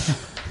mother.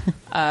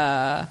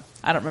 I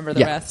don't remember the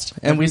Yeah. rest.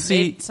 And we Made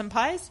see- some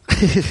pies.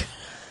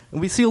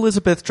 We see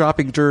Elizabeth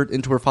dropping dirt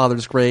into her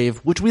father's grave,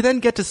 which we then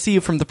get to see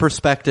from the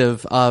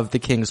perspective of the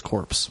king's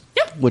corpse.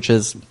 Yep. Which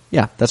is,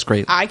 yeah, that's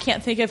great. I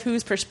can't think of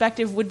whose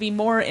perspective would be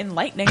more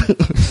enlightening.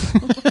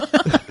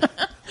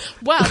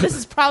 Wow, this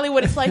is probably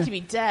what it's like to be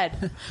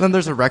dead. Then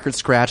there's a record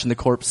scratch and the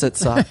corpse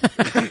sits up. You're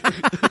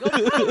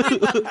probably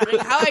wondering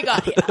how I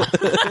got here.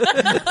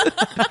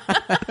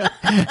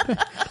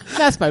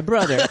 That's my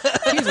brother.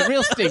 He's a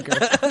real stinker.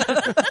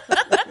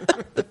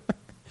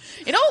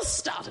 It all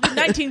started in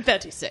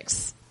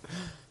 1936.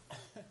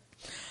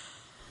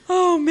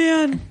 Oh,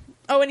 man.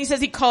 Oh, and he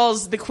says he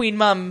calls the Queen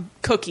Mum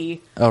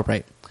Cookie. Oh,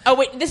 right. Oh,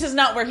 wait, this is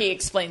not where he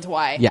explains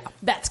why. Yeah.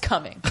 That's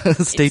coming.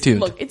 Stay tuned.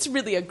 Look, it's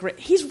really a great...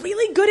 He's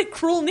really good at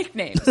cruel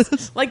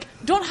nicknames. Like,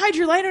 don't hide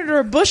your light under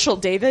a bushel,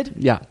 David.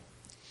 Yeah.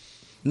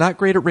 Not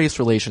great at race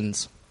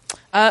relations.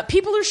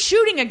 People are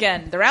shooting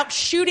again. They're out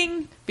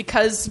shooting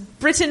because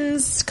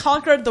Britain's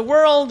conquered the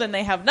world and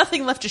they have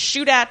nothing left to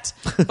shoot at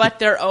but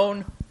their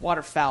own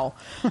waterfowl.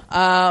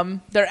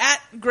 They're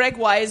at Greg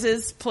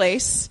Wise's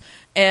place,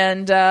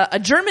 and a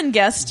German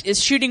guest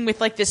is shooting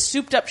with like this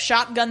souped-up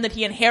shotgun that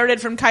he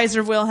inherited from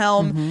Kaiser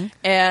Wilhelm.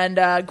 And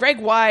Greg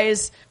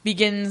Wise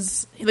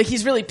begins, like,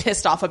 he's really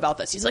pissed off about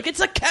this. He's like, "It's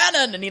a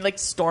cannon!" And he like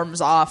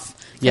storms off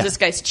because Yeah. this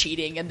guy's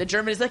cheating. And the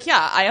German is like,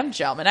 "Yeah, I am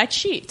German. I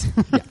cheat."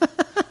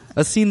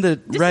 A scene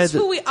that This is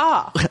who we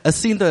are. A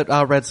scene that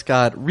Red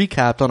Scott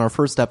recapped on our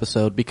first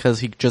episode because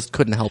he just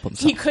couldn't help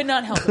himself. He could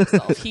not help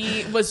himself.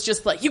 He was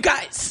just like, you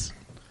guys,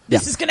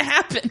 this is going to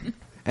happen.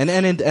 And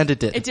it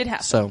did. It did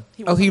happen. So,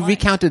 he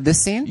recounted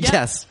this scene? Yeah.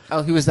 yes.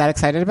 Oh, he was that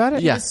excited about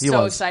it? Yeah, He he was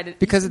so was. excited.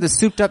 Because of the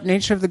souped up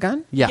nature of the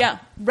gun? Yeah.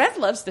 Red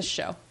loves this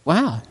show.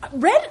 Wow.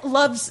 Red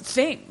loves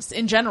things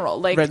in general.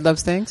 Like Red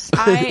loves things?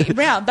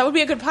 that would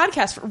be a good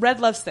podcast. Red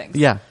loves things.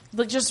 Yeah.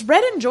 Like just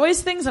Red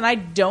enjoys things and I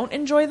don't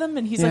enjoy them.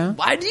 And he's Yeah. like,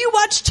 why do you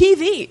watch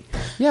TV?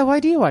 Yeah, why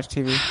do you watch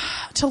TV?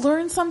 To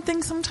learn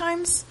something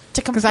sometimes?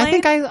 To complain? Because I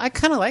think I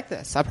kind of like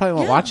this. I probably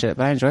won't Yeah. watch it,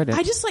 but I enjoyed it.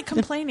 I just like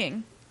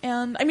complaining.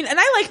 And I mean, and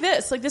I like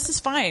this. Like, this is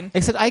fine.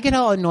 Except I get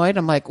all annoyed.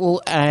 I'm like,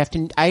 well, I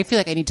feel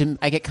like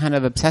I get kind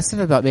of obsessive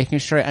about making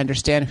sure I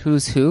understand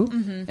who's who,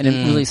 and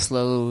it really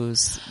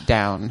slows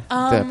down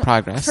the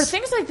progress. For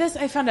things like this,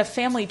 I found a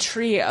family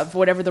tree of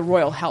whatever the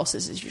royal house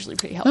is usually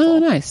pretty helpful. Oh,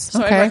 nice.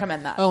 So Okay. I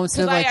recommend that. Oh,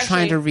 instead of 'Cause like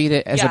trying to read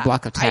it as a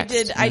block of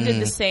text. I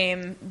did the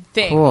same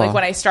thing. Cool. Like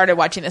when I started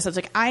watching this, I was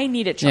like, I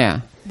need a chart. Yeah.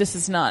 This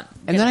is not.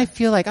 And then I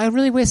feel like I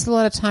really wasted a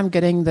lot of time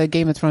getting the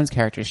Game of Thrones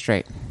characters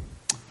straight.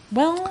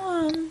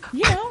 Well,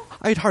 you know.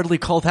 I'd hardly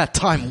call that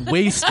time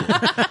wasted.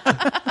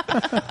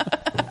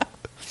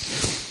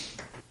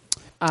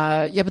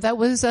 Yeah, but that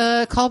was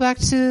a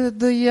callback to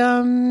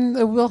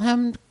the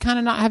Wilhelm kind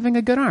of not having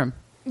a good arm.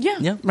 Yeah.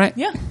 Yeah. Right?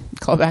 Yeah.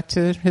 Callback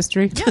to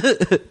history.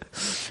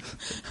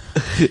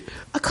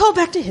 A call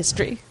back to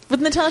history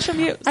with Natasha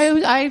Muse.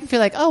 I feel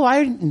like,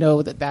 I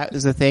know that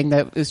is a thing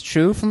that is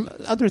true from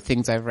other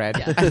things I've read.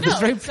 Yeah. I was No,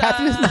 very it's,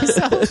 happy with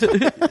myself.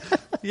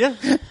 Yeah.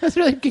 I was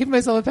really giving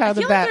myself a pat on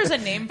the feel back. like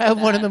there's a name for at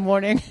 1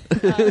 that.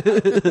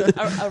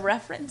 a.m. A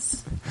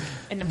reference?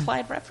 An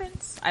implied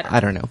reference? I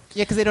don't know.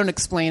 Yeah, because they don't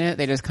explain it.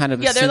 They just kind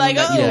of Yeah, they're assume like,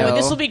 that, you know,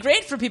 this will be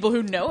great for people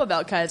who know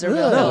about Kaiser Oh,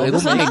 Wilhelm.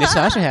 it'll make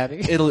Natasha happy.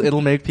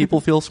 It'll make people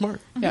feel smart.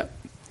 Yeah.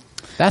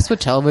 That's what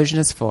television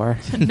is for.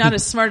 Not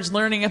as smart as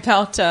learning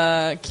about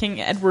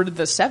King Edward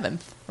VII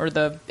or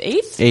the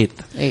 8th.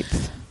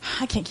 8th.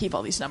 I can't keep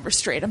all these numbers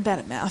straight. I'm bad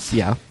at math.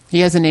 Yeah. He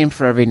has a name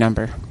for every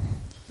number,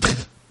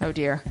 Oh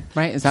dear.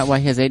 right? Is that why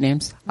he has 8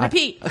 names?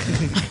 Repeat.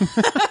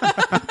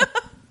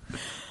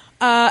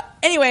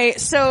 Anyway,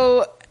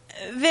 so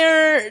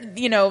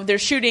they're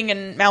shooting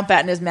and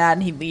Mountbatten is mad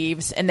and he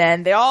leaves, and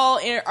then they all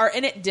are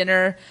in at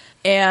dinner.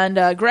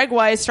 And Greg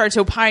Wise starts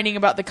opining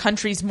about the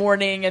country's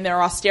mourning and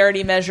their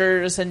austerity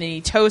measures, and he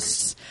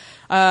toasts.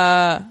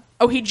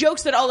 He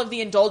jokes that all of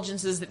the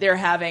indulgences that they're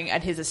having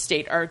at his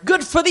estate are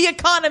good for the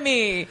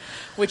economy,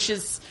 which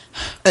is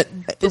the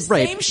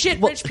right. same shit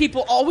Well, rich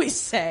people always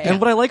say. And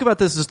what I like about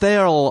this is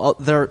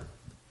they're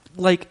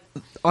like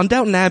on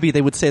Downton Abbey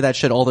they would say that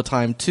shit all the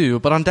time too,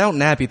 but on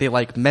Downton Abbey they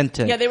like meant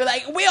it. Yeah, they were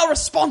like, we are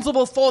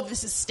responsible for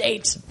this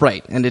estate.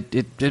 Right, and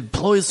it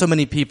employs so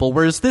many people,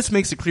 whereas this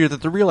makes it clear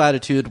that the real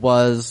attitude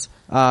was,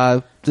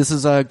 this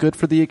is good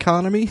for the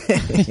economy.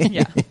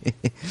 Yeah.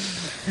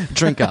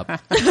 Drink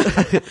up.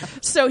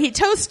 So he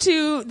toasts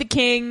to the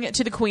king,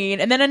 to the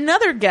queen, and then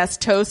another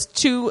guest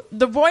toasts to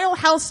the royal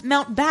house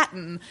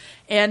Mountbatten.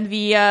 And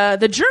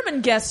the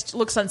German guest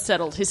looks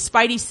unsettled. His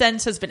spidey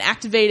sense has been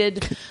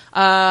activated.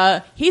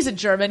 He's a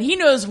German. He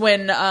knows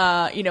when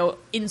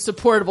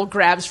insupportable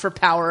grabs for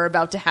power are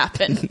about to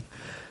happen.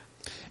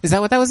 Is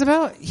that what that was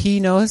about? He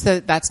knows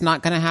that that's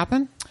not going to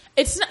happen?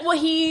 It's not, well,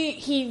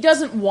 he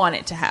doesn't want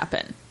it to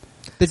happen.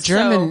 The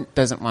German So,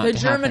 doesn't want it to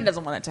happen. The German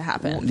doesn't want it to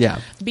happen. Yeah.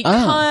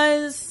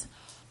 Because,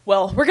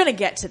 well, we're going to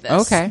get to this.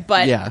 Okay.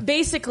 But Yeah.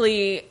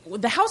 basically,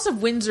 the House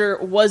of Windsor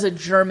was a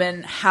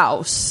German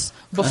house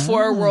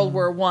before World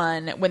War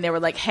I, when they were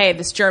like, hey,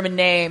 this German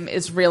name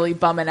is really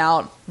bumming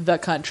out the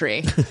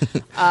country.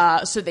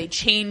 So they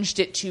changed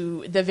it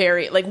to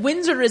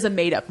Windsor is a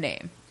made-up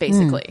name,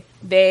 basically.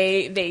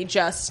 They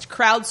just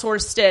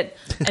crowdsourced it,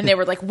 and they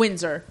were like,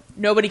 Windsor.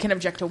 Nobody can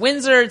object to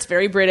Windsor. It's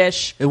very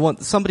British.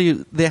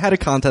 They had a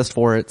contest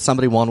for it.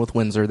 Somebody won with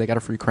Windsor. They got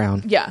a free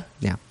crown. Yeah.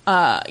 Yeah.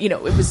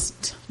 It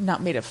was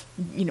not made of,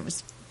 it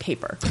was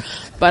paper.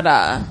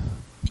 But,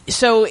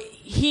 so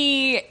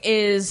he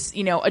is,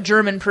 a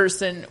German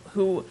person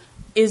who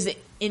is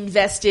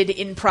invested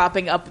in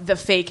propping up the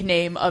fake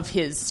name of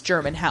his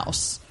German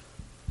house,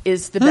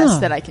 is the best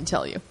that I can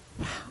tell you.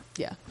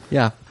 Yeah.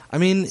 Yeah. I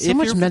mean, So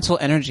much mental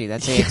energy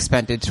that they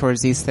expended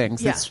towards these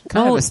things. Yeah. It's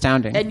kind of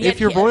astounding. And yet if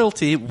you're he-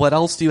 royalty, what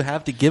else do you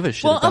have to give a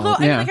shit Well, about?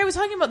 although, Yeah. I was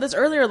talking about this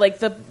earlier,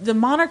 the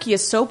monarchy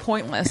is so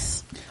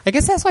pointless. I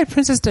guess that's why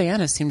Princess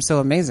Diana seems so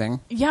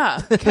amazing.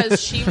 Yeah,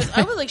 because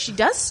I was like, she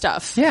does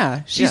stuff.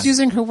 Yeah, she's Yeah.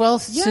 using her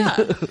wealth Yeah.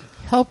 to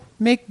help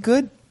make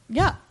good.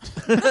 Yeah.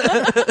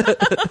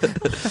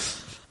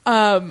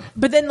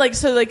 But then,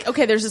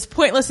 okay, there's this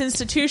pointless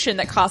institution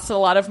that costs a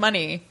lot of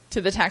money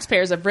to the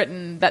taxpayers of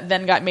Britain that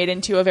then got made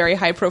into a very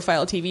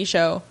high-profile TV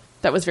show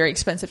that was very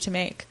expensive to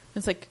make.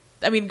 It's like,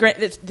 I mean,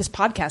 this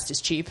podcast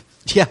is cheap.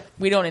 Yeah.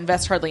 We don't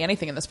invest hardly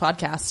anything in this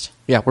podcast.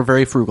 Yeah, we're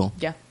very frugal.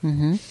 Yeah.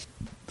 The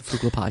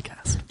Frugal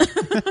Podcast.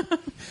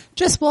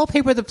 Just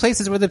wallpaper the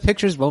places where the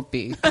pictures won't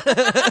be.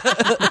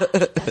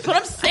 That's what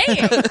I'm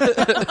saying.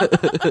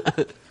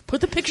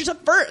 Put the pictures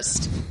up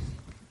first.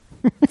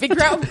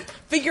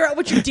 Figure out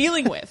what you're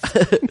dealing with.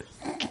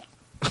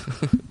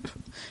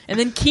 And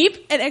then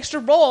keep an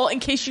extra roll in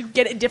case you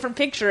get a different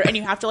picture and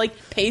you have to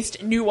like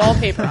paste new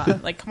wallpaper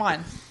on. Like, come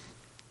on.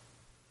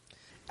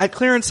 At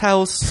Clarence's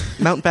house,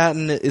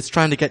 Mountbatten is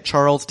trying to get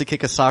Charles to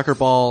kick a soccer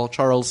ball.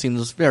 Charles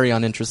seems very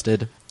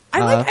uninterested. I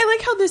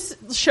like how this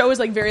show is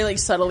like very like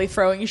subtly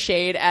throwing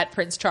shade at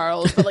Prince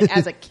Charles, but like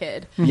as a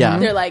kid. Yeah.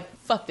 They're like,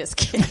 fuck this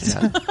kid.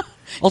 Yeah.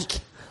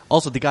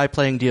 Also, the guy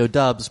playing Dio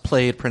Dubs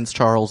played Prince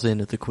Charles in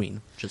The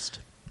Queen.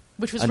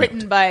 Which was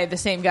written by the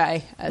same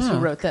guy as who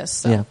wrote this.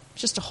 So yeah.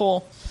 Just a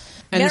whole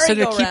And so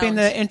they're keeping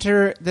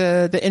merry-go-round.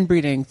 the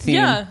inbreeding theme.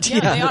 Yeah,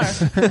 they are.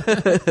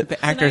 The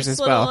actors as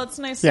well. It's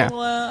nice Yeah.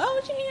 little,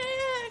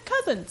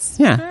 cousins.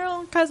 Yeah. They're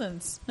all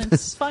cousins.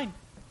 It's fine.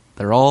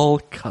 They're all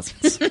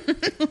cousins.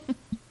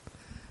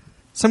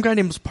 Some guy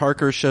named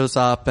Parker shows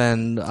up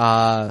and...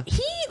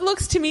 He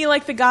looks to me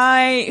like the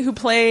guy who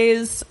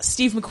plays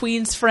Steve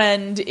McQueen's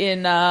friend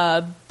in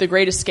The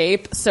Great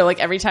Escape. So like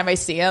every time I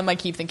see him, I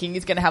keep thinking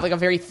he's going to have like a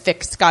very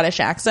thick Scottish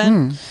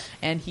accent.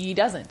 And he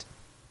doesn't.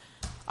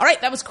 All right,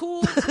 that was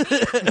cool to me.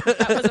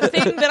 That was a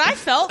thing that I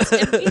felt,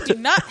 and we do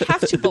not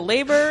have to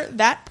belabor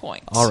that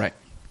point. All right.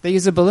 They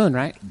used a balloon,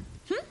 right?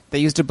 They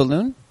used a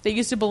balloon? They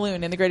used a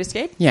balloon in The Great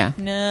Escape? Yeah.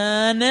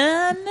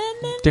 No.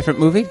 Different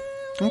movie?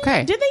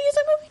 Okay. Did they use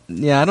a movie?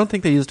 Yeah, I don't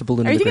think they used a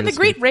balloon. Are you in thinking The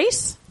Great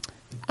Race?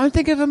 I'm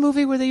thinking of a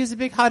movie where they use a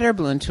big hot air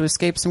balloon to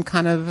escape some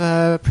kind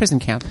of prison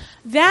camp.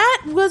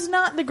 That was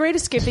not The Great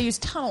Escape. They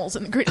used tunnels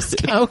in The Great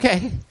Escape.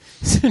 Okay.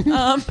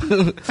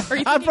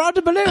 I brought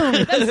the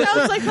balloon. That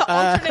sounds like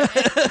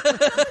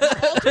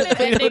the alternate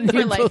ending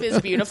for Life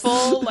is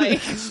Beautiful.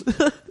 Like,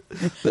 Well,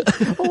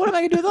 what am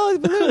I going to do with all these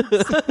balloons?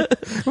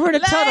 We're in a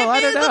tunnel.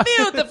 I don't know. Life is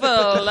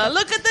beautiful.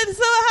 Look at this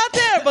hot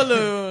air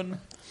balloon.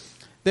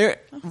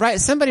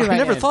 Somebody I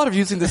never thought of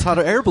using this hot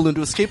air balloon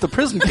to escape the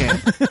prison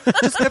camp.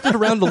 Just kept it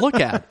around to look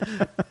at.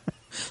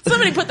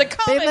 Somebody put the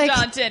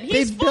commandant in.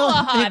 He's full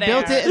of hot air. They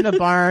built it in a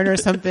barn or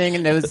something,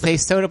 and they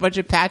sewed a bunch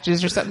of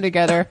patches or something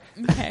together.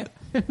 Okay.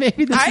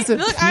 Maybe this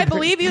is I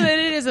believe you that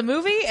it is a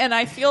movie, and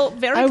I feel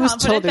very I was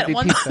confident told it'd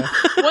that be pizza.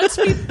 once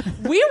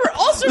we were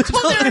also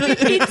told there would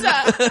be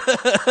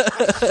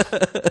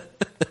pizza.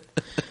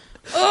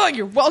 Oh,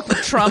 you're welcome,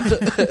 Trump.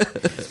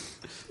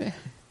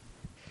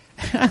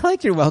 I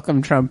like your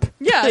welcome, Trump.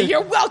 Yeah, you're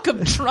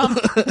welcome, Trump.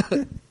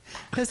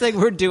 It's like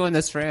we're doing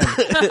this for him.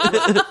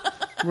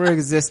 We're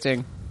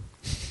existing.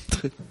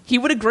 He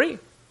would agree.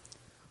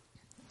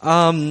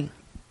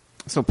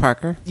 So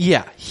Parker?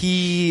 Yeah,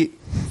 he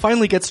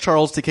finally gets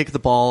Charles to kick the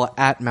ball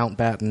at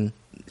Mountbatten.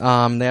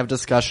 They have a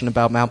discussion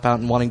about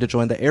Mountbatten wanting to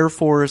join the Air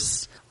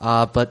Force,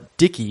 but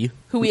Dickie,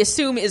 Who we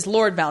assume is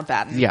Lord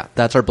Mountbatten. yeah,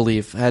 that's our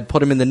belief, had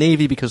put him in the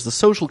Navy because the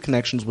social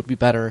connections would be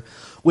better,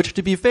 which,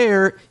 to be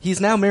fair, he's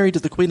now married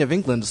to the Queen of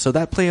England, so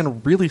that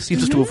plan really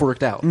seems to have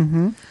worked out.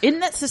 In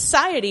that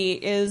society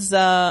is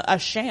a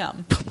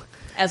sham.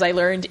 As I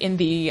learned in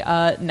the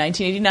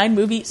 1989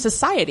 movie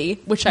Society,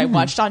 which I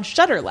watched on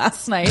Shudder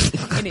last night.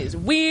 It is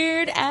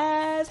weird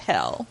as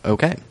hell.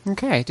 Okay.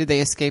 Okay. Did they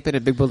escape in a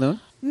big balloon?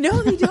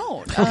 No, they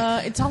don't.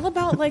 It's all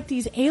about like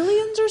these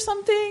aliens or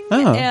something.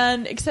 Oh.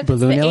 And except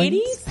Balloon it's the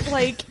aliens? 80s.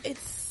 Like,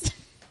 it's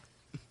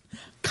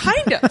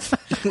kind of.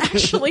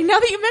 Actually, now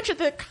that you mentioned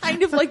that,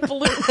 kind of like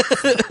balloons.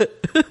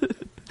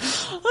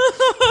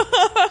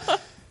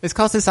 It's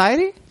called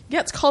Society?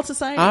 Yeah, it's called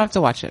Society. I'll have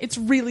to watch it. It's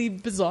really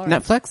bizarre.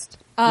 Netflix?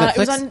 It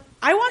was on.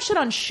 I watched it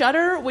on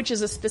Shudder, which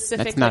is a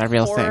specific. That's not like, a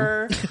real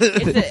horror.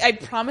 I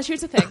promise you,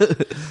 it's a thing.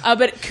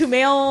 But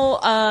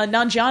Kumail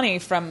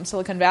Nanjiani from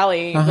Silicon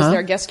Valley was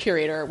their guest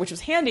curator, which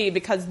was handy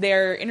because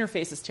their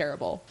interface is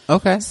terrible.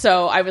 Okay.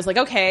 So I was like,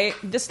 okay,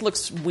 this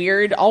looks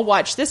weird. I'll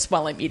watch this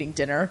while I'm eating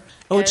dinner.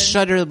 Oh, it's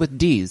Shudder with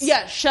D's.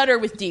 Yeah, Shudder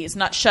with D's,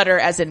 not Shutter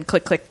as in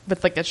click click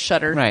with like a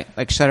shutter. Right.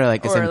 Like Shudder,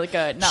 like as Or in like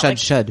a not shud like,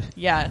 shud.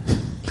 Yeah.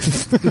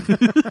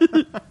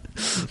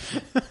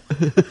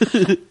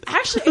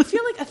 Actually, I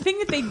feel like a thing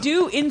that they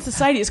do in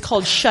society is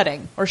called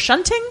shutting or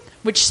shunting,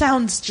 which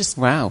sounds just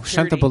Wow,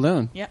 shunt the dirty.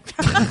 balloon. Yeah.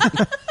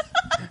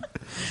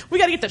 We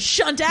got to get the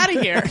shunt out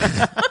of here.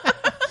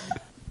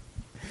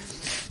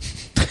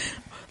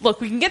 Look,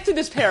 we can get through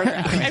this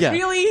paragraph. I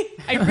really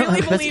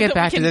believe Let's get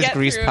back that we to can this get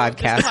Grease through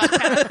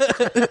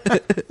podcast. this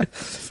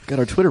podcast. Got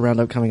our Twitter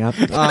roundup coming up.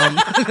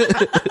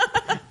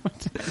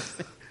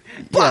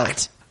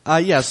 Blocked.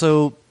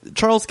 So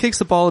Charles kicks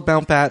the ball at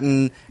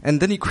Mountbatten, and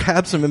then he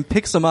grabs him and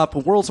picks him up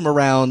and whirls him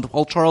around,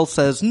 while Charles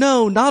says,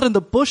 "No, not in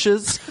the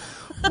bushes,"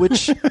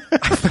 which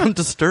I found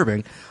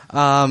disturbing.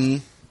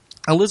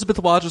 Elizabeth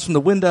watches from the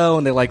window,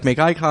 and they make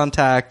eye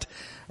contact,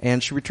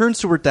 and she returns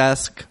to her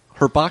desk.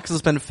 Her box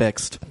has been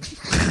fixed.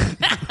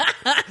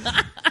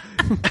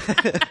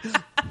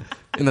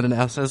 And then it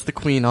now says the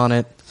Queen on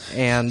it,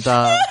 and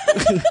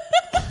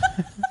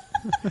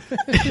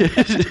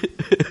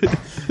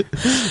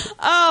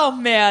Oh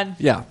man!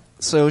 yeah.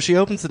 So she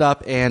opens it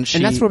up, and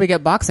And that's where we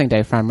get Boxing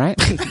Day from, right?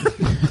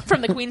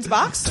 From the Queen's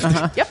box.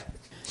 Yep.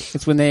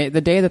 It's when the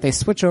day that they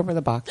switch over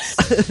the box.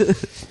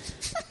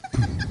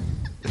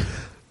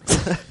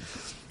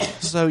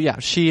 So yeah,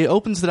 she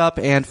opens it up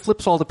and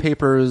flips all the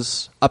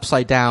papers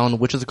upside down,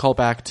 which is a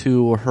callback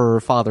to her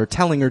father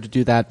telling her to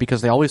do that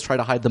because they always try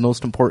to hide the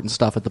most important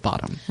stuff at the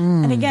bottom.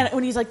 And again,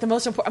 when he's like the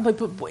most important, I'm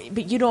like,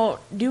 but you don't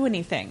do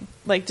anything.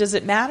 Like, does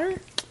it matter?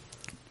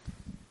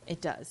 It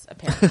does,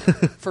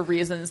 apparently, for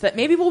reasons that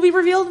maybe will be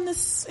revealed in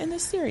this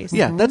series.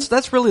 Yeah,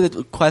 that's really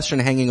the question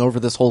hanging over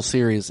this whole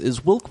series: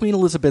 is will Queen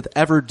Elizabeth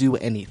ever do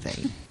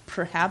anything?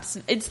 Perhaps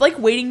it's like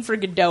Waiting for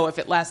Godot if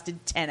it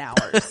lasted 10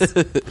 hours.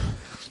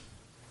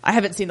 I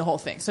haven't seen the whole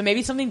thing, so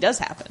maybe something does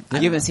happen.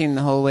 You haven't seen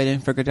the whole Waiting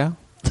for Godot?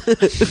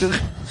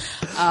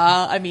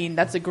 I mean,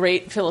 that's a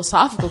great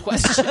philosophical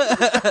question.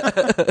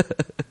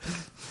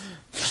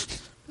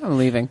 I'm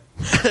leaving.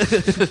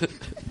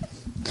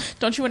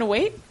 Don't you want to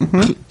wait?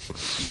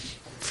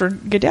 For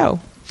Godot.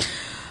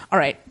 All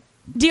right.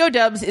 Dio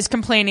Dubs is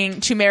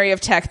complaining to Mary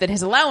of Teck that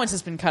his allowance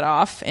has been cut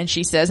off, and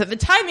she says that the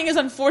timing is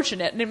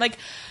unfortunate. And I'm like,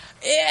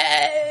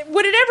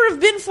 would it ever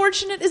have been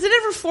fortunate? Is it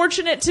ever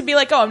fortunate to be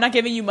like, oh, I'm not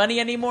giving you money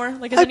anymore?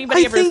 Like, is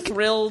anybody ever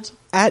thrilled?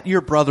 At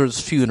your brother's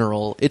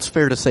funeral, it's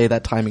fair to say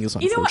that timing is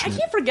unfortunate. You know what? I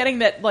keep forgetting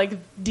that, like,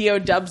 Dio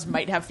Dubs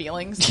might have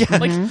feelings. Yeah.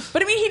 Like,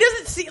 but I mean, he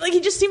doesn't see, like, he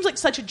just seems like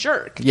such a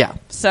jerk. Yeah.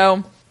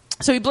 So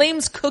he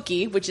blames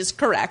Cookie, which is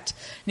correct.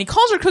 And he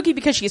calls her Cookie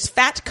because she is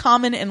fat,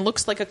 common, and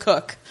looks like a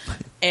cook.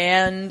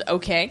 And,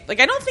 okay. Like,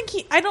 I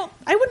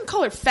wouldn't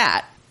call her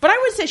fat, but I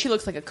would say she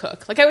looks like a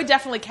cook. Like, I would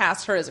definitely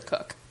cast her as a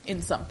cook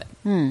in something.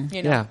 You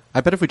know? Yeah.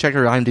 I bet if we check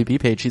her IMDb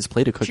page, she's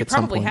played a cook She at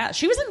some point. probably has.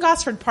 She was in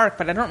Gosford Park,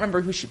 but I don't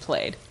remember who she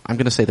played. I'm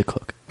going to say the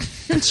cook.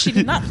 She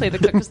did not play the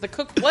cook because the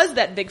cook was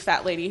that big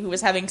fat lady who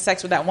was having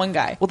sex with that one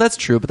guy. Well, that's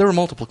true, but there were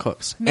multiple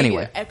cooks. Maybe.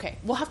 Anyway. Okay,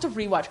 we'll have to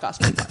rewatch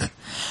Gosford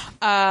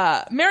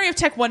Park. Mary of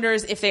Teck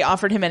wonders if they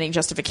offered him any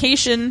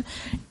justification,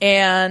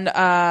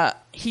 and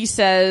he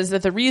says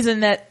that the reason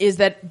that is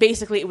that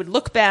basically it would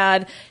look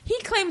bad. He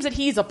claims that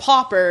he's a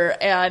pauper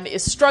and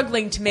is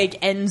struggling to make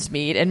ends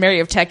meet, and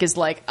Mary of Teck is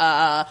like,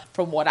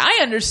 from what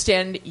I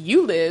understand,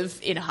 you live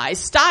in high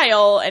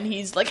style, and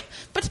he's like,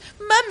 but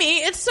mummy,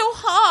 it's so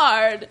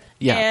hard.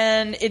 Yeah.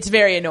 And it's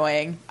very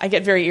annoying. I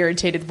get very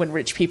irritated when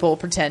rich people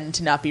pretend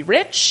to not be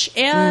rich,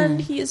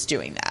 and he is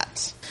doing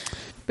that.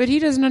 But he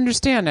doesn't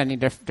understand any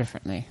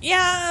differently.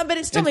 Yeah, but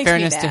it still In makes me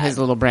fairness mad. to his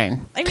little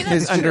brain. I mean,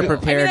 his that's true.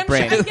 underprepared I'm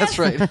brain. Sure, That's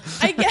right.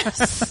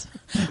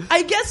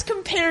 I guess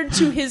compared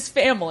to his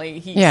family,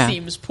 he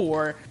seems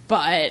poor.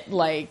 But,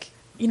 like,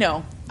 you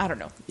know, I don't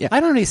know. Yeah.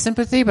 I don't have any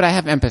sympathy, but I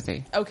have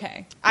empathy.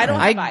 Okay. I don't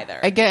have either.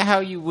 I get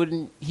how he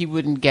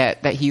wouldn't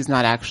get that he's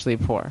not actually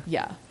poor.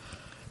 Yeah.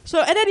 So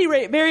at any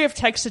rate, Mary of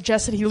Teck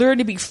suggests that he learn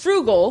to be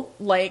frugal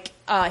like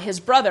his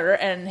brother,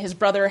 and his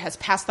brother has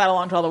passed that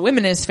along to all the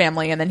women in his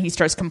family, and then he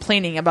starts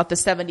complaining about the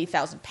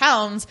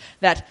 £70,000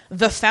 that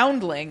the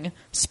foundling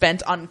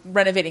spent on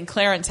renovating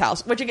Clarence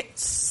House, which again,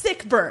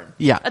 sick burn.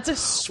 Yeah. That's a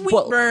sweet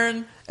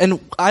burn. And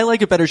I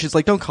like it better. She's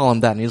like, don't call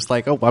him that. And he's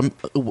like,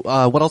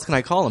 what else can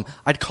I call him?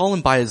 I'd call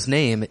him by his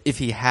name if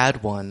he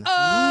had one.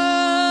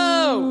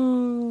 Oh!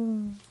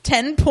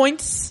 10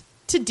 points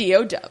to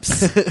Dio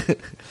Dubs.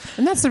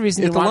 And that's the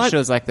reason you watch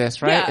shows like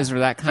this, right? Yeah, Is for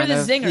that kind for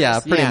the of zingers. Yeah,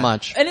 pretty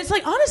much. And it's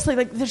like, honestly,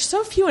 like, there's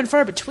so few and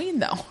far between,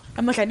 though.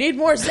 I'm like, I need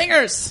more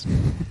zingers.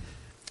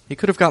 He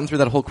could have gotten through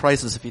that whole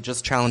crisis if he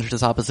just challenged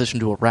his opposition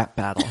to a rap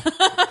battle.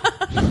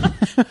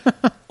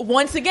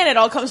 Once again, it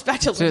all comes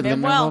back to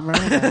Lin-Manuel.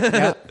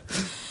 Yep.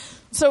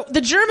 So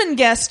the German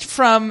guest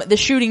from the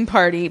shooting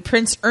party,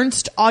 Prince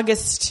Ernst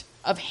August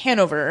of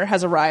Hanover,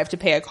 has arrived to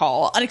pay a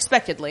call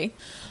unexpectedly.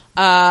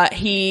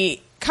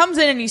 He comes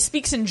in and he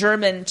speaks in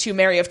German to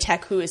Mary of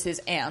Teck, who is his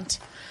aunt.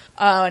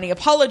 And he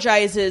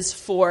apologizes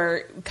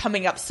for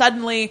coming up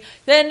suddenly.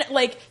 Then,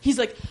 he's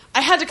like,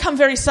 I had to come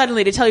very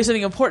suddenly to tell you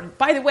something important.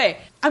 By the way,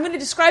 I'm going to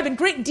describe in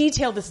great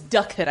detail this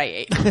duck that I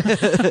ate.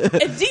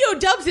 And Dio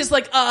Dubs is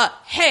like,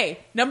 hey,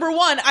 number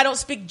one, I don't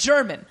speak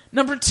German.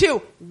 Number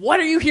two, what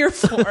are you here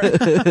for?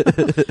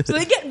 So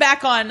they get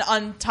back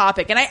on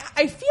topic. And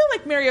I feel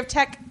like Mary of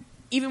Teck,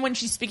 even when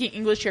she's speaking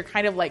English here,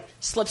 kind of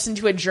slips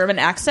into a German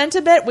accent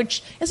a bit,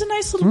 which is a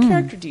nice little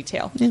character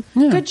detail. Yeah.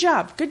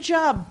 Good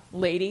job,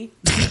 lady.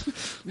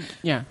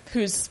 Yeah.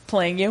 Who's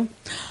playing you.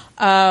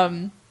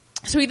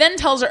 So he then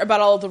tells her about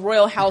all of the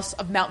royal house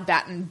of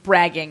Mountbatten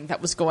bragging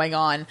that was going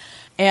on.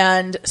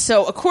 And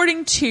so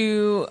according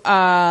to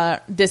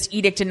this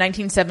edict in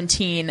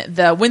 1917,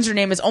 the Windsor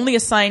name is only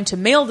assigned to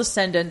male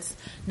descendants,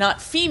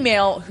 not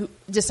female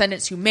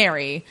descendants who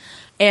marry.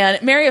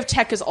 And Mary of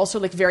Teck is also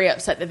very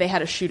upset that they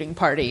had a shooting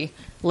party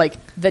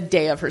the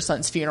day of her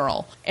son's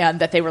funeral, and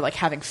that they were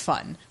having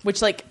fun.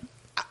 Which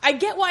I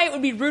get why it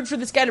would be rude for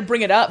this guy to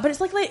bring it up, but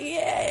it's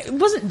it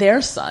wasn't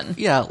their son.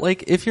 Yeah,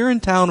 if you're in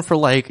town for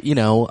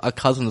a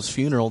cousin's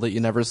funeral that you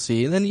never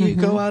see, then you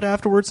go out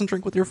afterwards and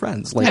drink with your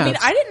friends. I mean,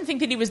 I didn't think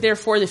that he was there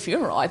for the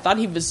funeral. I thought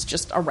he was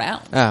just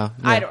around. Oh, yeah,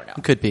 I don't know.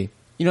 It could be.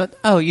 You know what?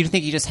 Oh, you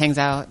think he just hangs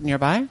out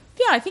nearby?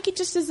 Yeah, I think he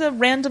just is a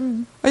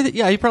random...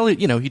 he probably,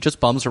 he just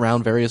bums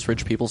around various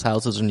rich people's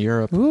houses in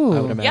Europe, Ooh.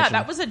 I would imagine. Yeah,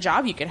 that was a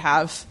job you could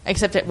have,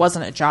 except it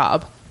wasn't a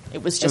job.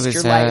 It was just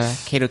your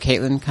life. Kato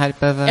Caitlin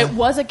type of It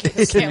was a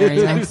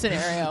Caitlin type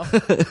scenario.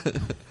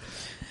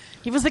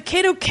 He was the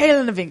Cato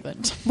Kalin of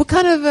England. What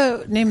kind of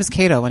a name is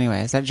Cato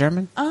anyway? Is that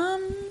German?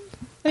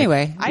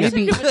 Anyway, I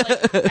assumed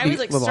it was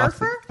like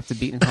surfer. It's a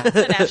beaten path.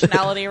 That's a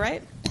nationality,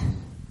 right?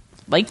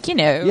 Like,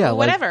 Yeah,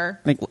 whatever.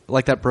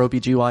 Like that bro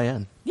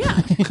BGYN.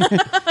 Yeah.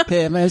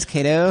 Hey, my name's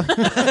Cato.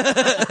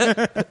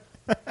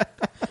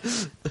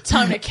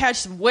 Time to catch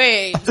some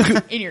waves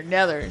in your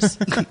nethers.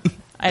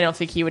 I don't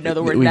think he would know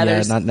the word Yeah,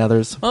 nethers. not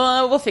nethers.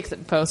 Well, we'll fix it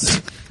in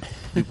post.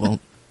 We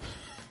won't.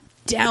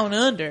 Down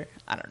under.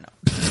 I don't know.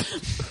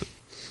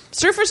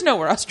 Surfers know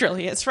where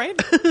Australia is, right?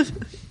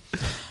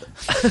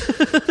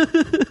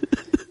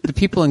 The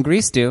people in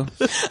Greece do.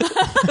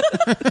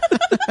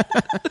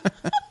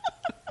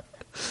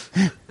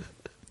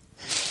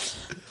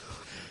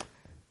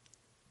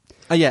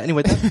 Yeah,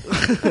 anyway.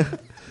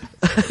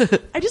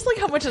 I just like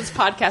how much of this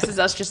podcast is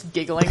us just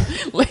giggling.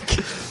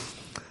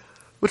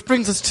 Which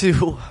brings us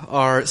to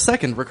our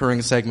second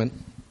recurring segment,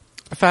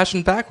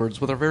 Fashion Backwards,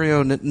 with our very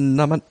own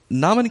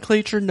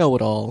nomenclature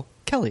know-it-all,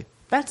 Kelly.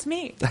 That's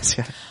me. That's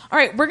yeah. All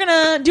right, we're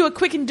going to do a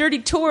quick and dirty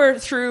tour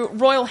through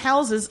royal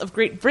houses of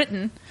Great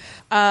Britain.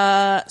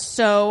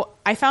 So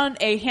I found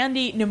a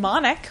handy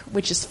mnemonic,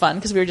 which is fun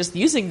because we were just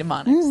using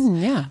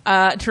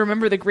mnemonics. To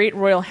remember the great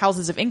royal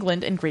houses of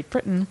England and Great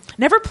Britain.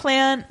 Never a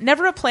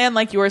plan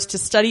like yours to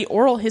study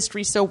oral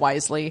history so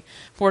wisely.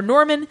 For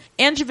Norman,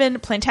 Angevin,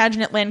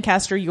 Plantagenet,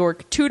 Lancaster,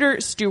 York,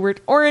 Tudor, Stuart,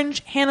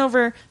 Orange,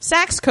 Hanover,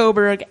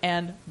 Saxe-Coburg,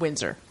 and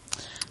Windsor.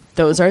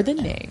 Those are the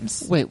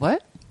names. Wait,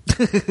 what?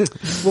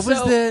 What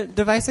was the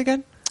device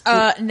again?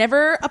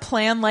 Never a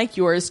plan like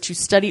yours to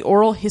study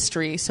oral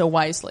history so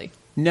wisely.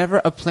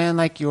 Never a plan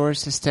like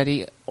yours to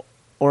study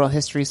oral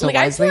history so I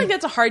wisely? feel like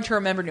that's a hard to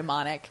remember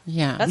mnemonic.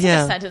 Yeah. That's like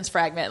a sentence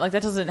fragment. Like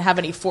that doesn't have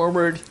any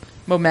forward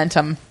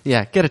momentum.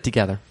 Yeah, get it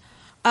together.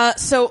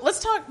 So let's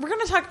talk. We're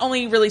going to talk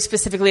only really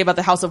specifically about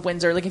the House of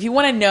Windsor. Like if you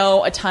want to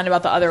know a ton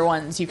about the other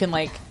ones, you can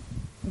like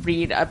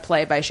read a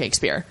play by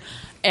Shakespeare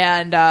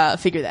and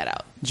figure that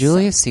out.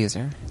 Julius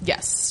Caesar.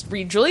 Yes,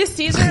 read Julius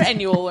Caesar,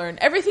 and you will learn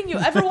everything you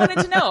ever wanted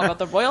to know about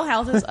the royal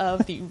houses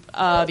of the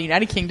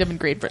United Kingdom and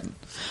Great Britain.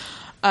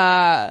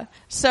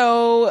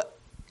 So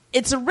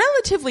it's a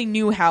relatively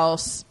new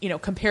house,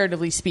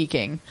 comparatively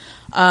speaking.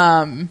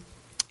 And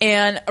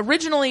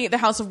originally, the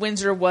House of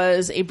Windsor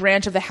was a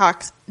branch of the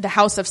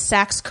House of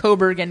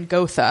Saxe-Coburg and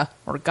Gotha,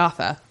 or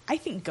Gotha. I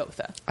think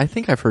Gotha. I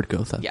think I've heard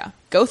Gotha. Yeah,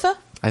 Gotha.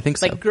 I think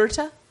so. Like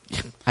Goethe.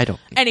 I don't.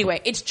 Anyway,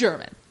 it's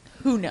German.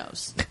 Who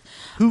knows?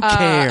 Who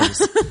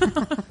cares?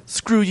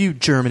 Screw you,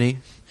 Germany.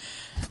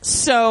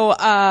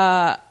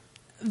 So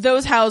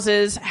those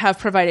houses have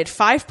provided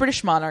 5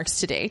 British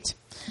monarchs to date.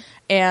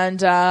 And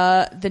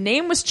the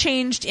name was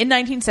changed in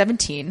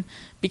 1917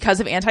 because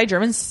of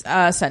anti-German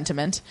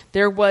sentiment.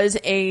 There was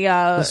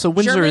a so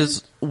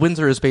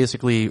Windsor is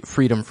basically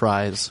freedom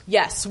fries.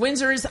 Yes,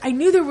 Windsor's. I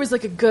knew there was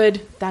like a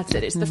good. That's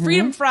it. It's the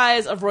freedom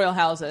fries of royal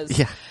houses.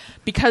 Yeah,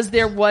 because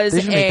there was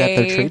they should make that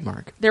their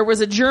trademark. There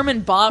was a German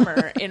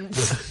bomber in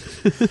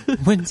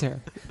Windsor,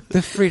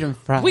 the freedom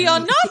fries. We are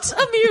not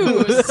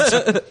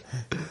amused.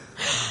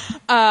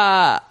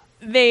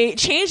 They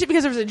changed it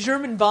because there was a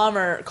German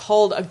bomber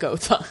called a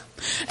Gotha.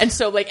 And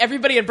so, like,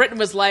 everybody in Britain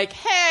was like,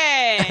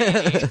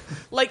 hey!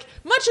 Like,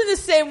 much in the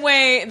same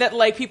way that,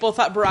 like, people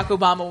thought Barack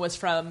Obama was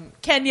from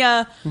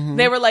Kenya. Mm-hmm.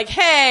 They were like,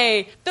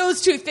 hey,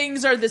 those two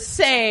things are the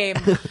same.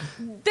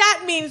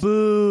 That means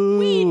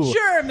we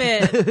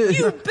German.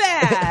 You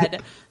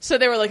bad. So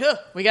they were like, oh,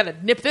 we got to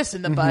nip this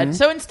in the bud.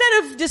 So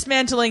instead of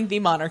dismantling the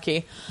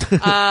monarchy,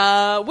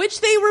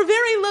 which they were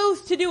very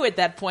loath to do at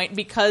that point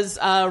because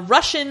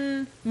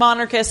Russian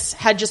monarchists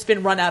had just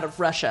been run out of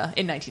Russia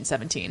in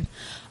 1917.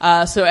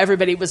 So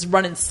everybody was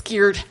running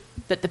scared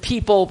that the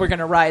people were going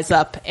to rise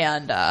up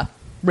and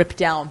rip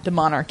down the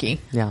monarchy.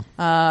 Yeah.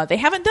 They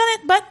haven't done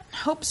it, but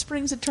hope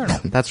springs eternal.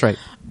 That's right.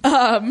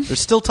 There's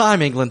still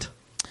time, England.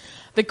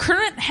 The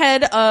current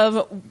head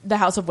of the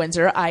House of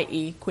Windsor,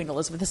 i.e. Queen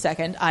Elizabeth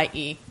II,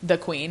 i.e. the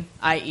Queen,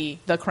 i.e.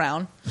 the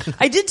Crown.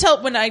 I did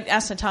tell, when I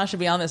asked Natasha to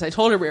be on this, I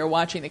told her we were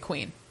watching the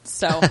Queen.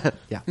 So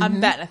yeah. I'm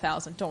betting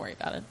 1,000. Don't worry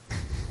about it.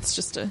 It's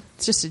just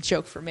a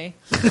joke for me.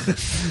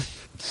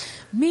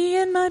 Me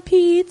and my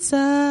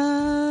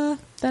pizza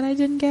that I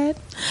didn't get.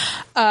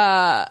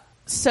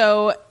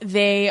 So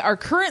they are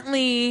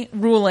currently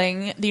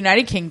ruling the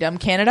United Kingdom,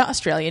 Canada,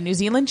 Australia, New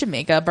Zealand,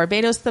 Jamaica,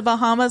 Barbados, the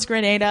Bahamas,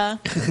 Grenada,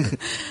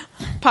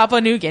 Papua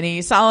New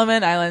Guinea,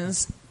 Solomon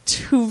Islands,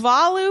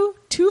 Tuvalu,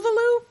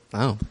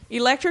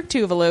 Electric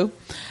Tuvalu,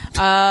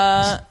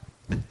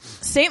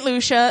 St.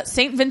 Lucia,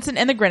 St. Vincent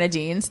and the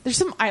Grenadines. There's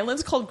some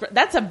islands called,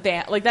 that's a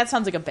band, like that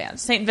sounds like a band.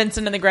 St.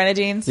 Vincent and the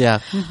Grenadines. Yeah.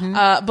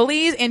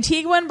 Belize,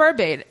 Antigua and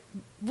Barbados.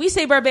 We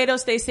say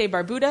Barbados, they say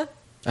Barbuda.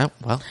 Oh,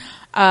 well.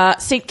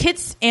 St.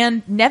 Kitts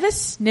and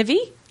Nevis?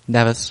 Nevis.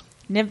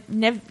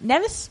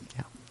 Nevis?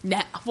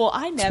 Yeah.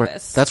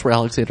 Nevis. That's where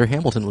Alexander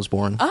Hamilton was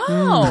born.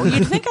 Oh,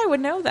 you'd think I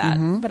would know that,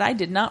 but I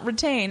did not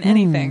retain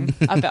anything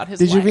about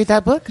his life. Did you read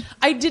that book?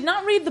 I did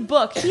not read the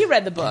book. He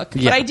read the book,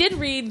 but I did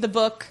read the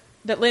book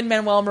that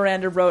Lin-Manuel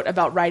Miranda wrote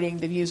about writing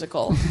the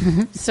musical.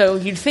 So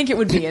you'd think it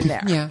would be in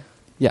there. Yeah.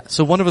 Yeah,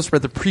 so one of us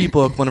read the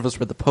pre-book, one of us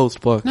read the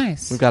post-book.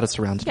 Nice. We've got it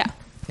surrounded.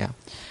 Yeah.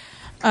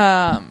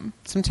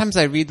 Sometimes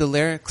I read the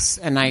lyrics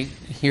and I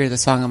hear the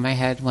song in my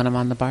head when I'm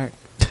on the BART.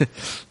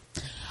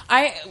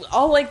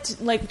 I'll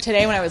like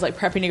today when I was like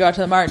prepping to go out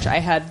to the march, I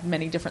had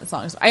many different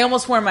songs. I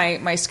almost wore my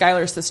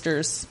Skylar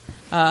Sisters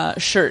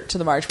shirt to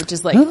the march, which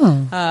is like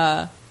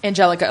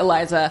Angelica,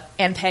 Eliza,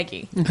 and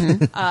Peggy,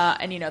 and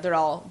they're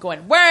all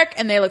going work,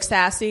 and they look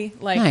sassy,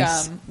 like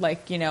Nice.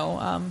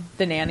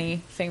 The nanny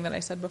thing that I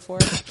said before.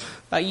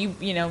 But you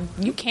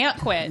can't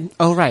quit.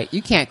 Oh, right.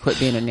 You can't quit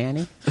being a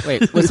nanny.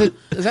 Wait, is that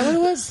what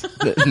it was?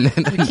 You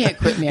can't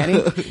quit nanny.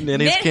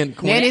 Nannies can't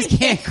quit. Nannies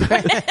can't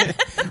quit.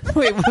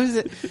 Wait, what was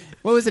it?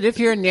 What was it? If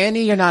you're a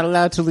nanny, you're not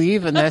allowed to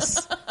leave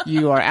unless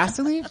you are asked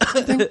to leave?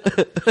 Something?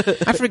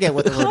 I forget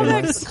what the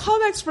word was.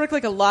 Callbacks work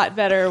like a lot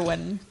better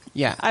when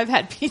Yeah. I've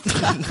had pizza.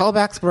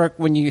 Callbacks work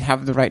when you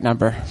have the right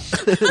number.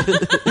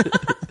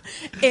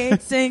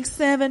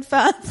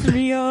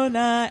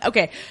 8675309.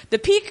 Okay, the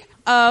peak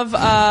of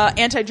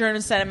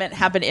anti-German sentiment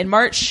happened in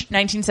March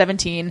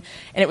 1917,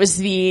 and it was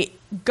the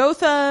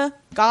Gotha,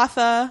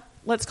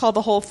 let's call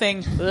the whole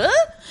thing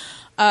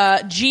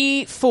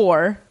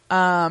G4,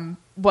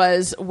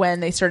 was when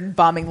they started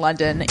bombing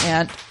London,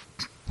 and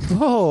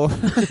Whoa.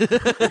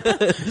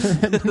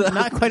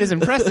 Not quite as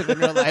impressive in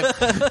real life.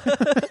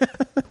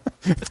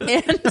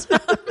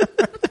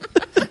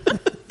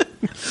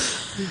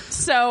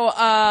 So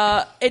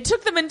it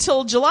took them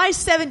until July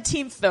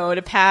 17th, though,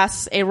 to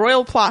pass a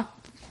royal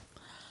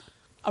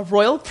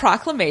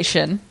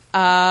proclamation,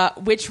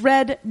 which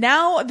read,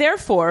 "Now,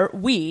 therefore,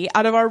 we,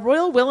 out of our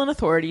royal will and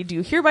authority,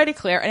 do hereby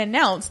declare and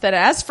announce that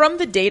as from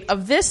the date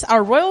of this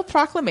our royal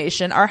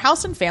proclamation, our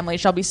house and family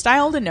shall be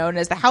styled and known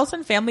as the house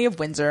and family of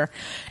Windsor,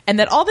 and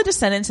that all the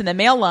descendants in the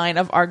male line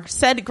of our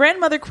said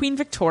grandmother Queen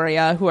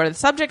Victoria, who are the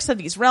subjects of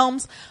these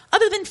realms,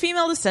 other than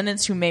female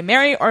descendants who may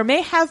marry or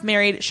may have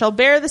married, shall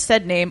bear the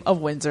said name of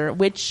Windsor,"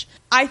 which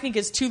I think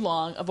is too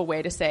long of a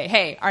way to say,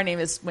 hey, our name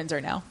is Windsor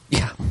now.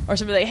 Yeah. Or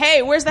somebody like,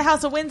 hey, where's the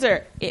House of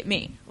Windsor? It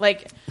me.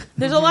 Like,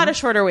 there's a lot of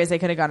shorter ways they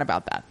could have gone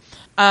about that.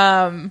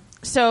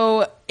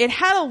 So it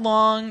had a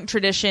long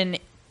tradition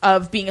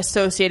of being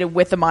associated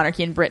with the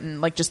monarchy in Britain,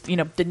 like just,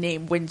 the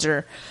name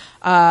Windsor.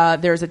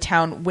 There's a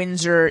town,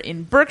 Windsor,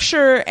 in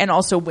Berkshire, and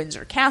also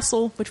Windsor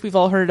Castle, which we've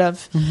all heard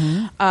of.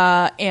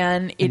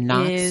 And it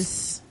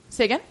is...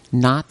 Say again?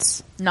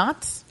 Knots.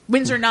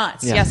 Windsor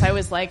Knots. Yeah. Yes, I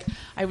was like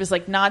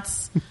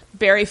Knott's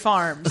Berry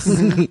Farms.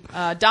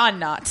 Don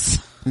Knott's.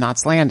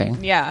 Knots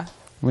Landing. Yeah.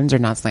 Windsor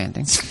Knots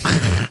Landing.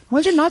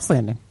 Windsor Knots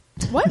Landing.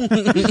 What?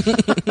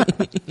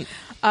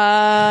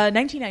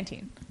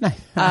 1919.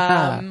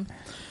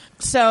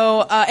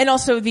 So, and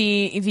also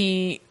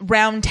the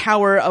round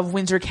tower of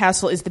Windsor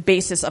Castle is the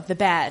basis of the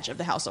badge of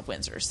the House of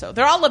Windsor. So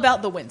they're all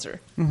about the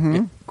Windsor.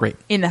 Great.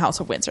 In the House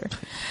of Windsor.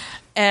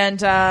 And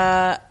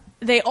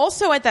they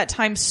also at that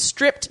time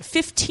stripped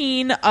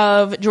 15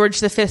 of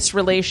George V's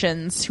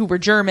relations who were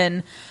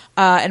German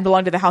and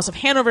belonged to the House of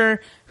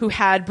Hanover, who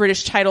had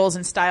British titles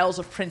and styles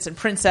of prince and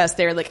princess.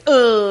 They were like,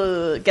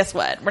 guess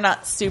what? We're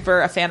not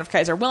super a fan of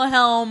Kaiser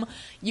Wilhelm.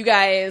 You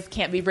guys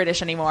can't be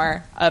British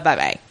anymore.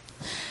 Bye-bye.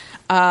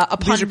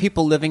 These are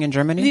people living in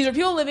Germany? These are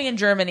people living in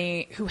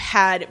Germany who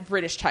had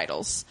British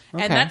titles.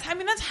 Okay. And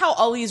that's how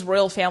all these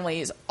royal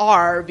families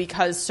are,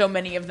 because so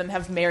many of them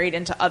have married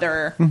into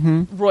other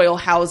royal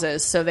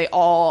houses. So they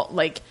all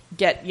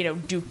get,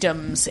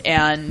 dukedoms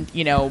and,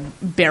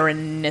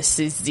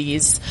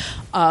 baronesses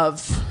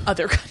of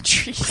other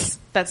countries.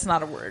 That's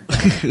not a word.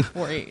 Don't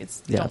worry.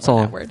 It's all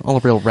that word. all a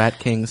real Rat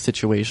King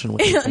situation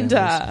with the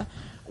families.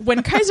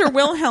 When Kaiser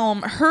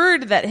Wilhelm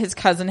heard that his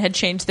cousin had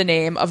changed the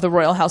name of the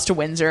royal house to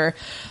Windsor,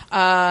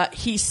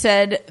 he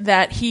said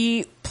that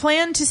he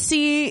planned to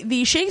see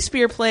the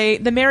Shakespeare play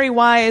The Merry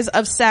Wives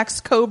of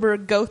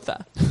Saxe-Coburg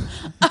Gotha.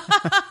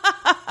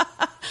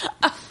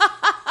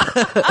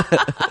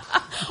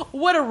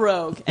 What a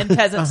rogue and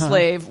peasant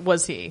slave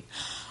was he.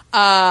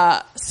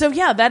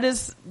 That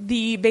is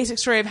the basic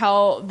story of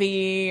how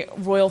the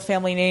royal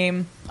family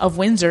name of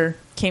Windsor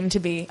came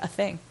to be a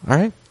thing. All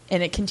right.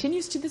 And it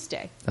continues to this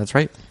day. That's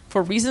right.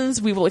 For reasons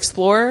we will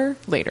explore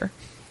later.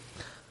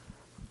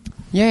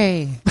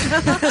 Yay.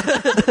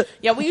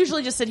 Yeah, we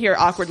usually just sit here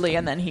awkwardly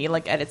and then he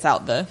edits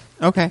out the...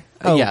 Okay.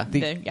 Yeah.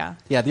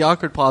 The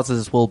awkward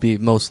pauses will be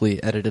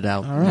mostly edited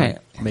out. All right.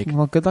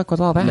 Well, good luck with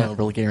all that. No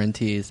real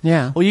guarantees.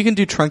 Yeah. Well, you can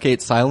do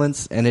truncate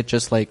silence and it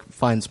just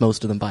finds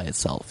most of them by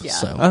itself. Yeah.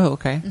 So. Oh,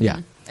 okay.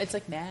 Yeah. It's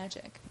like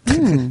magic.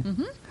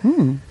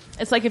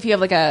 It's like if you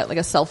have a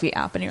selfie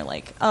app and you're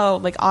like,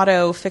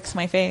 auto fix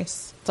my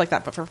face. It's like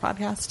that, but for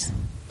podcasts.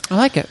 I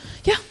like it.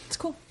 Yeah, it's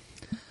cool.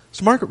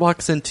 So Margaret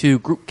walks into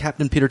Group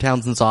Captain Peter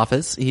Townsend's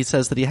office. He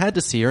says that he had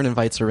to see her and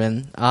invites her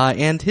in.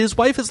 And his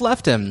wife has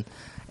left him.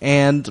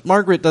 And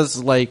Margaret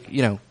does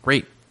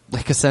great,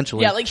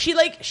 essentially. Yeah,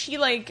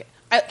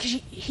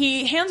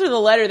 he hands her the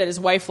letter that his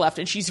wife left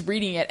and she's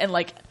reading it and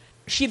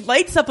she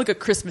lights up like a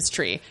Christmas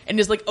tree and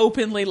is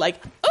openly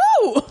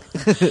oh!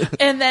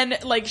 And then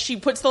she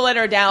puts the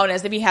letter down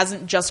as if he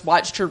hasn't just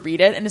watched her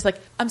read it and is like,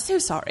 I'm so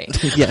sorry.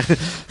 Yeah.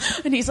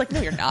 And he's like,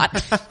 no, you're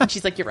not. And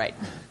she's like, you're right.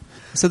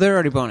 So they're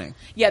already boning.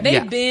 Yeah,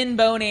 they've been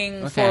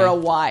boning for a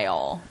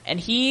while. And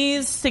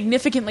he's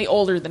significantly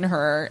older than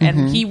her.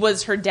 And he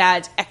was her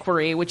dad's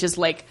equerry, which is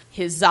like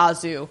his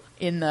Zazu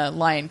in the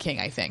Lion King,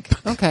 I think.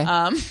 Okay.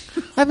 I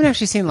haven't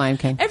actually seen Lion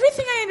King.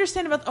 Everything I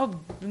understand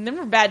about...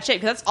 never bad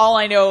shape, because that's all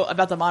I know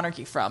about the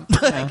monarchy from.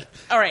 Like,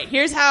 all right,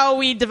 here's how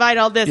we divide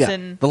all this. Yeah.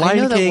 And the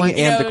Lion King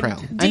and the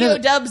Crown. Dio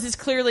Dubs is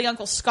clearly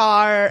Uncle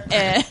Scar,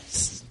 and...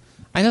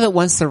 I know that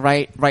once the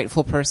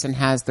rightful person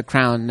has the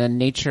crown, then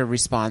nature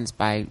responds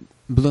by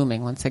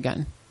blooming once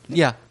again.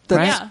 Yeah.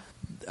 Right? Yeah.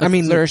 I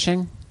mean,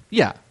 flourishing.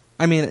 Yeah.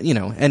 I mean,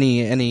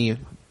 any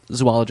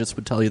zoologist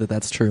would tell you that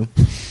that's true.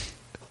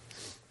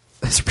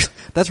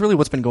 That's really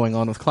what's been going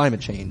on with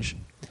climate change.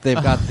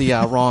 They've got the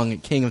wrong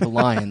king of the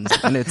lions,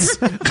 and it's...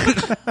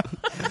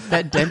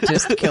 That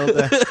dentist killed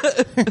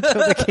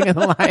the king of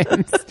the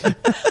lions.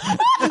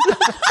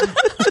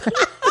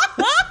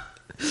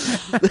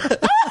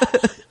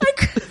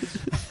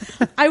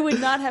 I would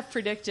not have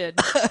predicted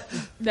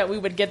that we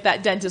would get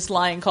that dentist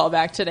lion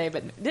callback today,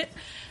 but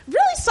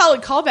really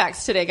solid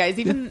callbacks today, guys,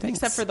 even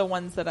except for the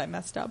ones that I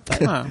messed up.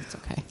 But Oh, it's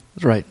okay.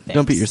 That's right. Thanks.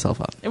 Don't beat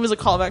yourself up. it was a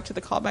callback to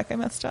the callback I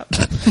messed up.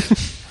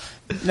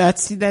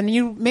 Then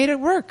you made it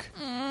work.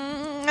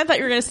 I thought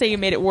you were going to say you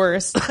made it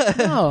worse.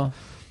 Oh.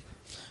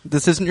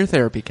 This isn't your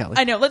therapy, Kelly.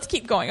 I know. Let's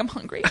keep going. I'm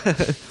hungry.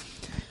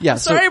 Yeah.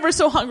 Sorry, we're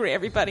so hungry,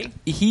 everybody.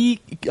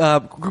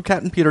 Group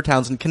Captain Peter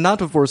Townsend cannot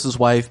divorce his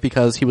wife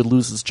because he would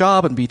lose his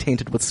job and be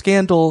tainted with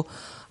scandal.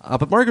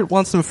 But Margaret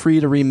wants him free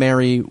to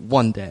remarry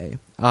one day.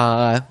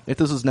 If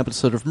this was an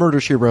episode of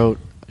Murder, She Wrote,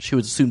 she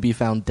would soon be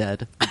found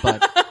dead.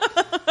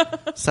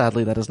 But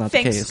sadly, that is not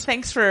the case.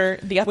 Thanks for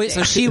the update. Wait,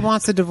 so she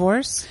wants a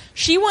divorce?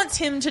 She wants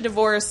him to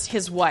divorce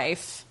his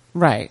wife,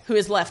 Right. who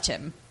has left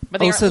him. But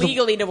they aren't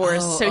legally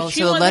divorced, so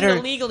she wants him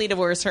to legally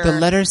divorce her. The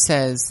letter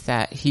says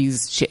that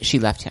she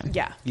left him.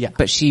 Yeah. Yeah.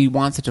 But she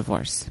wants a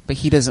divorce. But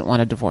he doesn't want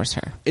to divorce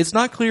her. It's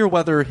not clear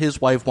whether his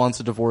wife wants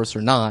a divorce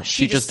or not.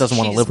 She just doesn't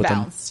want to live with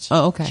him.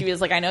 Oh, okay. She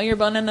was like, I know you're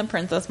boning a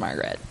Princess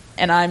Margaret,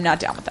 and I'm not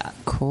down with that.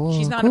 Cool.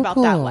 She's not Cool, about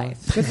cool. that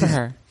life. Good for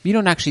her. You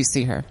don't actually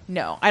see her.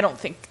 No, I don't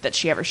think that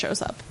she ever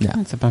shows up. Yeah.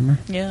 That's a bummer.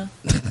 Yeah.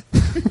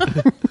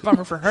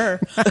 Bummer for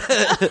her.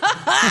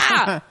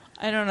 I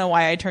don't know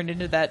why I turned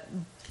into that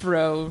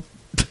bro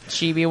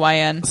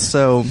GBYN.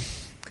 So,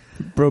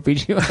 Bro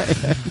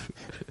BGYN.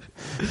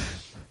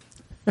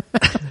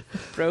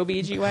 Bro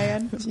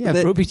BGYN?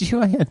 Yeah, Bro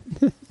BGYN.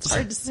 It's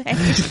hard to say.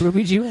 Bro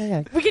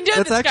BGYN. We can do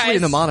that's this, actually a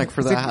guys. mnemonic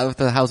for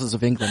the Houses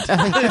of England.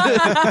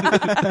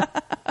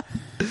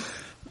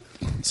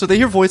 So they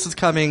hear voices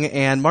coming,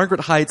 and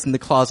Margaret hides in the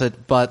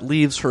closet, but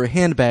leaves her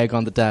handbag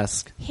on the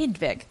desk.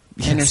 Hindvig.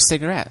 And her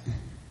cigarette.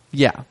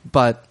 Yeah,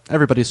 but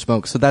everybody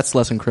smokes, so that's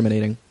less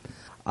incriminating.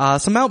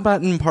 So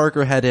Mountbatten and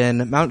Parker head in.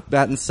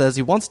 Mountbatten says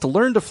he wants to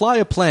learn to fly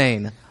a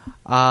plane.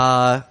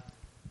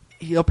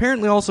 He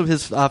apparently also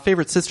his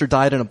favorite sister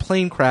died in a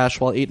plane crash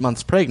while 8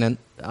 months pregnant.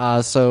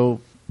 So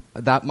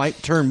that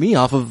might turn me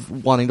off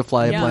of wanting to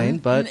fly a plane.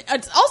 But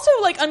it's also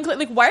like unclear.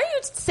 Like, why are you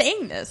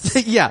saying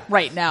this? Yeah.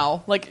 right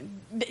now. Like,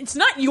 it's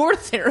not your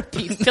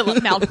therapy,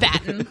 Philip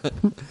Mountbatten.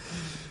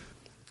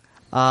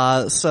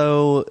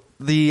 So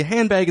the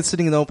handbag is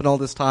sitting in the open all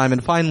this time,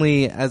 and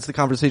finally, as the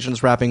conversation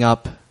is wrapping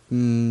up,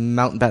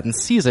 Mountbatten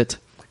sees it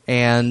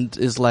and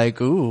is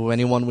like, "Ooh,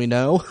 anyone we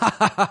know?"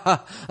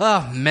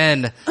 Oh,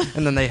 men.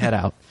 And then they head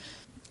out.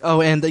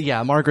 Oh, and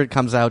Margaret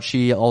comes out.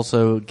 She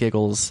also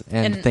giggles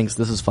and thinks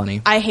this is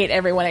funny. I hate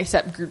everyone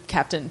except Group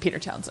Captain Peter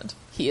Townsend.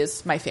 He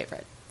is my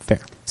favorite. Fair.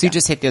 So you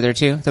just hate the other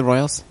two, the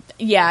royals?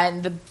 Yeah,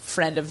 and the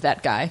friend of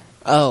that guy.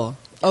 Oh,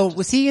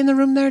 was he in the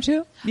room there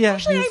too? Yeah.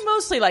 Actually, I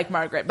mostly like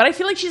Margaret, but I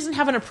feel like she doesn't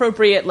have an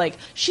appropriate, like,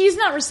 she's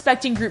not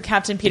respecting Group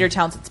Captain Peter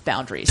Townsend's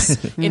boundaries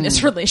in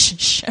this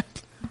relationship.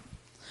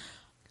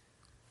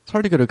 It's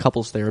hard to go to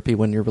couples therapy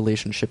when your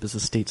relationship is a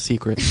state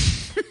secret.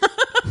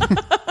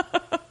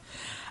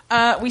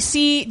 We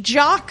see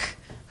Jock,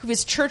 who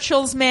is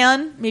Churchill's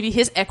man, maybe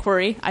his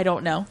equerry. I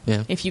don't know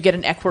if you get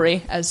an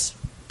equerry as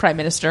prime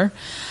minister.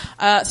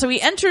 So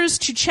he enters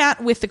to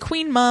chat with the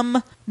Queen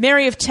Mum,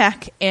 Mary of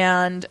Teck,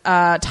 and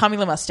Tommy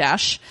the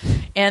Mustache.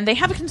 And they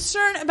have a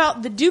concern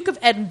about the Duke of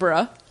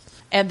Edinburgh,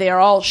 and they are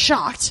all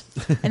shocked.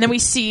 And then we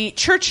see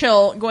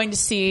Churchill going to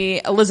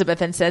see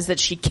Elizabeth and says that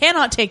she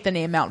cannot take the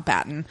name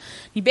Mountbatten.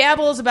 He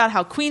babbles about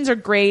how queens are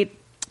great,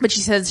 but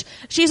she says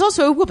she is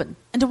also a woman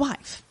and a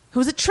wife who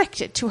is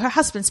attracted to her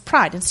husband's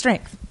pride and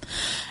strength.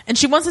 And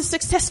she wants a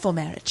successful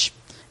marriage.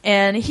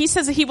 And he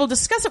says that he will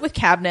discuss it with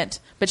Cabinet,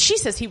 but she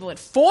says he will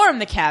inform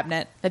the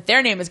Cabinet that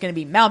their name is going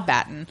to be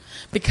Mountbatten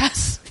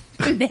because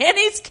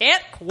nannies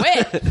can't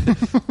quit.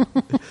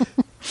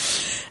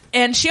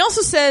 And And she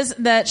also says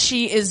that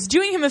she is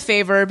doing him a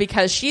favor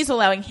because she's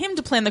allowing him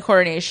to plan the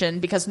coronation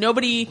because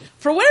nobody,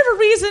 for whatever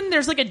reason,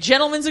 there's like a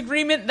gentleman's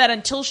agreement that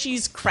until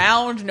she's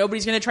crowned,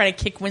 nobody's going to try to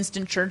kick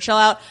Winston Churchill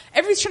out.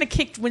 Everybody's trying to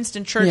kick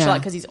Winston Churchill out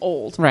because he's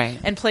old. Right.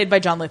 And played by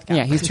John Lithgow.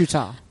 Yeah, he's too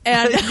tall.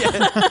 And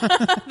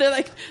they're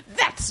like,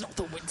 that's not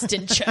the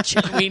Winston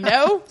Churchill we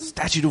know.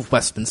 Statute of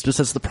Westminster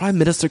says the Prime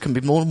Minister can be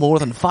more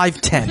than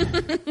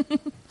 5'10".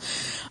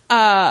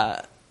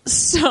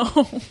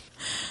 So,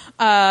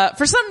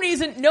 for some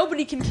reason,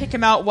 nobody can kick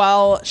him out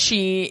while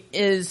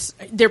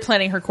they're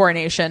planning her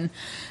coronation.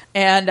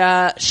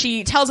 And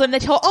she tells them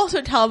that he'll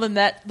also tell them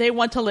that they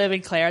want to live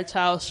in Claret's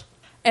house.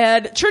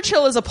 And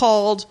Churchill is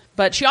appalled,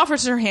 but she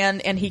offers her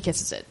hand and he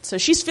kisses it. So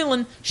she's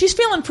feeling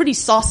pretty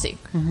saucy.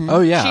 Mm-hmm.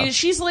 Oh yeah.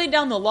 She's laid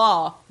down the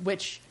law,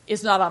 which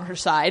is not on her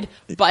side,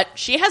 but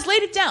she has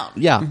laid it down.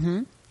 Yeah.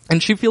 Mm-hmm.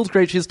 And she feels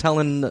great. She's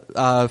telling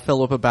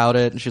Philip about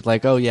it, and she's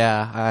like, "Oh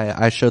yeah,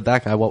 I showed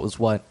that guy what was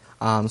what."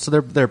 So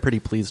they're pretty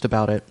pleased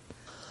about it.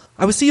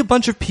 I would see a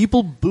bunch of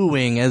people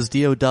booing as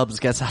Dio Dubs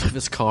gets out of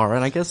his car,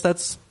 and I guess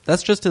that's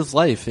just his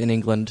life in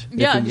England.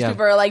 Yeah,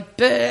 people are like,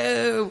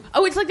 "Boo!"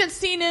 Oh, it's like that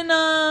scene in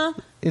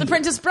The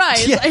Princess Bride.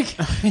 It's like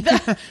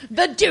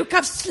the Duke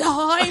of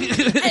Slime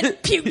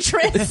and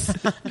Putrid.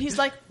 And he's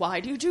like, "Why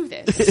do you do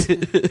this?"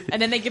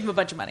 And then they give him a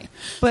bunch of money.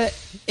 But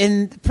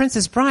in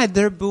Princess Bride,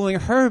 they're booing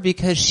her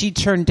because she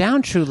turned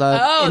down true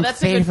love in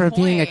favor of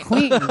being a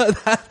queen.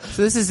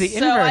 So this is the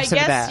inverse of that. So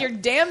I guess you're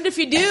damned if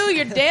you do,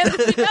 you're damned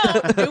if you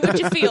don't. Do what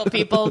you feel,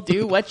 people.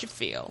 Do what you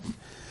feel.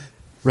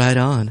 Right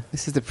on.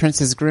 This is the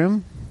Prince's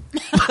groom?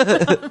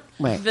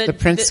 Wait, the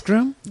Prince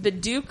groom? The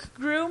Duke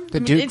groom?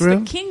 Duke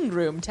groom? It's the King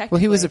groom, technically.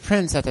 Well, he was a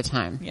prince at the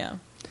time. Yeah.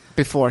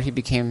 Before he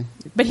became...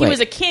 But he was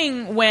a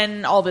king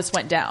when all this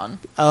went down.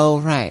 Oh,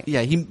 right.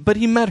 Yeah, but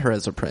he met her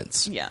as a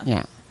prince.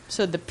 Yeah.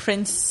 So the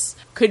prince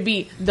could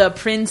be the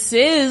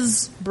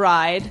prince's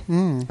bride,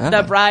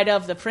 the bride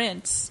of the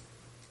prince.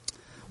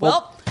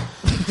 Well,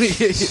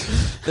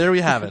 there we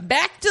have it.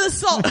 Back to the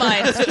salt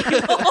mines,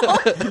 people.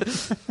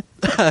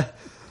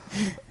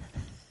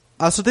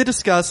 So they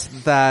discuss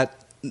that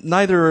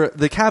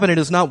the cabinet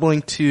is not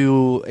willing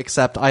to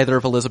accept either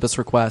of Elizabeth's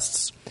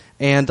requests.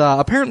 And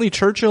apparently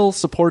Churchill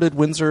supported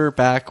Windsor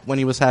back when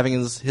he was having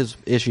his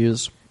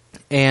issues.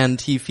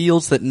 And he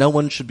feels that no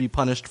one should be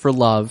punished for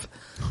love.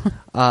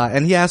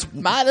 And he asks...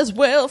 Might as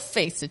well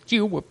face it,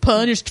 you were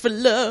punished for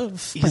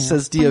love. He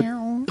says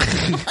Dio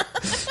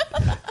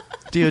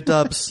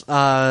Dubs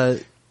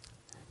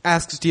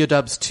asks Dio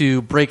Dubs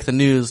to break the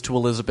news to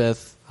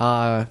Elizabeth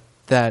that,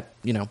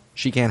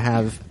 she can't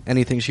have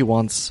anything she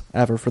wants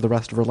ever for the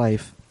rest of her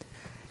life.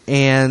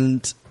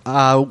 And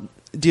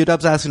Dio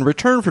Dubs asks in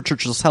return for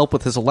Churchill's help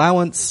with his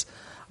allowance,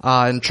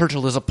 and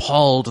Churchill is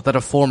appalled that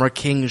a former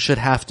king should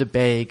have to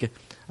beg,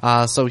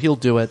 so he'll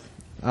do it.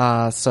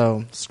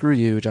 So screw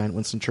you, Giant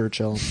Winston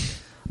Churchill.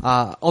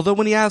 Although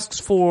when he asks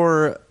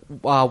for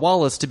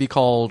Wallis to be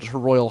called Her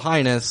Royal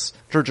Highness,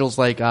 Churchill's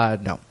like,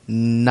 no,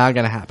 not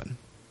gonna happen.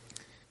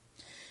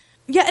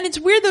 Yeah, and it's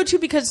weird though too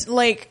because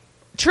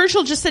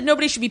Churchill just said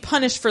nobody should be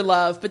punished for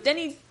love, but then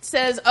he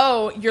says,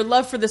 "Oh, your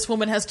love for this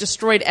woman has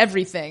destroyed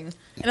everything."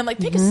 And I'm like,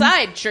 pick a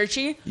side,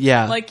 Churchy.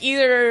 Yeah.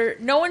 Either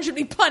no one should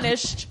be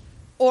punished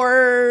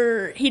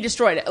or he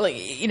destroyed it.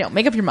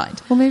 Make up your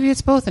mind. Well, maybe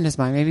it's both in his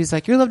mind. Maybe he's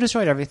like, your love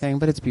destroyed everything,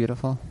 but it's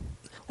beautiful.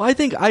 Well,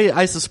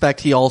 I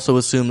suspect he also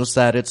assumes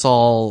that it's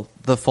all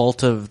the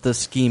fault of the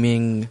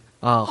scheming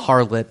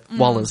harlot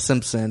Wallis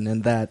Simpson,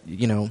 and that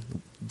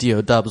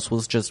Dio Dubs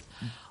was just.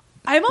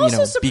 I'm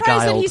also surprised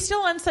beguiled. that he's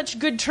still on such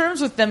good terms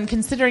with them,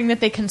 considering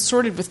that they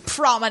consorted with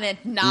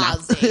prominent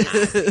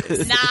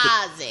Nazis.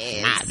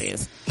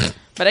 Nazis.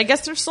 But I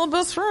guess they're still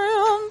best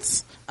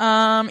friends.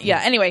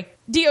 Anyway,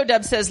 Dio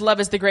Dubs says love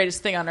is the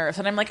greatest thing on earth,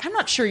 and I'm like, I'm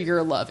not sure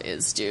your love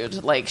is,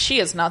 dude. She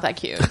is not that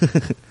cute.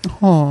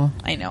 Oh,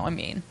 I know, I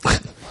mean.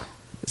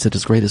 Is it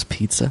as great as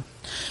pizza?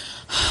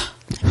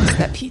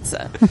 That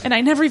pizza. And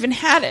I never even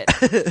had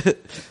it.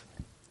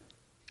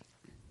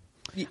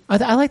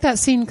 I like that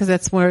scene because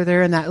that's where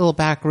they're in that little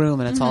back room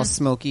and it's all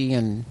smoky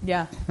and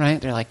right.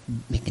 They're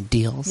making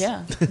deals.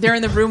 Yeah, they're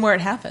in the room where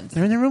it happens.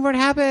 They're in the room where it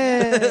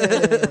happened.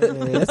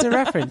 That's a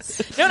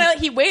reference. No,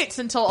 he waits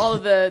until all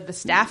of the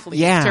staff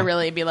leaves to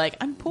really be like,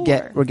 I'm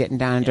poor. We're getting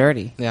down and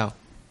dirty. Yeah.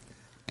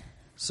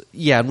 So,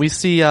 and we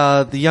see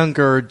the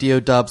younger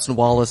Dio Dubs and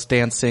Wallis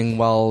dancing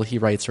while he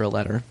writes her a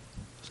letter.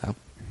 So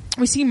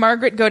we see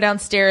Margaret go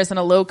downstairs in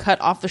a low-cut,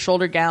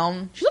 off-the-shoulder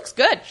gown. She looks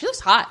good. She looks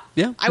hot.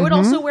 Yeah. I would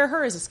also wear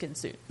her as a skin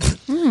suit.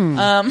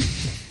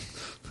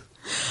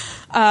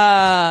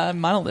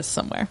 I'm on a list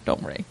somewhere.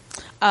 Don't worry.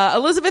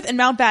 Elizabeth and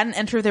Mountbatten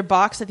enter their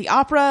box at the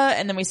opera,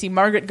 and then we see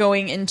Margaret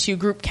going into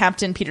Group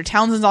Captain Peter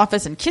Townsend's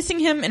office and kissing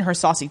him in her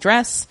saucy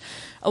dress.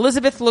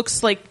 Elizabeth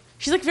looks like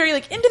she's very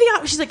into the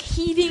opera. She's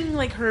heaving,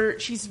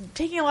 she's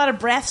taking a lot of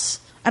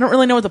breaths. I don't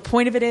really know what the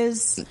point of it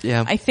is.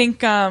 Yeah. I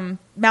think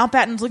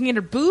Mountbatten's looking at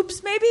her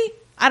boobs, maybe?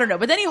 I don't know.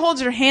 But then he holds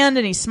her hand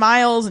and he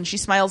smiles, and she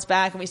smiles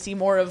back, and we see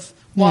more of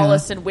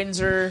Wallis and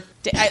Windsor.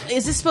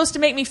 Is this supposed to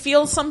make me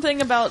feel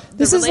something about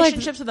the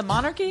relationships of the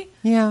monarchy?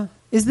 Yeah.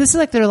 is this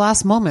like their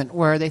last moment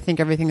where they think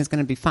everything is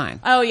going to be fine.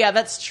 Oh yeah,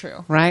 that's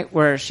true. Right?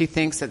 Where she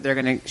thinks that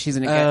she's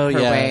going to get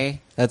her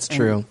way. That's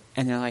true.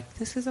 And they're like,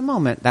 this is a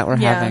moment that we're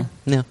having.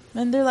 Yeah.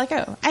 And they're like,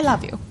 oh, I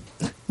love you.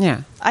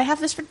 Yeah. I have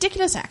this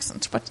ridiculous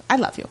accent, but I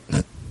love you.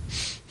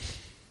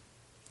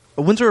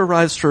 Windsor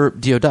arrives for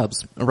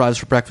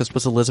breakfast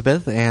with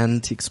Elizabeth,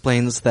 and he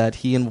explains that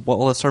he and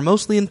Wallace are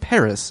mostly in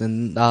Paris,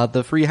 in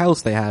the free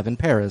house they have in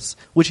Paris,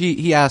 which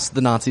he asked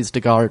the Nazis to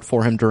guard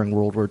for him during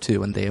World War II,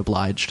 and they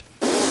obliged.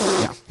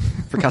 Yeah,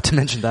 forgot to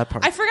mention that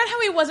part. I forgot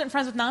how he wasn't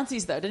friends with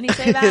Nazis, though. Didn't he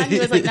say that? He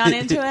was, like, not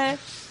into it?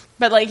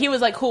 But, like, he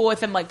was, like, cool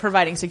with them, like,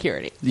 providing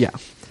security. Yeah.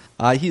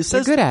 He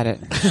says... They're good at it.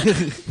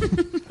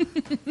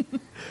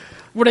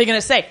 What are you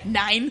going to say?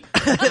 9?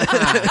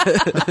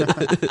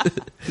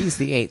 He's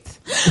the 8th.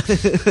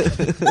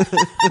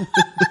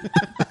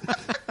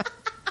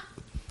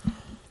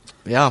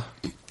 Yeah.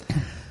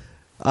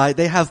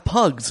 They have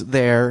pugs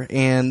there,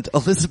 and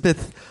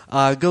Elizabeth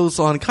goes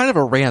on kind of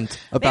a rant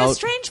about... They have a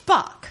strange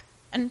bark,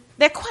 and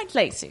they're quite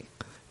lazy.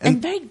 And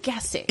very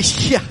gassy.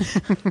 Yeah.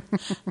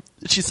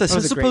 She says, I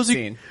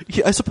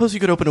suppose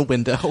you could open a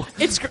window.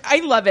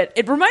 I love it.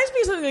 It reminds me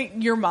of something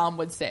like your mom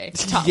would say.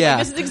 Tom. Yeah.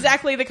 Like, this is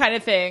exactly the kind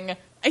of thing.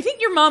 I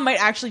think your mom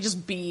might actually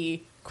just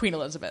be Queen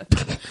Elizabeth.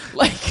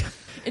 Like,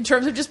 in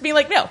terms of just being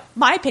like, no,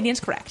 my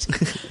opinion's correct.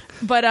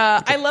 But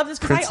I love this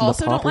because I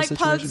also don't like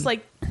pugs.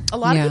 Like, a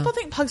lot of people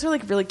think pugs are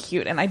like really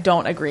cute, and I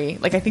don't agree.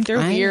 Like, I think they're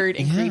weird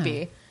and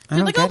creepy.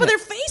 They're like, oh, but their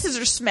faces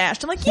are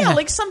smashed. I'm like,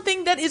 like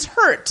something that is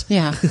hurt.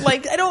 Yeah.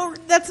 Like,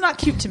 that's not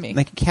cute to me.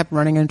 Like, it kept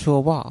running into a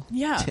wall.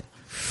 Yeah.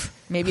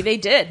 Maybe they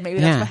did.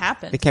 Maybe that's what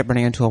happened. They kept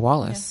running into a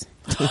Wallace.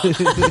 Yeah.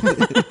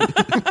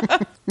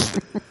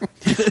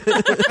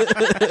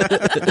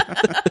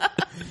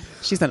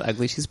 She's not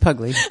ugly. She's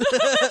pugly.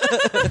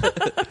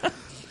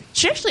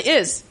 She actually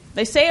is.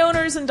 They say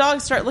owners and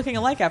dogs start looking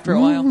alike after a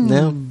while.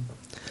 No.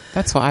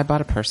 That's why I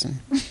bought a person.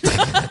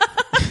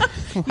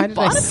 Why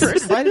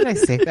did I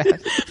say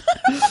that?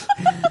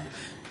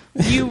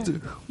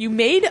 You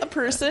made a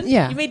person.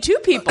 Yeah. You made 2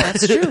 people.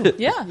 That's true.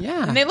 Yeah.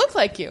 Yeah. And they look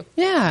like you.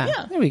 Yeah.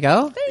 Yeah. There we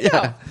go. There you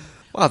go.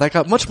 Wow, that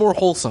got much more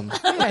wholesome.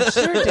 Yeah, it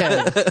sure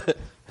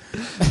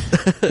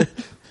did.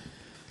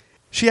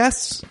 She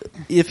asks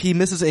if he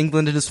misses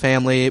England and his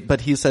family,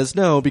 but he says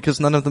no because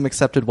none of them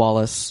accepted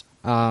Wallace.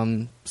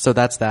 So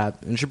that's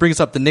that. And she brings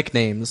up the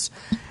nicknames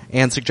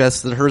and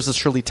suggests that hers is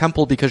Shirley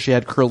Temple because she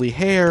had curly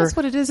hair. That's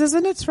what it is,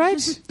 isn't it?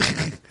 Right?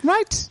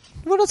 Right?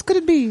 What else could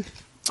it be?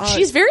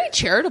 She's very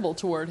charitable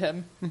toward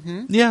him.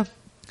 Mm-hmm. Yeah.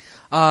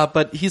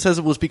 But he says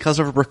it was because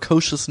of her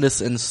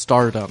precociousness and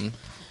stardom.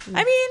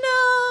 I mean,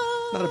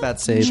 not a bad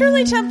save.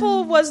 Shirley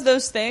Temple was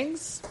those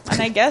things.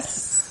 And I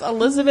guess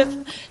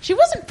Elizabeth, she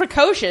wasn't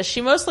precocious.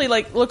 She mostly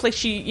looked like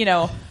she,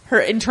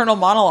 her internal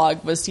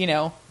monologue was,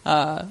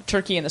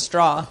 turkey in the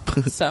straw.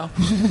 So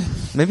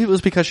maybe it was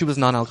because she was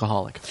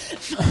non-alcoholic.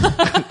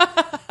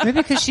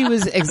 Maybe because she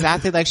was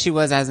exactly like she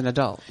was as an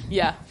adult.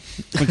 Yeah.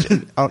 Which,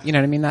 you know what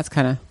I mean? That's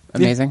kind of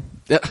amazing.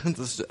 Yeah.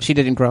 She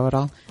didn't grow at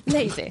all.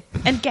 Lazy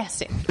and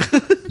gassy.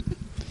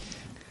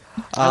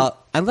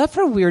 I love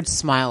her weird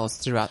smiles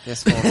throughout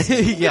this whole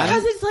scene. Yeah.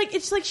 Because it's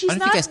like she's I don't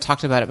not. think you guys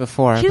talked about it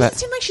before. She but doesn't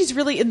seem like she's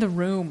really in the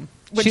room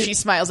when she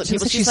smiles at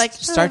people. She's like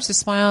starts to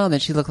smile, and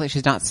then she looks like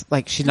she's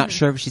not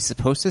sure if she's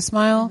supposed to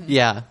smile.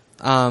 Yeah.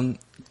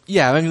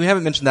 Yeah, I mean, we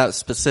haven't mentioned that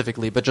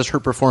specifically, but just her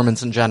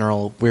performance in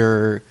general,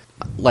 we're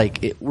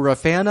a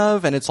fan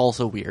of, and it's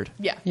also weird.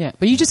 Yeah. Yeah,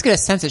 but you just get a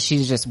sense that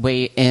she's just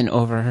way in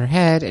over her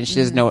head, and she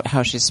doesn't know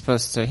how she's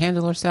supposed to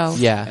handle herself.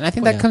 Yeah. And I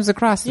think that comes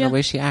across in the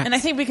way she acts. And I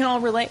think we can all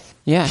relate.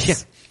 Yes. Yeah.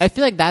 I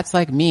feel like that's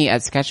like me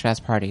at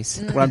Sketchfest parties,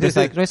 where I'm just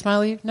like, do I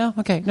smile at you? No?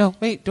 Okay. No.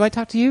 Wait, do I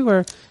talk to you?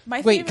 Or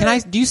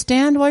do you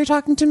stand while you're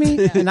talking to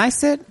me? And I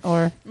sit?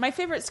 Or my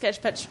favorite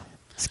sketch bitch.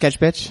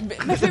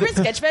 My favorite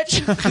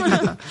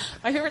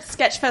My favorite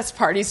Sketchfest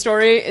party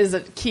story is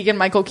that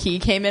Keegan-Michael Key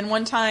came in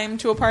one time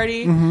to a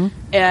party,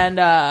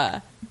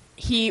 and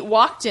he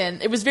walked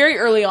in. It was very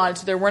early on,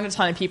 so there weren't a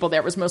ton of people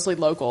there. It was mostly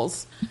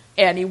locals.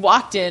 And he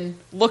walked in,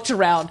 looked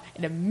around,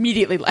 and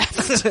immediately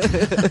left. And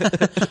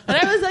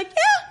I was like,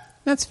 yeah.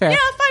 That's fair. Yeah,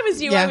 if I was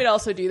you, I would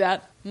also do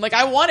that. I'm like,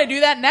 I want to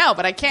do that now,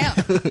 but I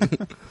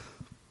can't.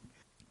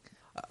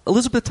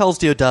 Elizabeth tells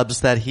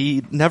Deodubbs that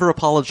he never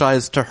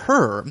apologized to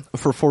her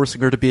for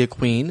forcing her to be a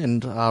queen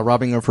and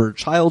robbing her of her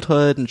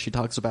childhood, and she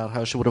talks about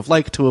how she would have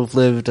liked to have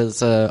lived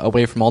as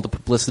away from all the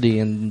publicity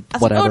and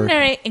as whatever. As an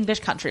ordinary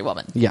English country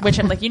woman. Yeah. Which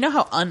I'm like, you know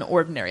how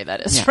unordinary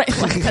that is, right?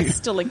 Like, that's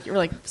still like, you're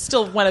like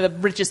still one of the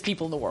richest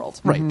people in the world.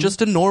 Right,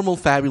 just a normal,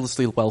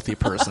 fabulously wealthy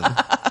person.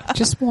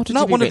 Just wanted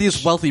Not to be one rich. of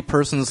these wealthy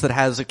persons that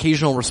has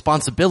occasional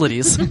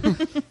responsibilities.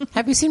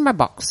 Have you seen my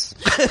box?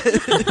 I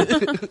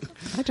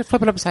had to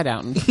flip it upside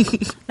down.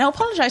 Now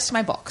apologize to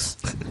my box.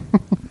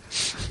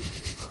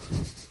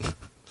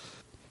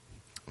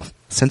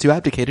 Since you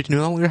abdicated, you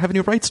no longer have any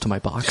rights to my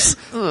box.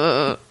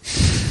 So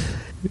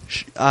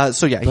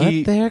yeah,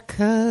 but they're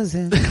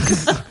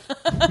cousins.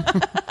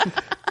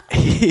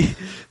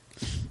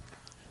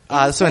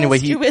 So anyway,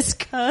 he his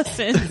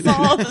cousins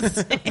all the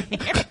same.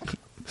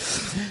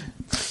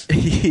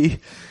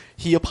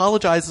 he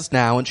apologizes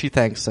now, and she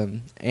thanks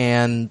him.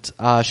 And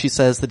she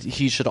says that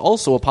he should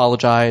also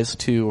apologize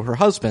to her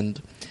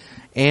husband.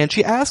 And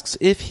she asks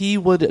if he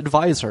would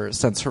advise her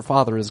since her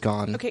father is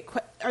gone. Okay,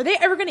 are they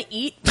ever going to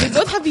eat? They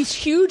both have these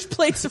huge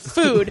plates of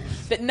food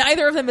that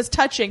neither of them is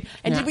touching.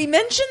 And did we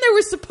mention there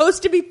was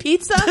supposed to be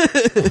pizza?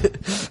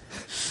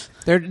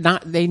 They're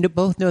not. They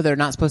both know they're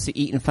not supposed to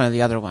eat in front of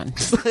the other one.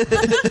 It's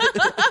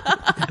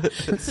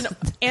an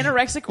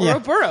anorexic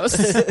Ouroboros.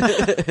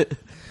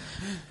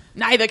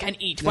 Neither can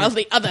eat while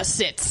the other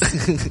sits.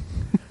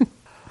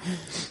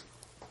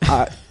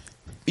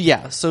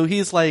 Yeah, so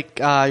he's like,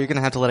 you're going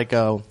to have to let it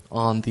go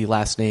on the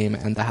last name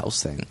and the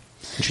house thing.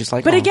 And she's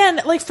like, but again,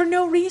 like, for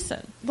no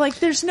reason. Like,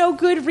 there's no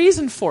good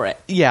reason for it.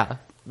 Yeah.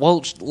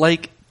 Well,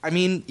 like, I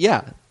mean,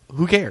 yeah,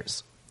 who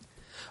cares?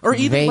 Or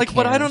even, like,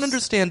 what I don't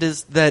understand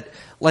is that,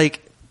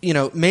 like, you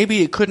know,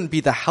 maybe it couldn't be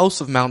the House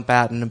of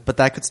Mountbatten, but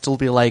that could still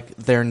be, like,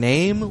 their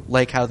name,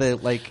 like how they,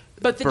 like,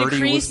 but the Bertie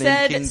decree was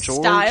named King said George.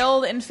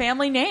 style and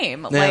family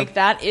name. Yeah. Like,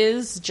 that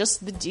is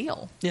just the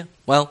deal. Yeah.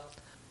 Well,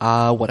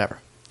 whatever.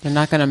 They're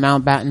not going to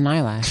Mountbatten an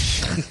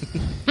eyelash.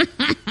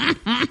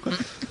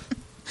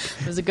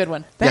 It was a good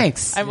one.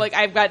 Thanks. I'm like,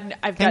 I've got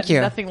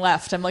nothing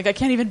left. I'm like, I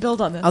can't even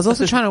build on this. I was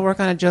also trying to work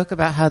on a joke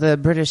about how the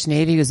British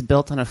Navy was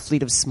built on a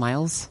fleet of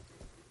smiles.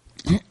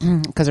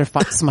 Because their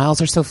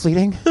smiles are so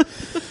fleeting.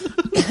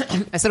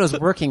 I said I was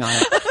working on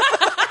it.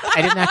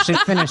 I didn't actually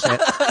finish it.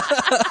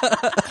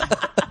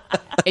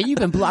 And you've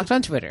been blocked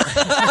on Twitter.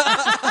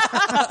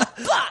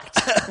 Blocked.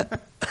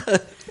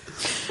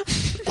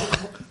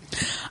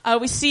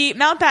 We see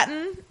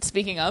Mountbatten,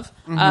 speaking of,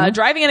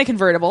 driving in a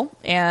convertible,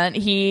 and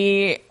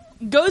he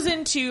goes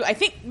into, I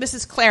think,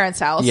 Mrs. Clarence's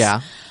house.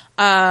 Yeah.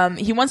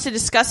 He wants to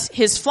discuss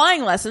his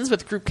flying lessons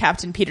with Group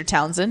Captain Peter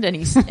Townsend,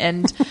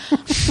 and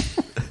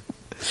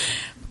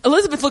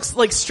Elizabeth looks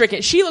like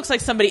stricken. She looks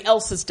like somebody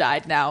else has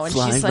died now, and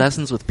Flying she's like,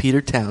 lessons with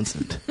Peter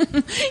Townsend.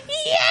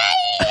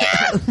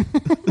 yeah.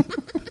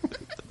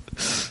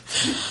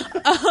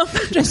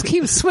 Just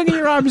keep swinging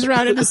your arms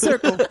around in a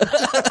circle.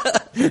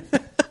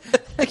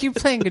 Like you're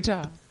playing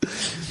guitar.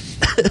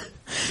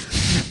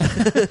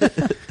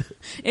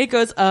 It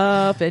goes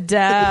up and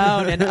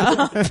down and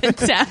up and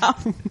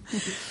down.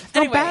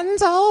 Anyway.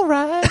 Mountbatten's all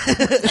right.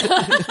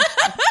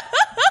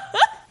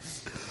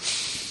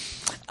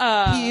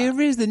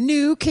 Here is the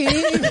new king.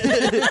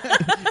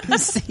 The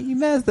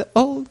same as the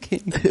old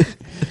king.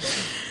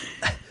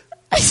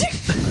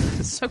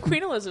 So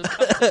Queen Elizabeth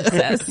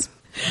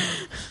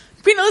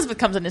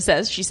comes in and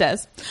says, she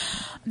says,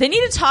 they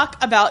need to talk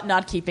about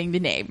not keeping the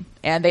name.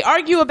 And they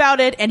argue about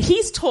it, and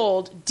he's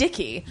told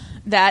Dickie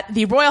that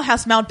the Royal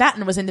House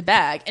Mountbatten was in the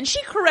bag. And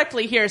she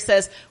correctly here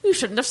says, we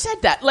shouldn't have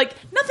said that. Like,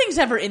 nothing's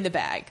ever in the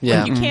bag.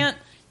 Yeah. Like,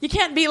 you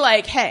can't be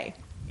like, hey,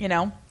 you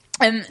know.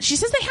 And she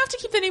says they have to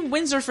keep the name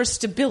Windsor for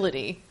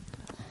stability,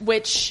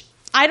 which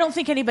I don't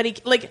think anybody,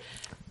 like,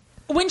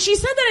 when she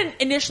said that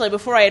initially,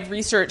 before I had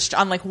researched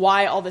on, like,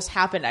 why all this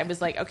happened, I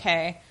was like,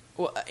 okay,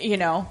 well, you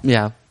know.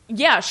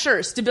 Yeah,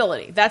 sure,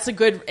 stability. That's a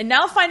good... And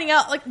now finding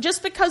out, like,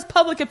 just because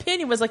public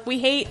opinion was like, we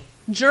hate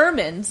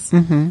Germans,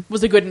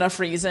 was a good enough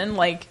reason.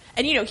 Like,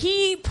 and, you know,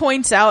 he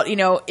points out, you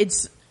know,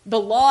 it's the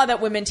law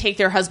that women take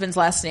their husband's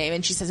last name.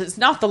 And she says it's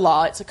not the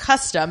law, it's a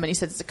custom. And he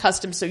says it's a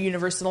custom so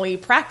universally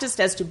practiced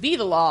as to be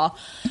the law.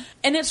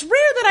 And it's rare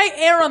that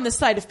I err on the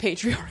side of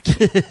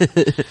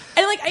patriarchy.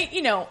 And, like,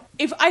 you know,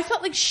 if I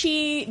felt like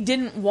she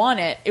didn't want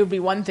it, it would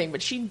be one thing,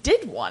 but she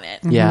did want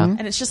it. Yeah.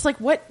 And it's just like,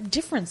 what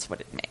difference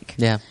would it make?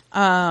 Yeah.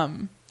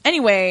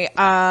 Anyway,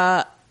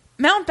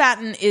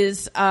 Mountbatten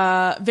is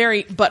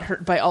very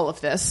butthurt by all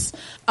of this.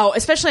 Oh,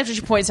 especially after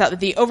she points out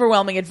that the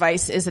overwhelming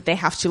advice is that they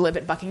have to live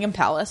at Buckingham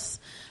Palace.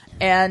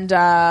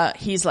 And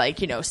he's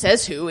like, you know,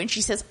 says who? And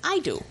she says, I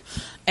do.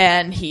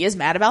 And he is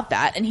mad about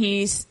that. And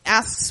he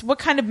asks what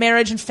kind of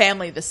marriage and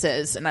family this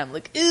is. And I'm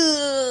like,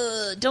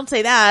 ugh, don't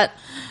say that.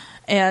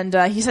 And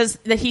he says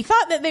that he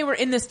thought that they were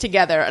in this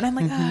together. And I'm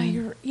like,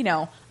 you're, you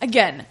know,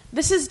 again,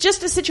 this is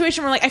just a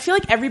situation where, like, I feel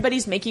like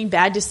everybody's making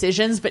bad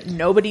decisions, but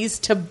nobody's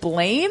to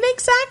blame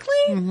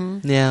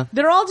exactly. Yeah.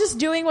 They're all just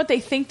doing what they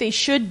think they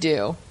should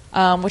do,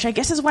 which I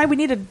guess is why we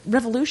need a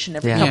revolution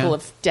every couple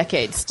of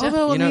decades.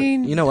 Although,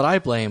 You know what I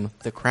blame?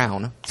 The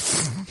crown.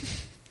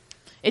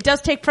 It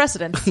does take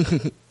precedence.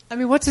 I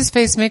mean, what's his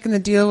face making the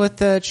deal with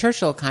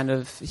Churchill? Kind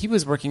of, he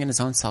was working in his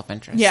own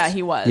self-interest. Yeah,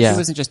 he was. Yeah. He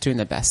wasn't just doing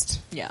the best.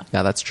 Yeah.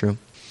 Yeah, that's true.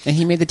 And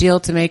he made the deal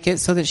to make it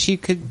so that she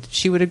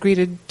would agree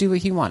to do what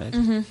he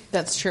wanted.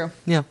 That's true.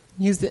 Yeah.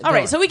 He's the All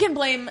right, so we can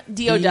blame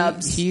Dio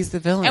Dubs. He's the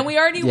villain. And we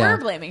already Yeah. were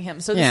blaming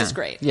him, so this Yeah. is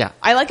great. Yeah.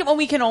 I like it when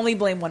we can only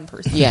blame one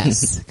person.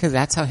 Yes, because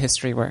that's how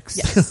history works.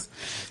 Yes.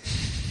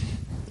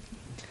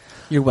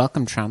 You're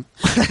welcome, Trump.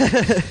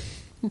 So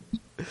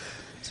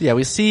yeah,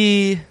 we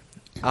see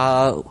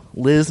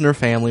Liz and her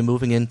family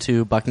moving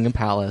into Buckingham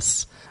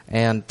Palace,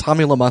 and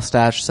Tommy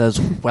LaMustache says,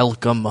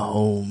 "Welcome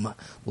home."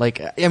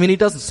 Like, I mean, he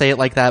doesn't say it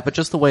like that, but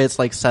just the way it's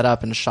like set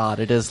up and shot,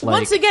 it is like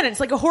Once again, it's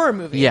like a horror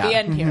movie at the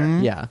end here.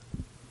 yeah.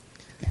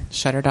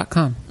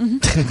 Shutter.com.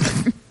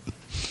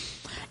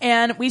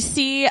 And we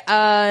see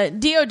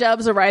D.O.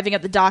 Dubs arriving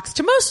at the docks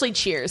to mostly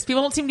cheers.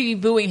 People don't seem to be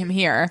booing him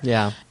here.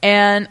 Yeah.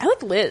 And I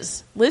like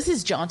Liz. Liz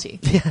is jaunty.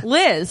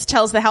 Liz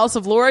tells the House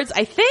of Lords,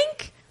 I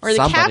think, or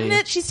the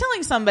cabinet, she's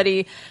telling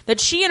somebody that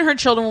she and her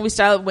children will be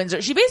styled at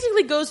Windsor. She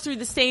basically goes through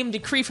the same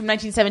decree from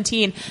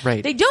 1917.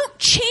 Right. They don't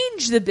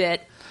change the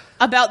bit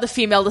about the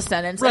female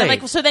descendants. Right. And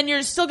like, so then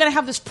you're still going to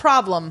have this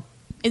problem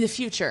in the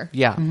future.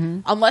 Yeah.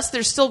 Unless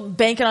they're still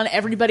banking on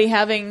everybody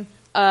having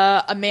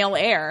a male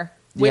heir,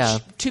 which,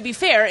 to be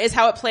fair, is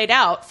how it played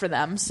out for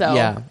them. So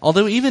Yeah.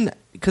 Although even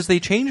because they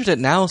changed it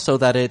now so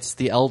that it's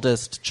the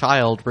eldest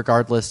child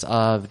regardless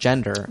of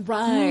gender.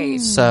 Right.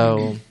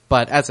 So,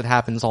 but as it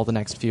happens, all the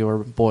next few are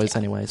boys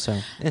anyway. So,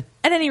 At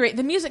any rate,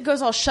 the music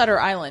goes all Shutter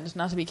Island,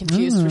 not to be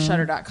confused with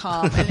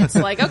Shutter.com. And it's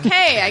like,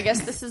 okay, I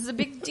guess this is a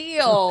big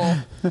deal.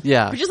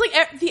 yeah. But just like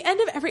at the end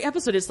of every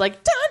episode, it's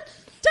like, dun,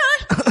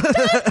 dun,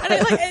 dun. And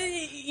it's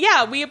like,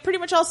 yeah, we pretty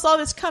much all saw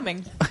this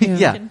coming.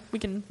 Yeah. We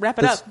can wrap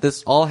it up.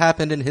 This all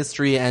happened in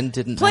history and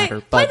didn't matter.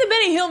 Play But the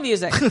Benny Hill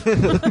music.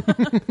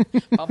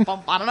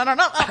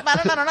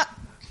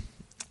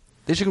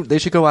 they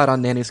should go out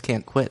on Nannies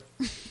Can't Quit.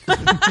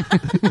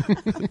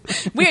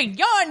 We're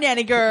your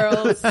nanny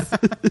girls.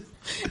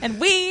 And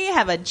we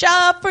have a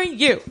job for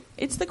you.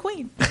 It's the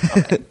Queen.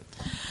 Okay.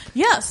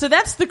 Yeah, so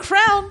that's The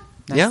Crown.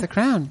 That's The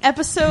Crown.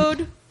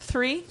 Episode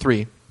 3.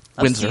 3.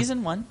 Of Windsor.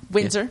 season 1.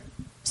 Windsor. Yeah.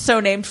 So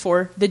named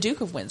for the Duke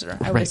of Windsor,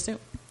 I would Right. assume.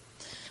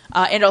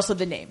 And also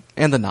the name.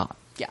 And the knot.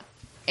 Yeah.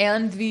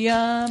 And the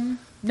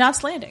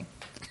Knots Landing.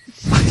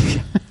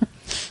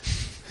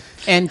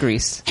 And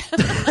Grease.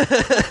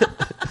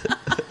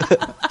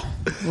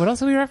 What else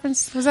did we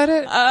reference? Was that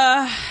it?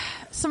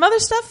 Some other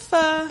stuff.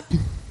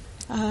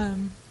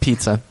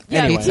 Pizza.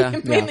 Yeah,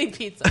 Anyway. mainly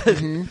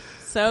pizza.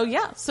 So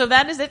yeah, so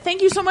that is it.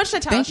 Thank you so much,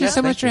 Natasha. Thank you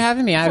so much for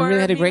having me. I for really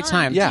had a being great on.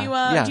 time.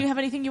 Yeah. Do you have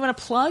anything you want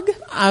to plug?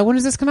 When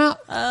does this come out?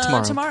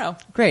 Tomorrow.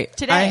 Great.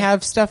 Today. I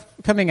have stuff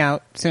coming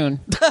out soon.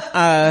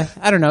 I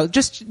don't know.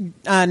 Just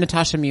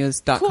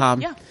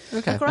natashamuse.com. Cool. Yeah.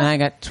 Okay. Look her And up. I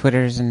got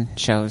Twitters and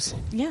shows.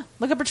 Yeah.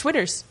 Look up her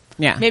Twitters.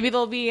 Yeah. Maybe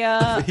there'll be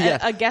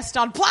a guest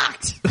on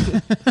Blocked.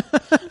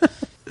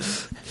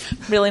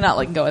 Really not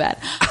letting go of that.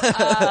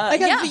 I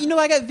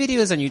got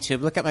videos on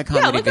YouTube. Look at my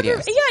comedy look up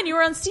videos. and you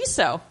were on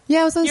CISO.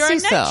 Yeah, I was on You're on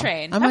CISO. Night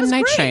Train. I'm That on was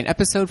Night great. Train,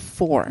 episode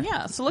 4.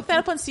 Yeah, so look that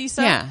up on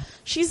CISO. Yeah.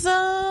 She's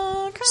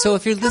So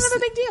if you're kind of a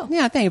big deal.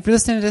 Yeah, if you're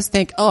listening to this,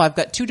 think, I've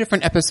got 2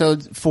 different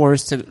episodes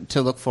 4s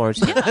to look forward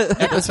to.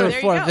 Episode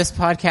there 4 you of go. this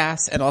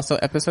podcast and also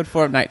episode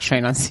 4 of Night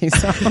Train on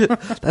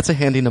CISO. That's a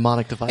handy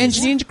mnemonic device. And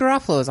Janine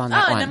Garofalo is on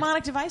that one.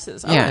 Mnemonic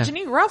devices. Yeah. Oh,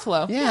 Janine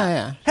Garofalo.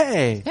 Yeah.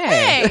 Hey.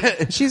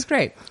 Hey. She's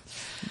great.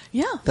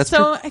 Yeah. That's so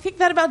true. I think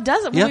that about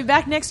does it. We'll Yeah. be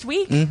back next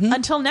week.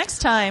 Until next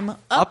time,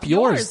 Up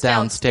yours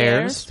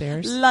downstairs.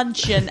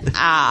 Luncheon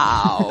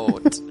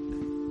out.